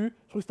je l'ai vu,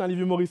 je trouve que c'était un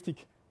livre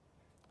humoristique.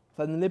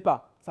 Ça ne l'est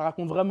pas. Ça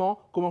raconte vraiment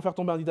comment faire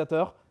tomber un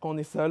dictateur quand on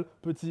est seul,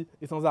 petit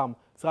et sans armes.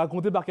 C'est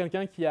raconté par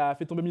quelqu'un qui a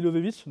fait tomber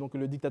Milosevic, donc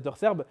le dictateur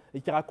serbe, et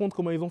qui raconte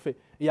comment ils ont fait.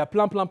 Et il y a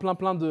plein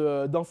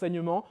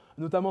d'enseignements,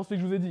 notamment celui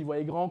que je vous ai dit. Vous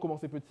voyez grand, comment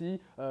c'est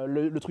petit,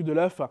 le truc de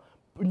l'œuf.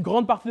 Une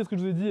grande partie de ce que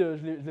je vous ai dit,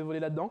 je l'ai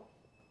volé là-dedans.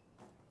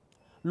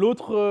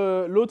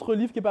 L'autre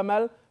livre qui est pas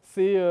mal,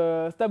 c'est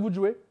C'est à vous de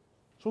jouer.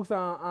 Je trouve que c'est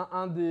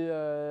un des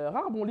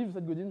rares bons livres de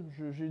Seth Godin.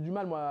 J'ai du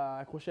mal, moi, à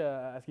accrocher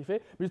à ce qu'il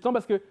fait. Mais justement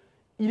parce que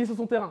il est sur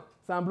son terrain.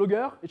 C'est un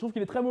blogueur et je trouve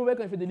qu'il est très mauvais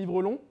quand il fait des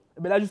livres longs.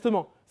 Et bien là,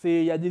 justement,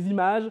 il y a des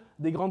images,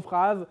 des grandes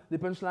phrases, des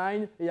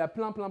punchlines et il y a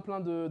plein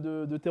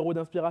de terreaux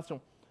d'inspiration.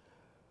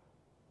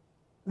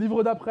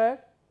 Livre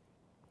d'après,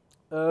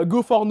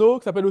 Go for No,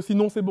 qui s'appelle aussi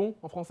Non, c'est bon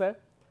en français.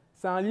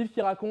 C'est un livre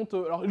qui raconte.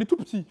 Alors, il est tout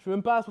petit, il ne fait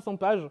même pas 60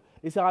 pages.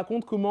 Et ça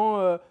raconte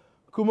comment,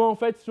 en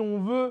fait, si on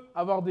veut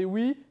avoir des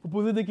oui, il faut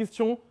poser des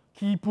questions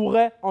qui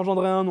pourraient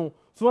engendrer un non.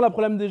 Souvent, le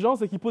problème des gens,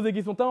 c'est qu'ils posent des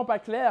questions tellement pas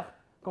claires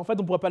qu'en fait,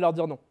 on ne pourrait pas leur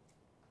dire non.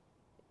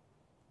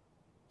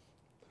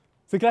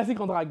 C'est classique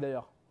en drague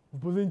d'ailleurs. Vous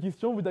posez une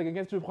question, vous dites à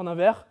quelqu'un si tu veux prendre un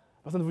verre,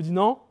 la personne vous dit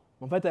non,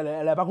 en fait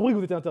elle n'a pas compris que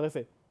vous étiez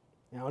intéressé.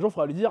 Et un jour il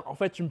faudra lui dire en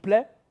fait tu me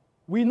plais,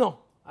 oui, non,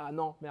 ah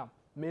non, merde.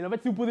 Mais en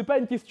fait si vous ne posez pas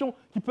une question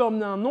qui peut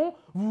emmener un non,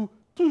 vous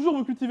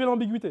cultivez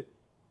l'ambiguïté.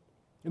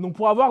 Et donc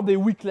pour avoir des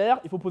oui clairs,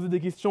 il faut poser des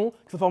questions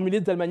qui sont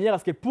formulées de telle manière à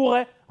ce qu'elles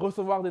pourraient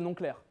recevoir des non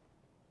clairs.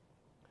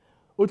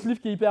 Autre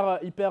livre qui est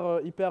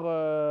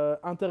hyper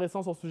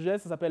intéressant sur ce sujet,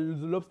 ça s'appelle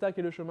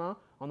L'obstacle et le chemin,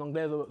 en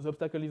anglais The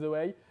Obstacle is the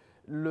Way.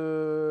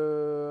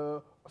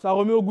 Ça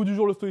remet au goût du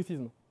jour le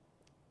stoïcisme.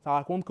 Ça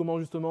raconte comment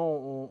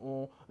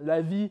justement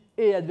la vie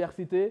est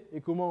adversité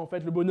et comment en fait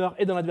le bonheur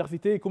est dans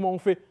l'adversité et comment on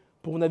fait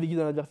pour naviguer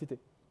dans l'adversité.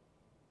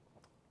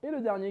 Et le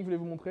dernier que je voulais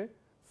vous montrer,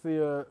 c'est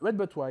Red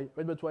But Why.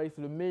 Red But Why,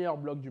 c'est le meilleur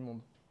blog du monde.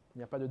 Il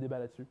n'y a pas de débat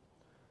là-dessus.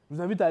 Je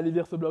vous invite à aller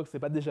lire ce blog, ce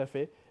n'est pas déjà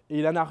fait. Et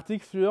il a un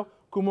article sur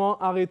comment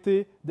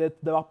arrêter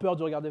d'avoir peur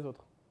du regard des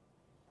autres.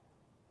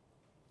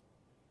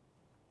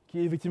 Qui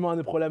est effectivement un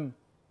des problèmes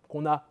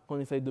qu'on a quand on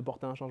essaye de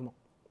porter un changement.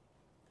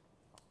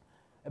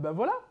 Et ben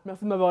voilà,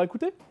 merci de m'avoir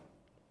écouté.